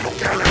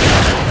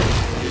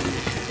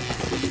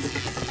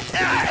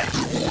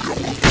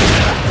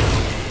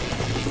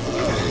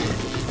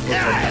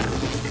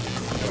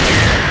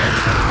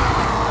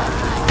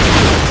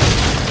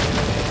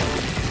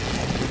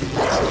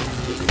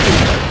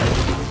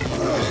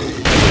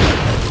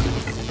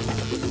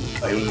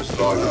he was just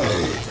throwing it.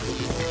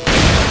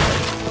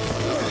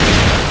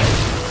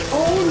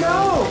 Oh no!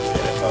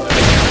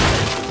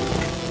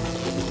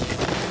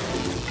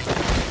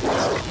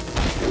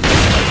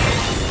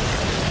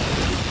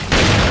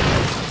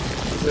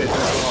 Wait,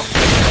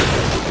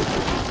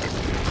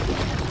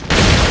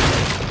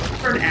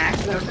 For an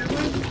accident,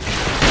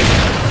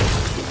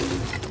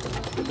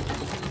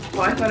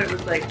 well, I thought it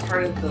was like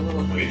part of the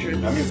little picture.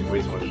 I'm using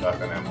way too much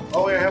shotgun ammo.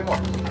 Oh, wait, I have more.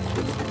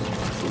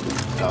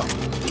 No.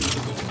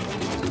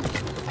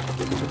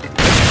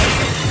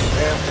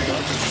 Damn, hang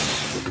on.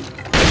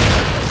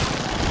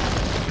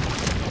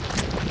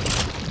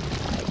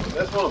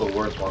 That's one of the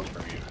worst ones for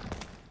me.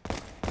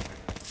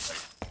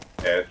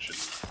 Like, edge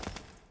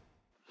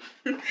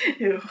and,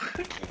 Ew. you know,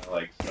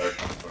 like, start.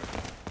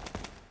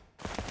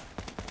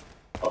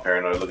 Oh,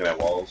 paranoid looking at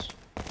walls.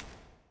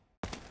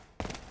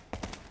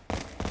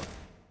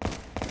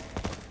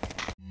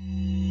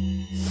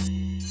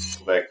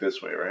 Go back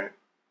this way, right?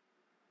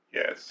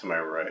 Yeah, it's to my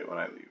right when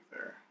I leave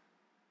there.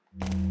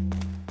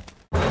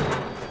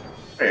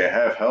 Hey, I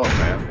have health,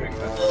 man.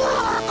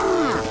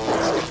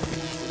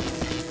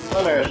 Come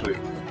on, Ashley.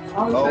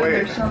 All of a Oh, sudden, wait.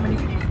 there's so many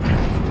people.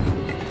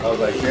 I was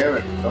like, damn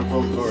it, don't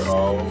close the door.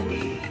 Oh,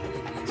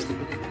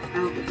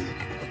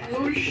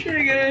 Oh,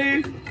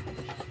 shiggy. let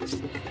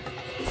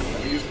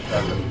me use the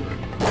shotgun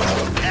first.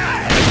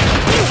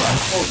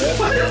 Oh, that's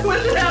What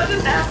the hell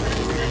just happened?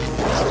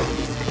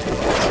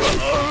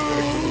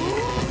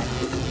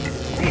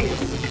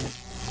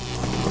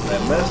 I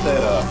messed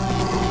that up.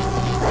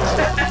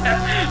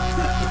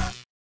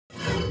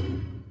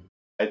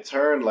 I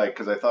turned like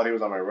because I thought he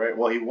was on my right.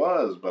 Well, he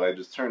was, but I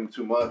just turned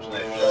too much and I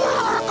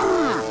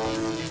shot.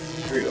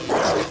 Here you go.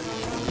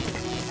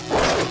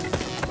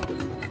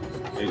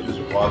 They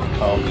just walked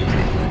calmly.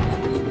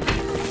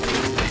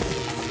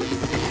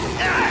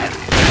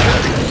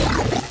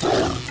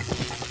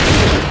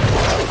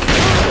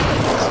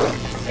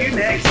 You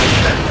next.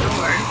 Shut the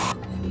door.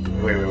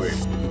 Wait.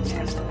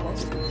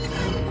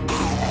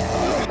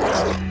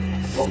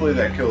 Hopefully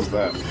that kills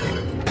them.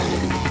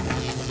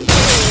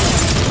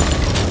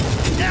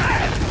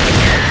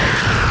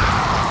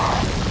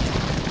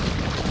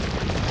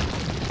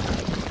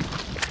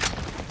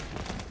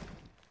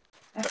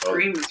 That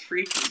scream is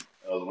freaky.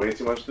 That was way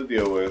too much to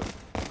deal with.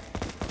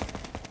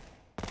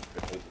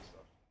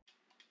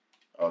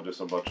 Oh,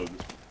 just a bunch of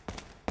this.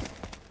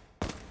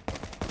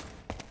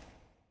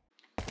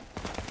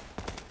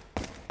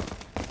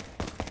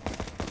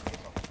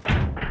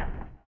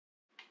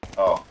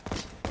 Oh.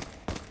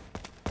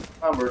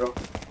 Hi, Murdo.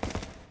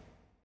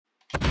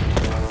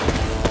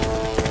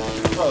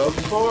 Oh, of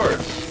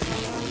course.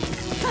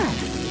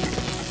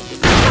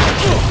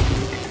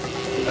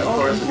 Of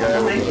course, the guy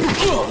was.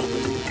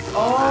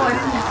 Oh, I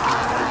didn't.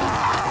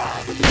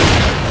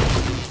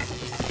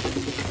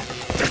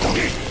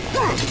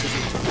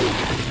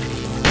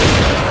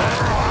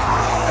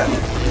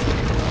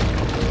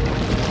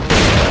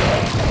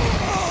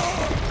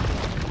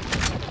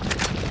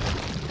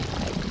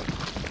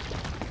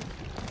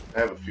 I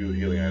have a few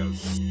healing items.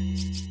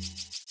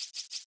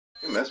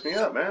 You messed me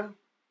up, man.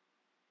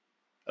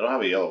 I don't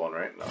have a yellow one,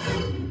 right? No.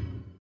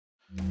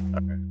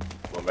 Okay.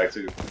 Going back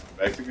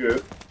to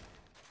good.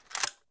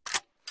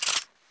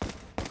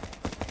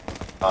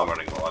 I'm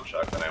running low on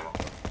shotgun ammo.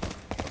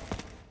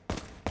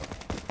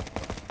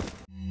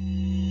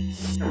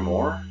 Is there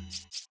more?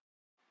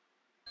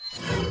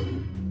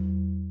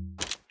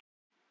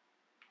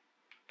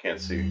 Can't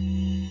see.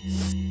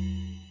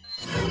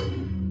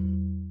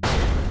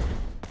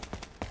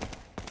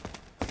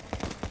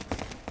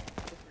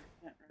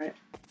 Right.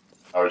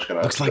 I was just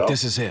gonna. Looks like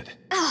this is it.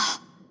 Ugh,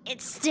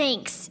 it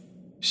stinks.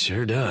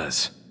 Sure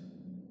does.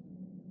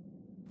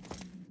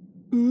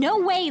 No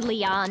way,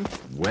 Leon.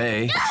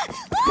 Way.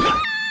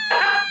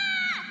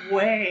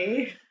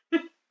 Way.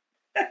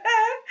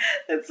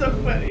 That's so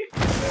funny.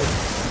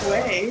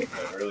 Way.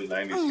 Early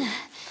 90s.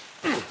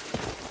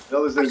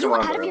 No, this Are didn't you come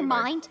out out of early your 90s.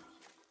 mind?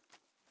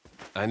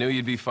 I knew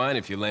you'd be fine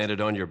if you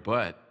landed on your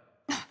butt.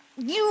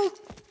 You...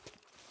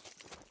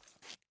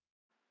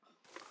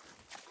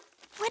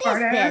 What is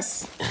Hard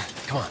this?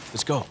 Come on,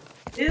 let's go.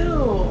 Ew.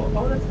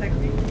 Oh, that's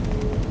sexy.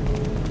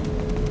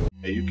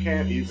 Hey, you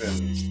can't even.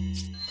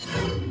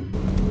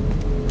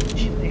 Is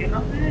she laying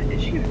on it?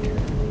 Is she gonna turn?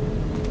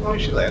 Oh,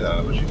 she landed on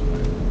it, but she's fine.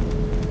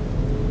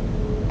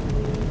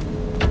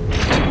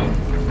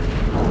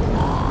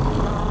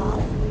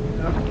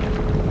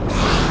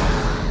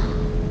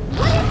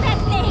 What is that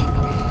thing?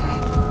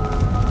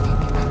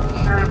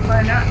 Trying to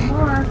find out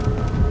more.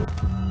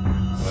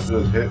 What I'll do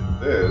is hit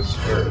this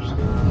first.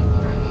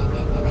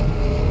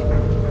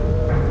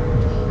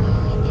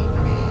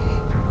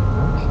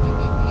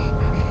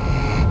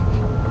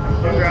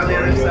 Over on the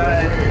other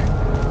side.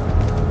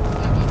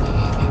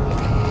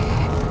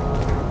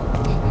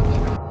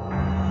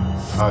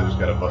 I just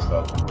gotta bust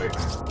out the way.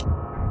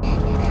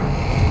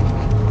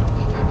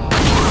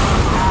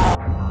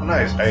 Oh,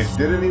 nice. I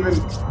didn't even.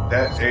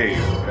 That aim.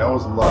 That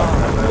was luck.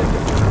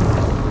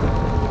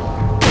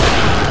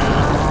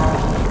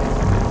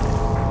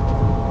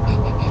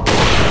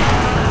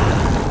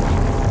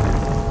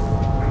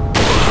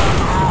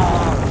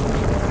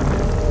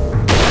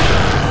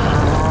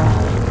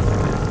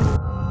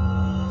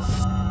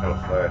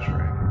 Flash ring.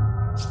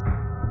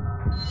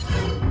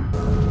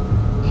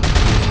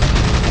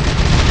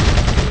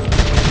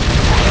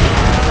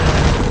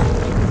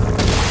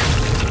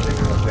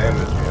 Taking no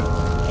damage yet.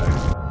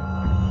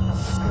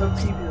 So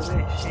creepy the way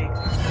it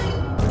shakes.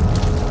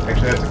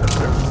 Actually, that's a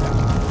conservative.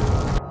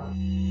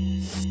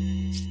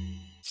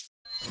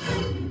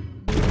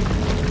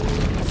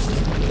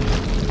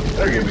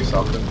 Better give me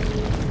something.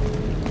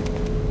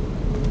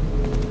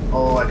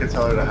 Oh, I can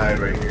tell her to hide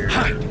right here.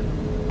 Hide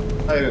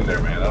in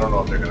there, man. I don't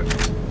know if they're gonna come.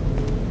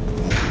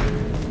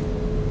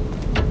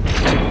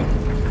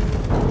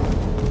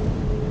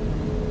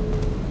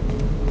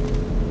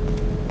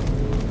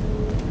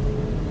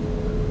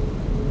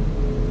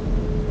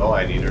 Oh,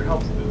 I need her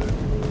help to do this.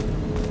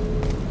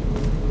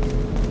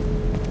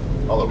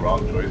 All the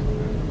wrong choices.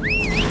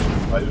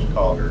 I just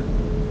call her.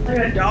 Like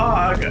a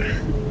dog.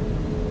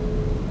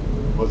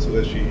 What's so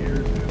that she hears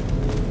it?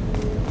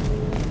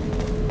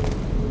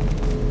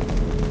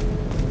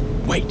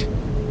 Wait.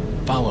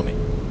 Follow me.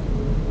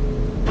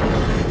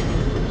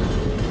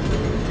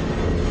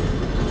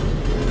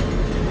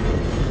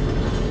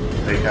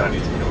 They kind of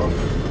need to kill him.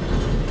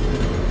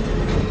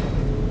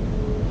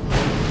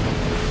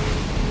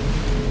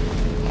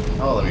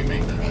 Oh, let me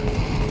make that.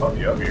 Oh,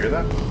 you hear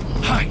that?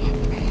 Hi.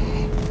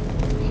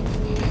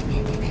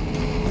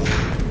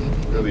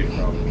 Really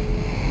from.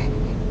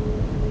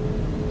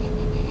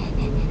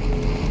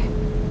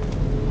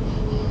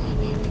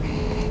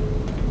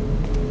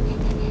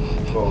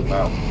 Oh,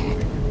 now.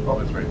 Oh,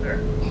 it's right there.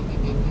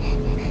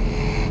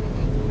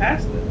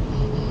 Past it.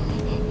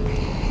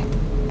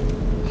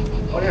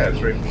 Oh, yeah,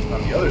 it's right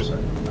on the other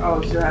side.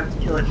 Oh, so I have to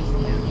kill it just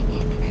again.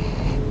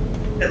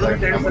 Look,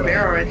 there's the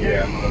barrel right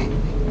there. Yeah,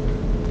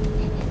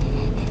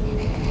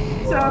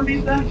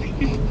 Zombies up.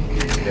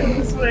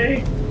 This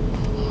way.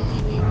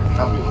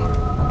 I'll be there.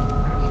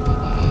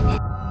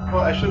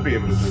 Well, I should be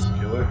able to just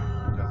kill it.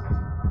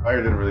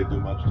 Fire didn't really do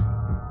much to me.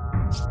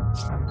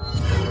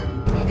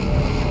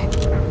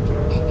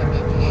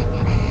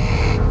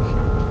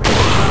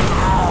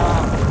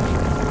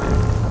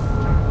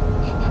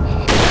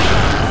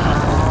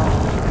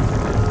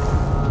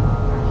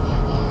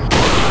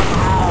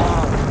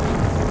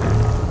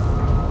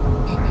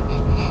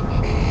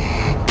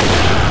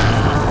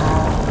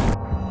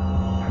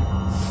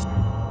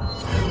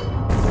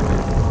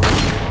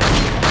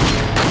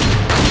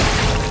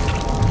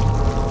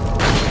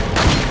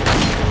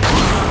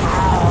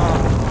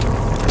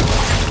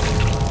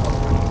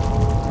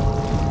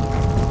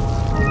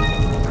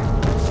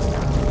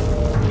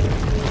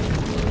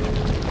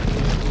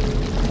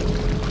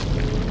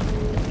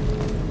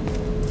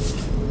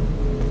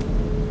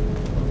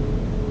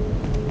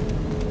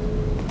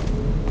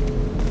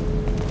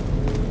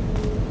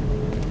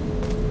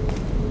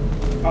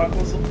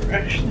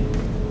 Actually.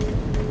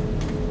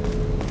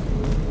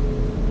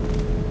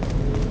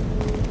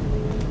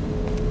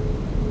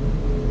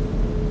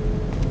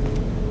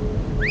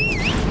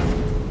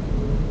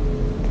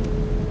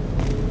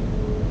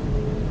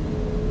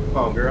 Come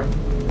on, girl.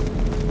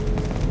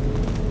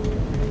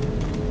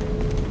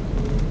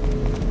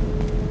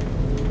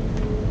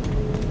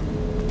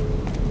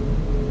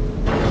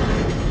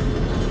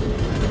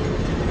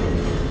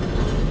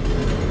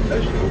 I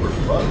should move her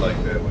butt like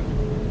that when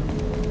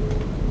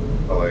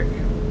like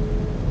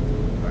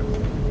what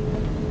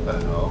the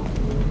hell?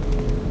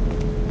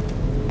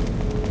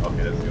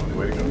 Okay, that's the only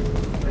way to go.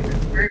 Like,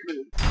 it's a great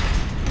move.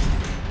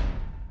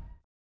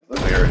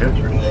 Looks like her hips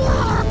are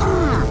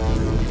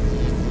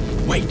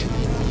Wait.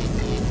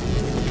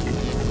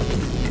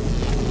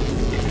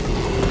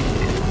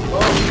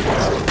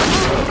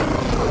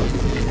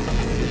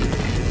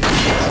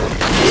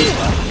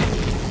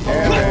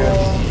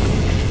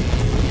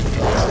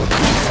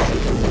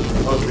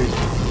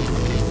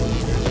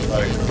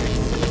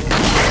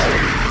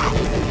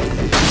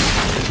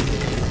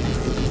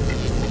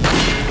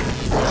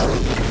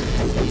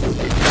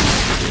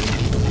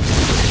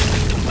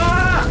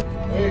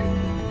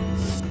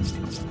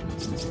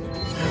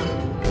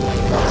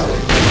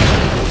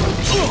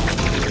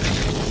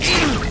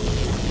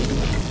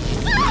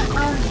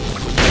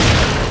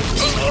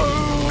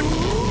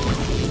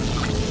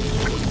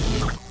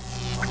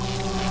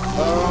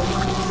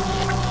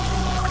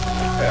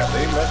 Yeah,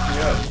 they messed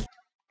me up.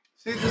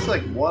 See, just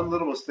like one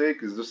little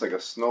mistake is just like a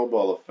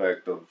snowball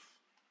effect of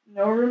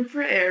No room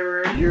for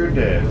error. you're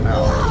dead.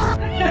 Ow. Aw.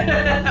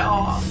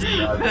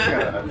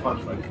 I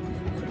punched my.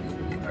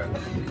 Alright.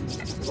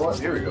 What?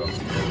 Here we go.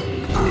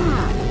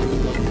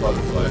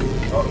 Butterfly.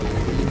 Oh.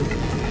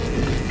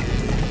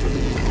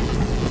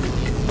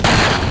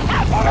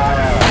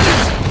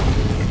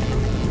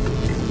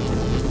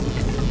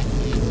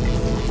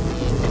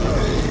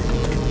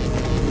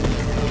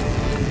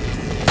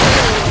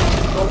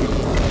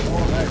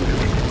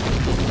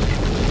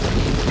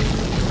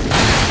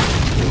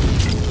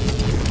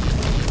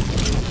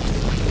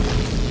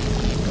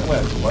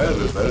 Quite a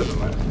bit better than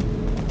mine.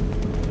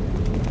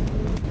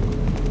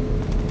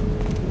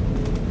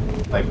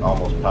 Like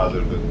almost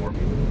positive there's more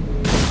people.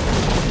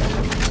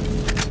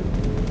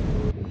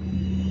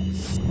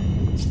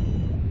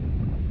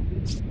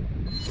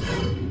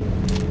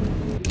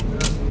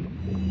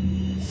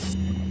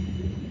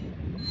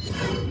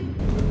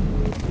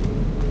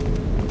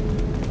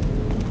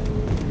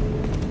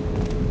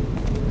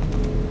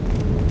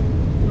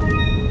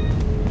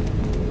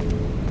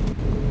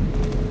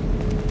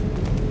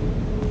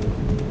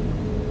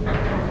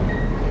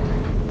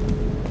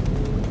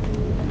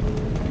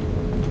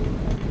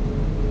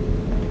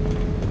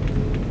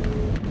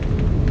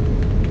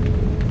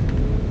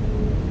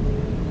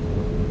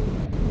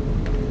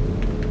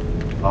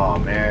 Oh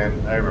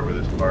man, I remember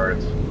this part.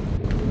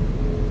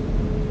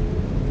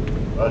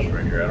 Rush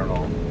right here, I don't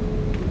know.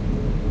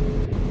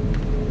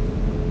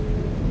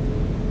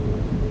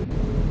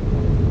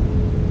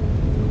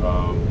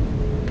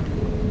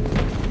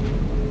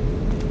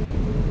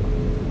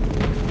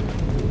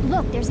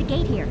 Look, there's a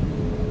gate here.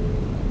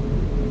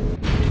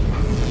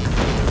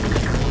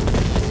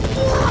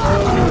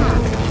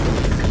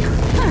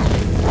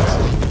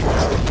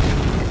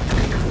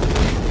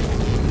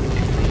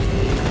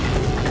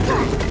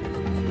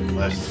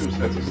 Last two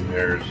sets of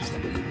stairs.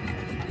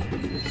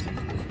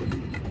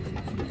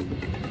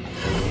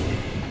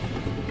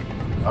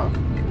 Huh?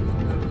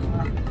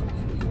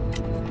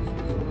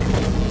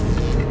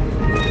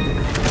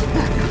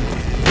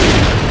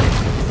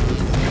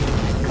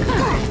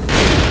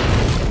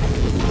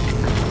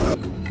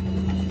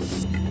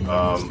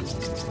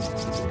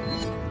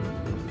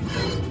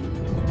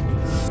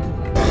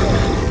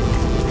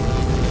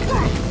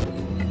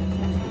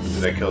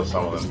 Did I kill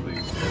some of them,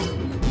 please?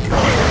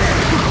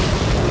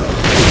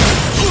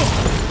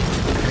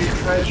 He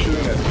tried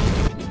shooting at me.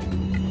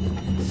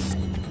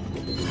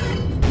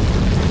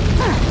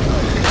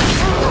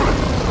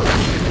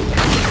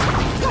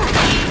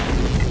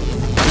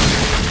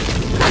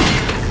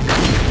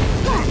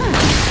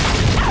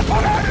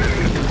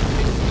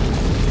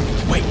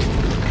 Wait.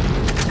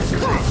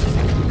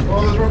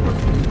 Oh, there's rubber.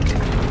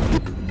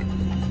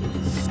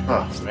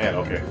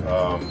 Okay,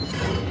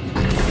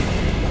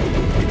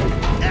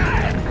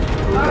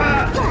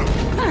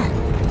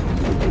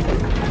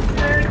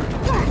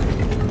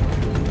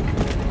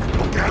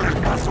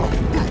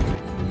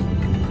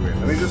 wait,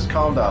 let me just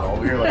calm down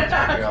over here, like,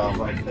 talking on,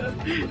 like,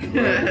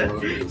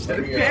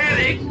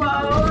 Panic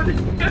mode!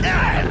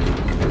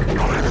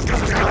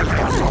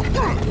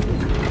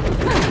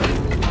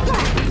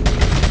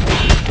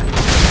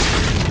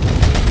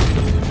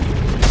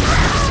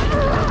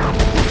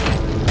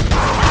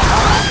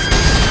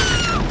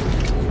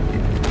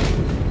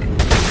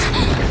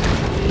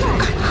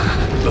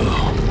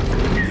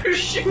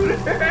 Shoot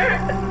her!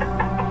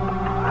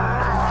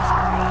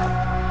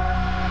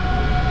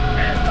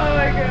 Oh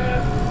my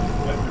god.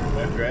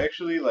 After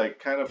actually, like,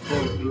 kind of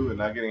pulling through and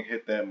not getting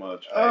hit that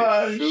much,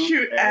 Oh,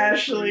 shoot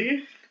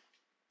Ashley.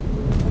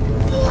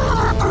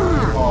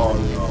 Oh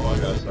no, I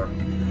gotta start.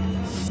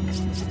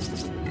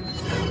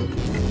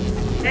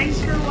 Thanks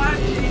for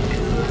watching.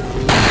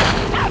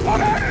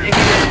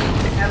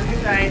 Have a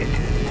good night.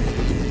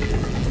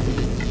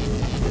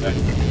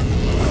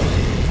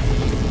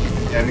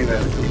 Yeah, I need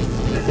that.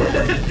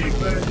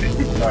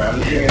 Sorry, I'm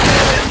just getting it.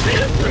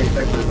 20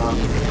 seconds on.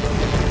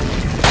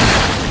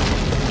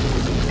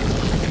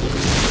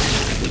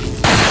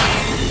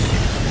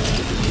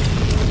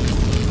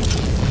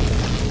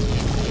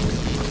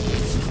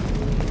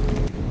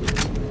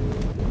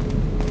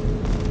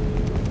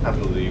 I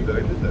believe that I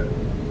did that.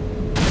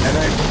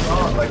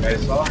 And I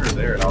saw her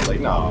there, and I was like,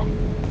 no,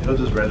 it'll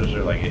just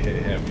register like it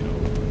hit him, you know.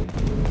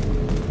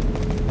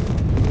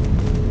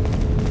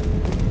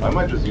 I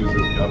might just use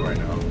this gun right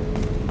now.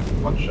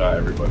 One shot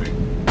everybody.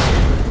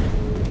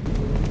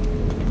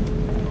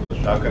 The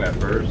shotgun at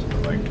first,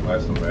 and like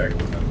blast them back.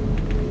 And then...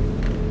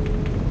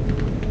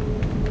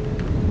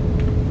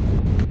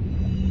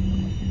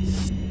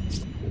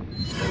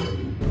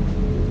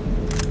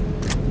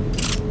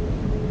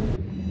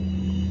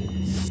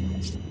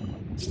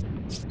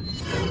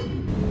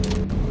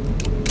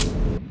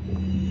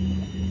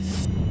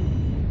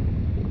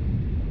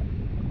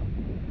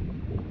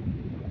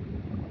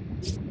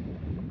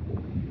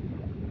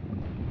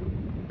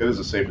 It is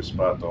the safest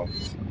spot though.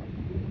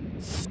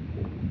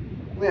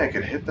 Only I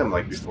could hit them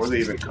like before they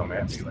even come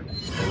at me. Like,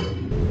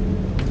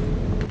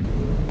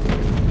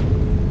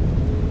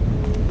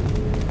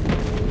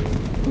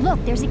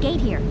 Look, there's a gate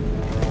here.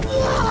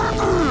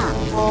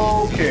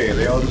 okay,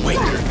 they all just Wait,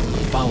 here.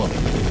 follow me.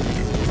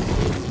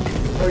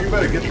 Oh, you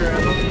better get your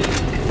ass up.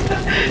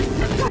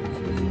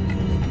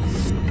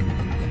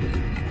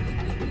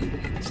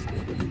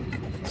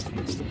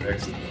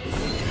 Exit.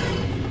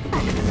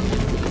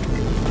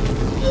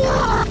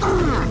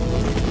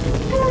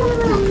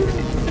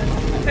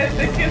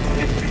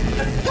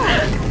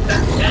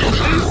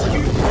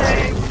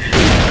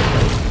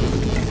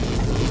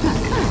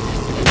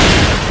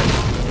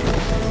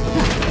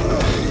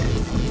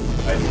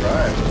 I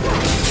tried.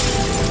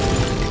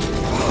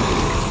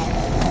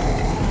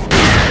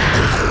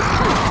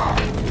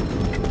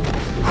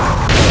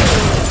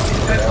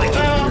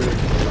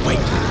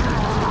 Wait.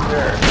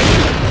 There.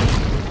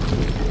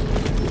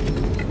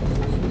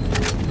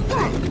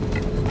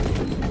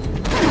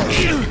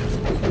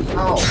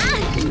 Ow.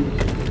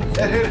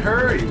 That hit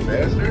her, you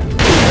bastard.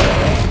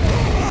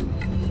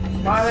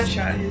 Wow, that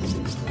shot is.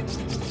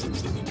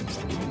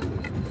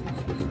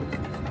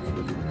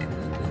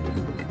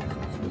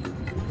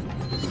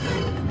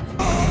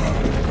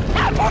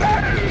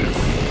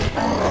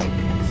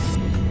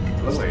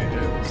 Looks like it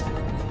did.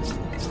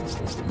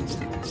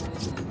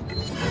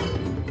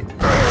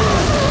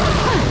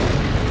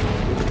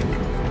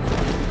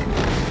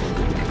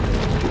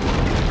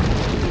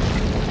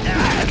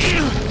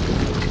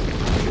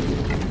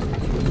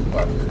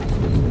 What?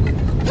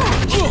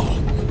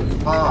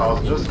 Ah, I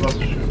was just about to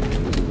shoot.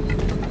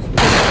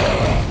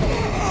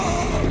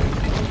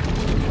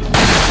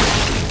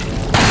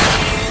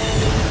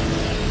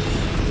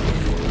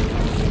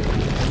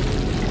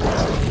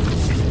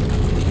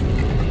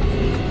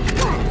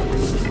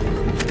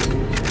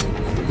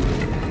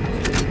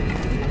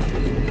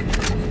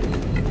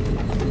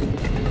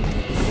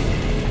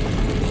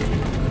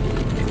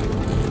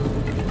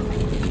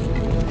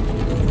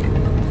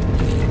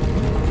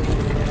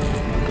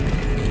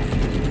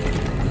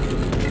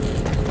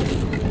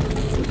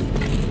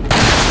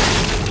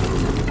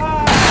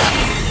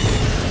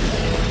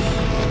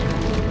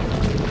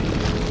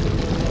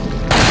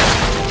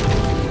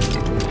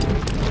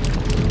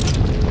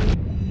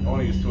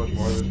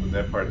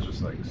 That part is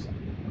just like.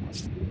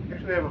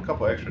 Actually, I have a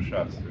couple extra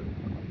shots too.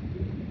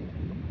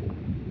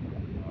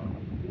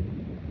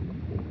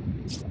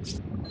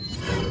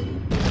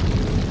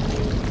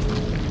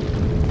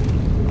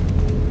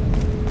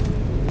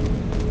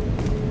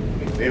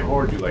 They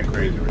hoard you like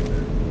crazy right there.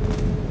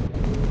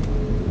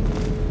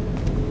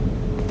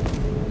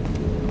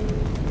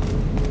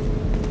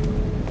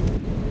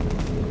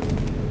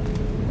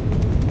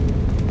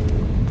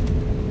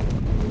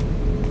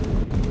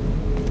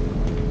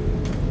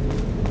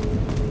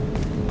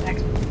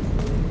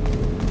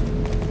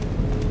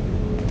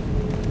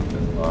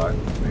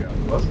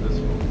 What's this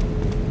one?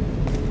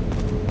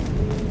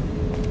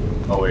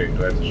 Oh wait,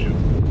 do I have to shoot?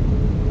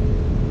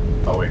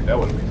 Oh wait, that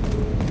wouldn't make sense.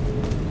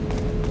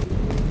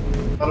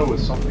 I thought it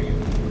was something in...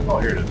 Oh,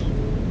 here it is.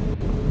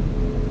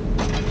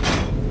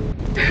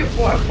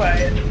 Walk by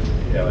it.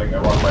 Yeah, like I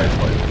walked by it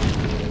twice.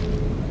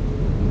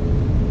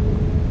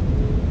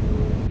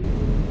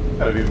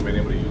 I'd have even been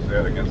able to use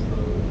that against the...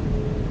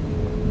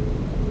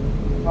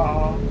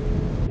 Oh.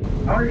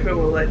 I wonder if it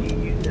will let you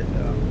use it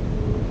though.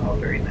 Oh,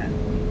 during that.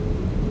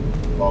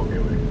 Okay,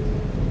 wait.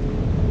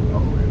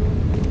 Oh, wait.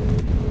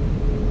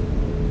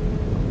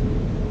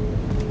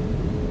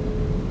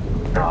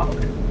 Oh,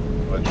 okay.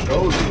 What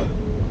shows you it?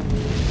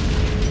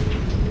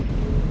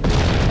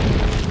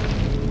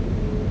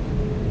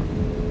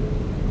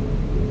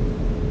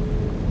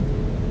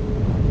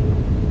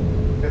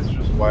 It's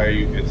just why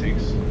it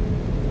takes...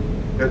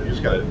 You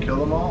just gotta kill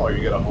them all, or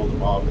you gotta hold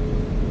them off?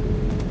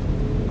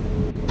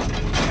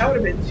 That would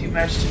have been too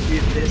much to do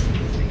this at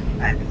the same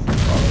time as the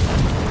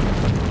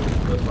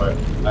That's why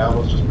I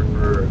almost just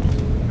prefer just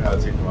how to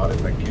take them out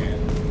if I can.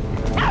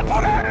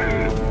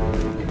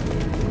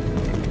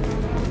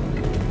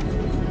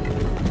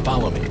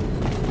 Follow me.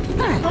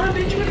 Oh,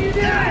 bitch, what are you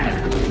doing?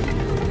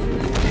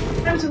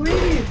 Time to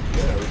leave.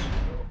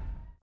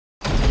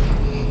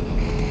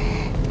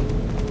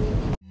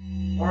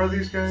 More of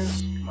these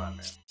guys? Come on,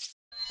 man.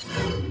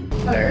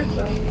 Oh, there's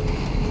some.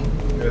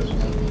 It's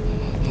just...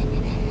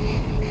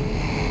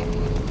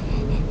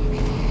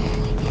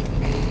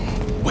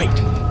 Wait.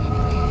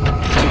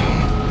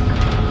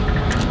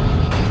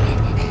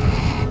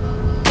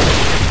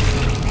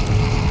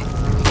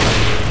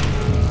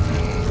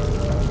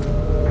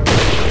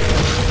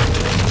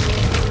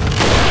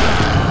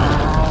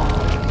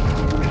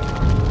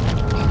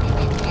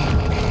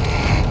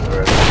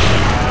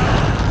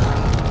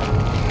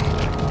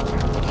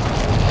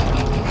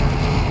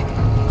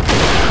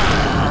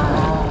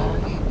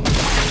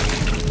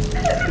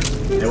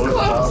 It's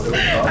close. I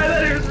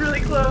thought it was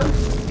really close.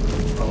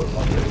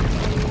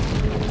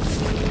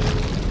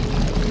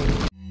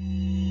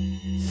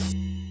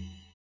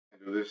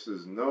 This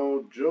is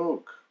no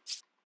joke.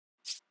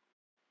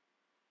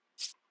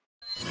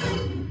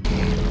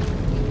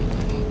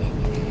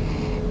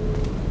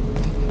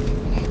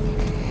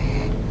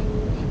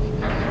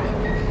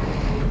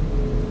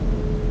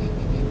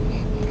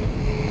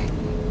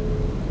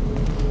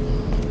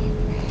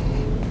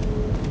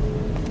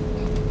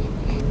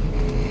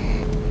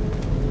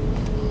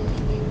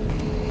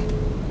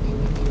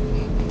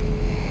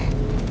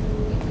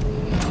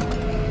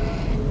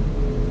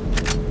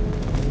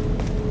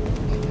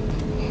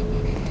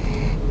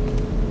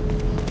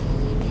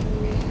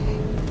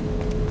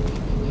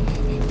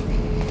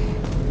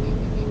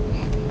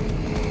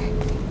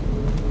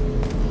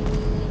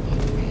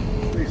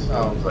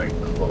 Sounds like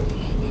close.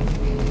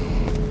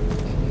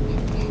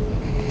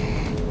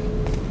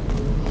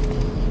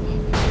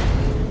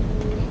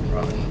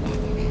 Probably.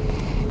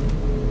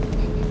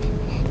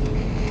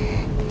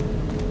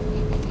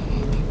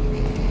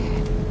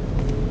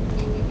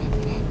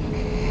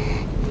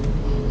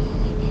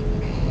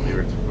 Leave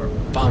it too far.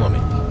 Follow me.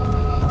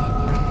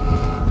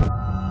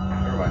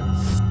 Never mind.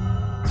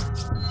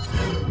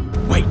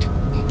 Wait.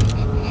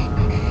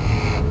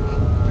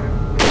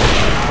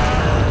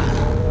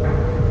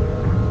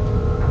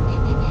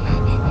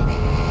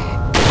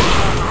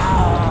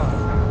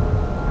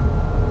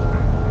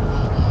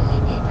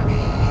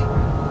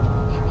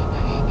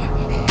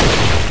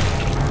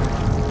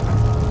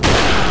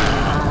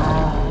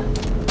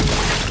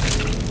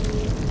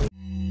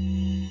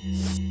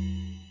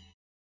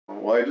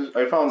 Well,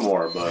 I found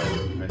more, but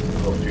I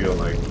still feel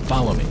like...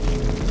 Follow me.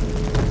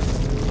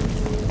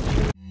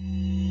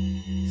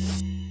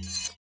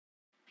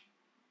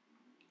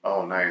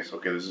 Oh, nice.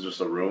 Okay, this is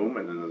just a room,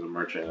 and then there's a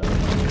merchant.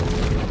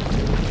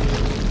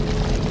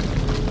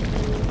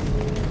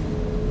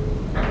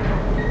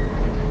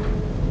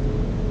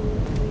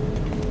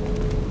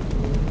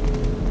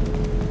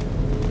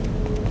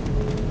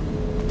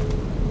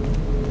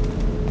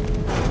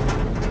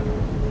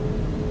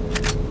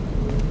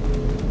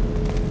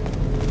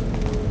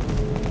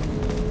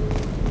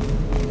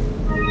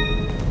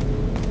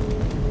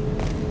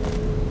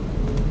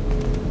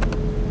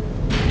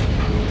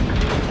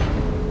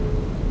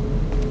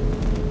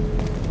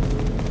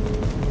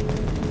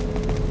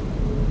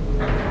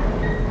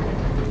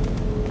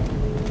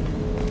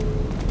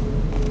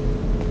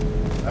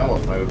 I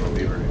almost might as well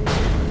leave her in.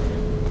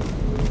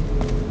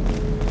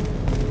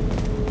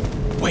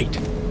 Wait.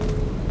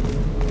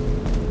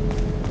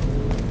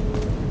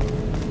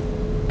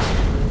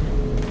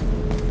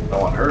 I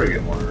want her to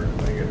get more hurt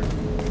if I get her.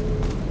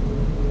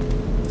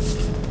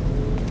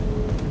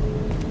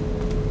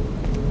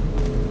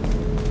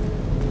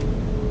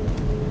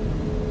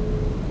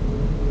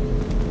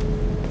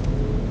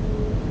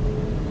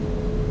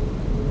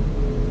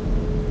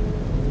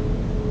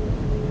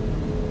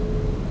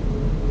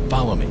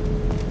 Follow me.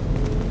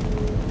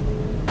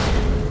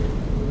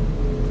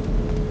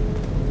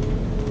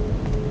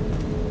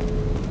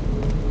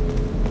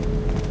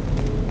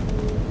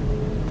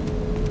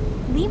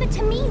 Leave it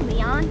to me,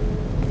 Leon.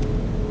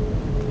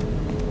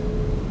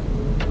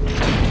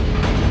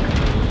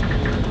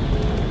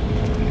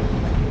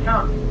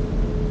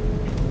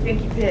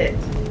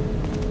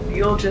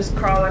 just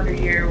crawl under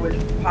here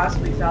with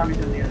possibly zombies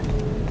on the other side.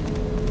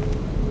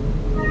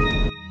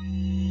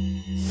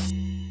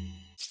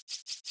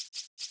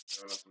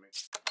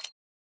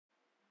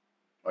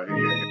 Oh, here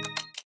you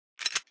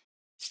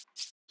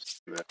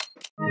go.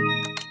 How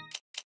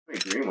many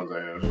green ones I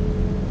have?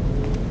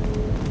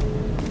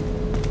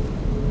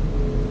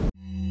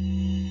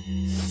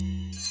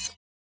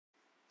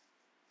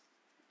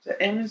 So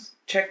M's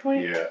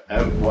checkpoint? Yeah,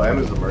 M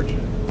is the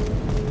merchant.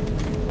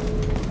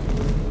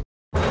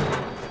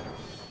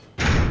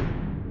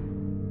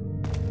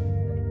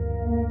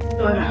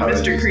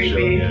 Mr.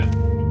 Creepy. It's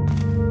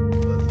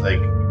like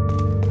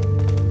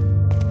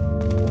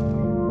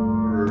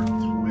her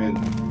twin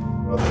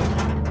brothers.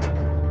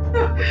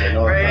 Which I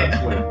know Right. it's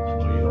not twins,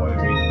 so you know what I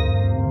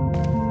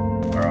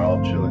mean. Are all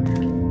chilling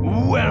here.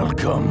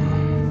 Welcome.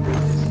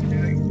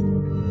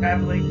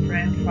 Traveling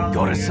friend following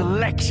Got a you.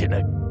 selection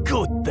of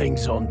good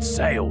things on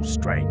sale,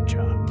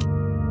 stranger.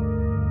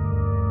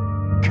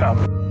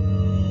 Come.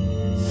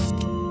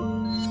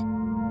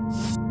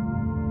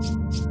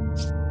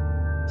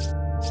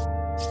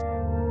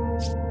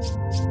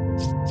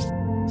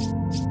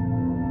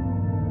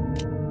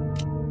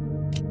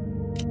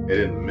 They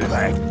didn't miss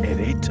Back it.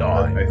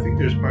 anytime. I think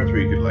there's parts where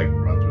you could like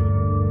run through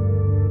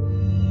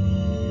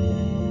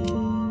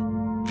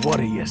them. What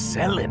are you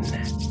selling?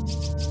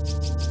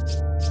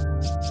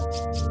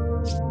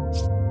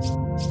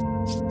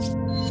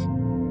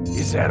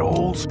 Is that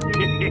all?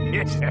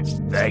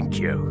 Thank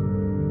you.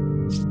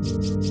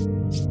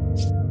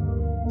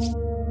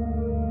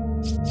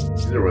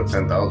 These are worth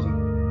 10,000. If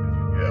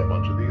you get a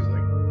bunch of these,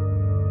 like,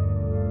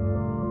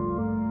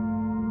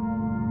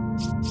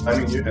 I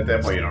mean, at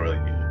that point, you don't really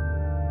need it.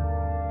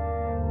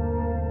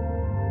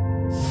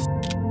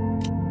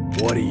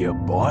 What are you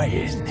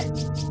buying?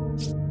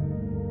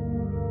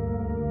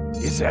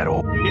 Is that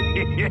all?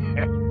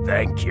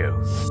 Thank you.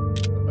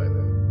 I'll buy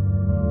that.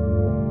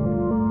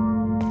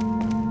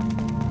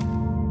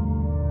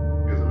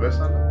 There's a vest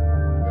on that?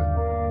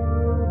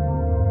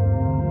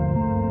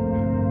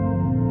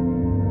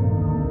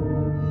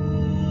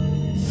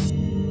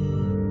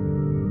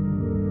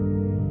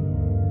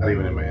 Not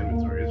even in my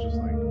inventory, it's just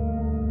like.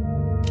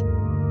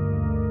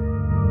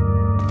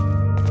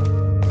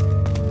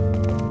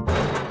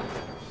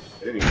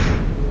 I didn't even.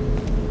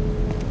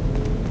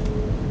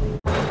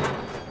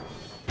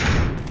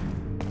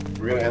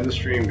 We're gonna end the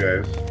stream,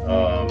 guys.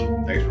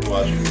 Thanks for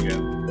watching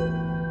again.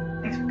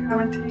 Thanks for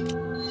commenting.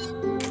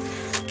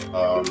 A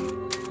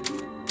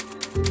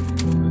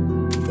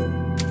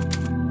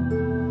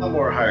lot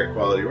more higher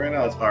quality. Right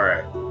now, it's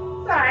alright.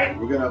 Alright.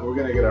 We're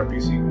gonna get our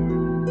PC going.